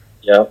 Patrick.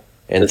 Yeah.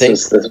 And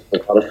this is a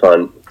lot of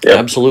fun. Yep.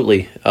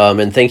 Absolutely.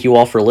 And thank you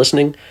all for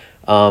listening.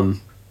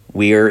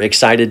 We are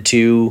excited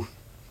to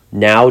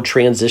now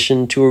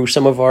transition to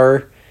some of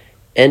our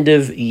end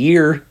of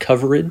year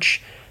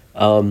coverage.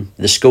 The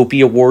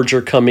Scopie Awards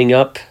are coming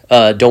up.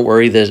 Don't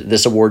worry,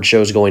 this award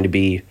show is going to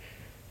be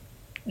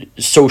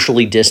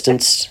socially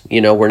distanced.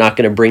 We're not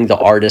going to bring the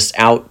artists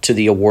out to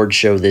the award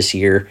show this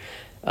year.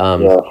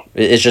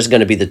 It's just going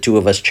to be the two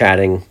of us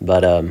chatting,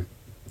 but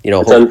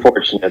it's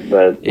unfortunate,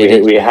 but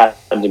we had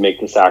to make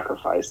the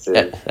sacrifice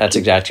to. That's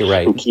exactly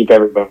right. Keep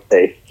everybody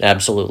safe.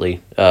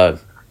 Absolutely.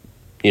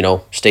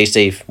 Stay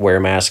safe, wear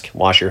a mask,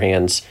 wash your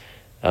hands,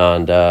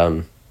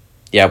 and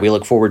we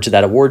look forward to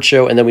that award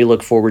show, and then we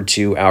look forward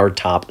to our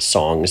top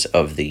songs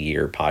of the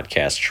year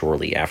podcast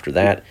shortly after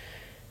that,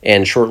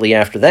 and shortly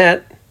after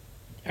that,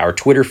 our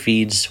Twitter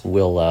feeds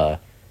will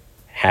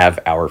have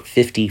our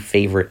 50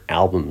 favorite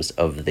albums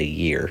of the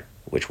year,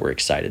 which we're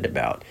excited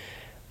about.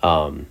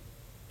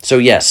 So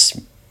yes,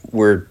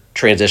 we're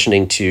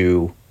transitioning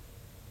to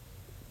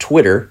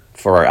Twitter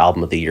for our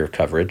album of the year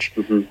coverage.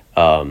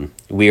 Mm-hmm.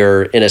 We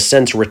are, in a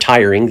sense,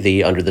 retiring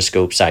the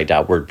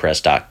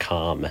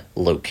underthescopesite.wordpress.com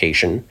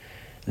location,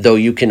 though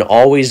you can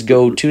always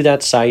go to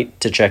that site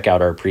to check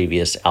out our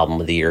previous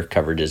album of the year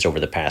coverages over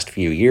the past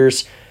few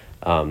years.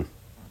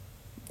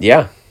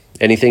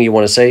 Anything you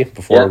want to say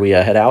before we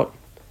head out?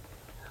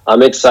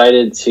 I'm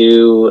excited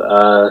to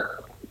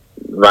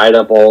write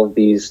up all of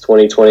these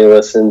 2020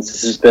 listens.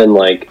 This has been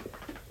like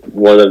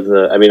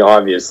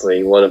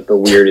obviously one of the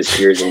weirdest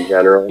years in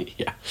general.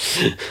 Yeah.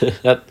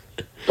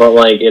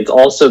 But it's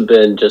also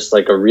been just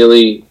like a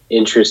really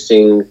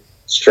interesting,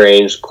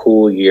 strange,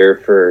 cool year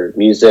for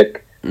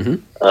music.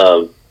 Mm-hmm.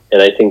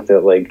 And I think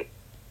that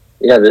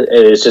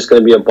it's just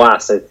going to be a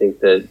blast. I think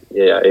that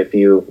if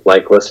you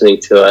like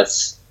listening to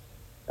us,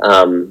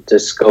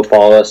 just go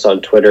follow us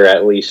on Twitter,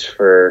 at least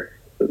for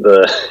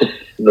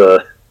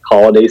the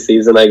holiday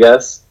season, I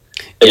guess.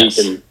 And yes.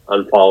 You can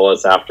unfollow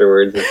us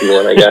afterwards if you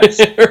want, I guess.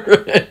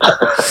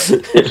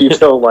 If you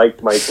don't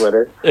like my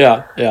Twitter.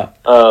 Yeah.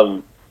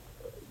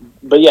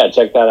 But yeah,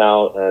 check that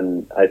out.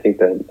 And I think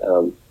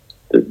that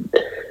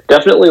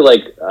definitely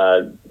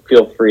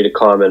feel free to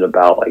comment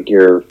about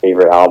your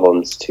favorite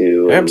albums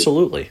too. And,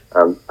 absolutely.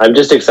 I'm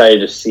just excited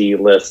to see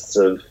lists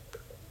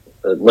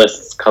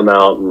come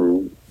out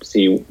and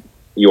see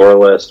your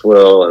list,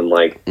 Will, and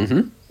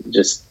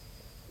just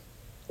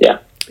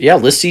yeah,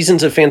 list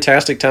season's a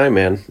fantastic time,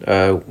 man.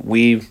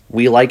 We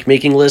like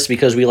making lists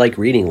because we like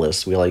reading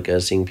lists. We like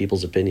seeing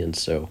people's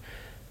opinions. So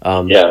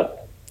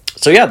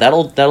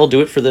that'll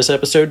do it for this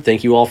episode.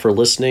 Thank you all for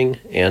listening,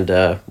 and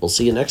we'll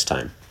see you next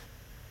time.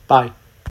 Bye.